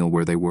Mr. Camille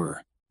where they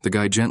were. The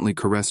guy gently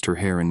caressed her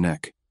hair and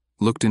neck,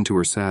 looked into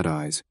her sad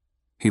eyes.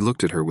 He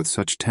looked at her with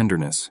such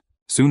tenderness.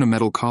 Soon a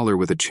metal collar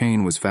with a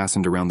chain was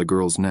fastened around the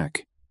girl's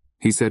neck.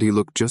 He said he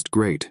looked just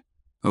great.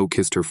 O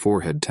kissed her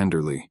forehead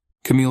tenderly.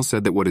 Camille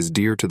said that what is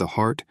dear to the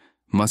heart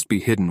must be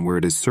hidden where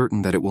it is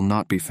certain that it will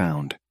not be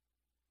found.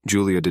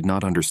 Julia did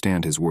not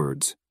understand his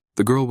words.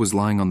 The girl was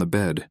lying on the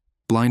bed,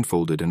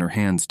 blindfolded and her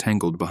hands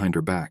tangled behind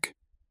her back.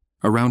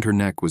 Around her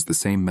neck was the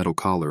same metal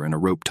collar and a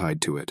rope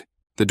tied to it.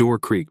 The door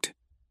creaked.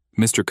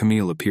 Mr.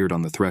 Camille appeared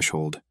on the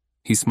threshold.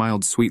 He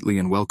smiled sweetly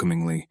and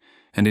welcomingly,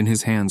 and in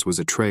his hands was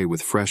a tray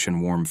with fresh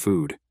and warm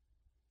food.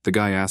 The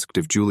guy asked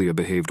if Julia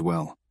behaved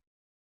well.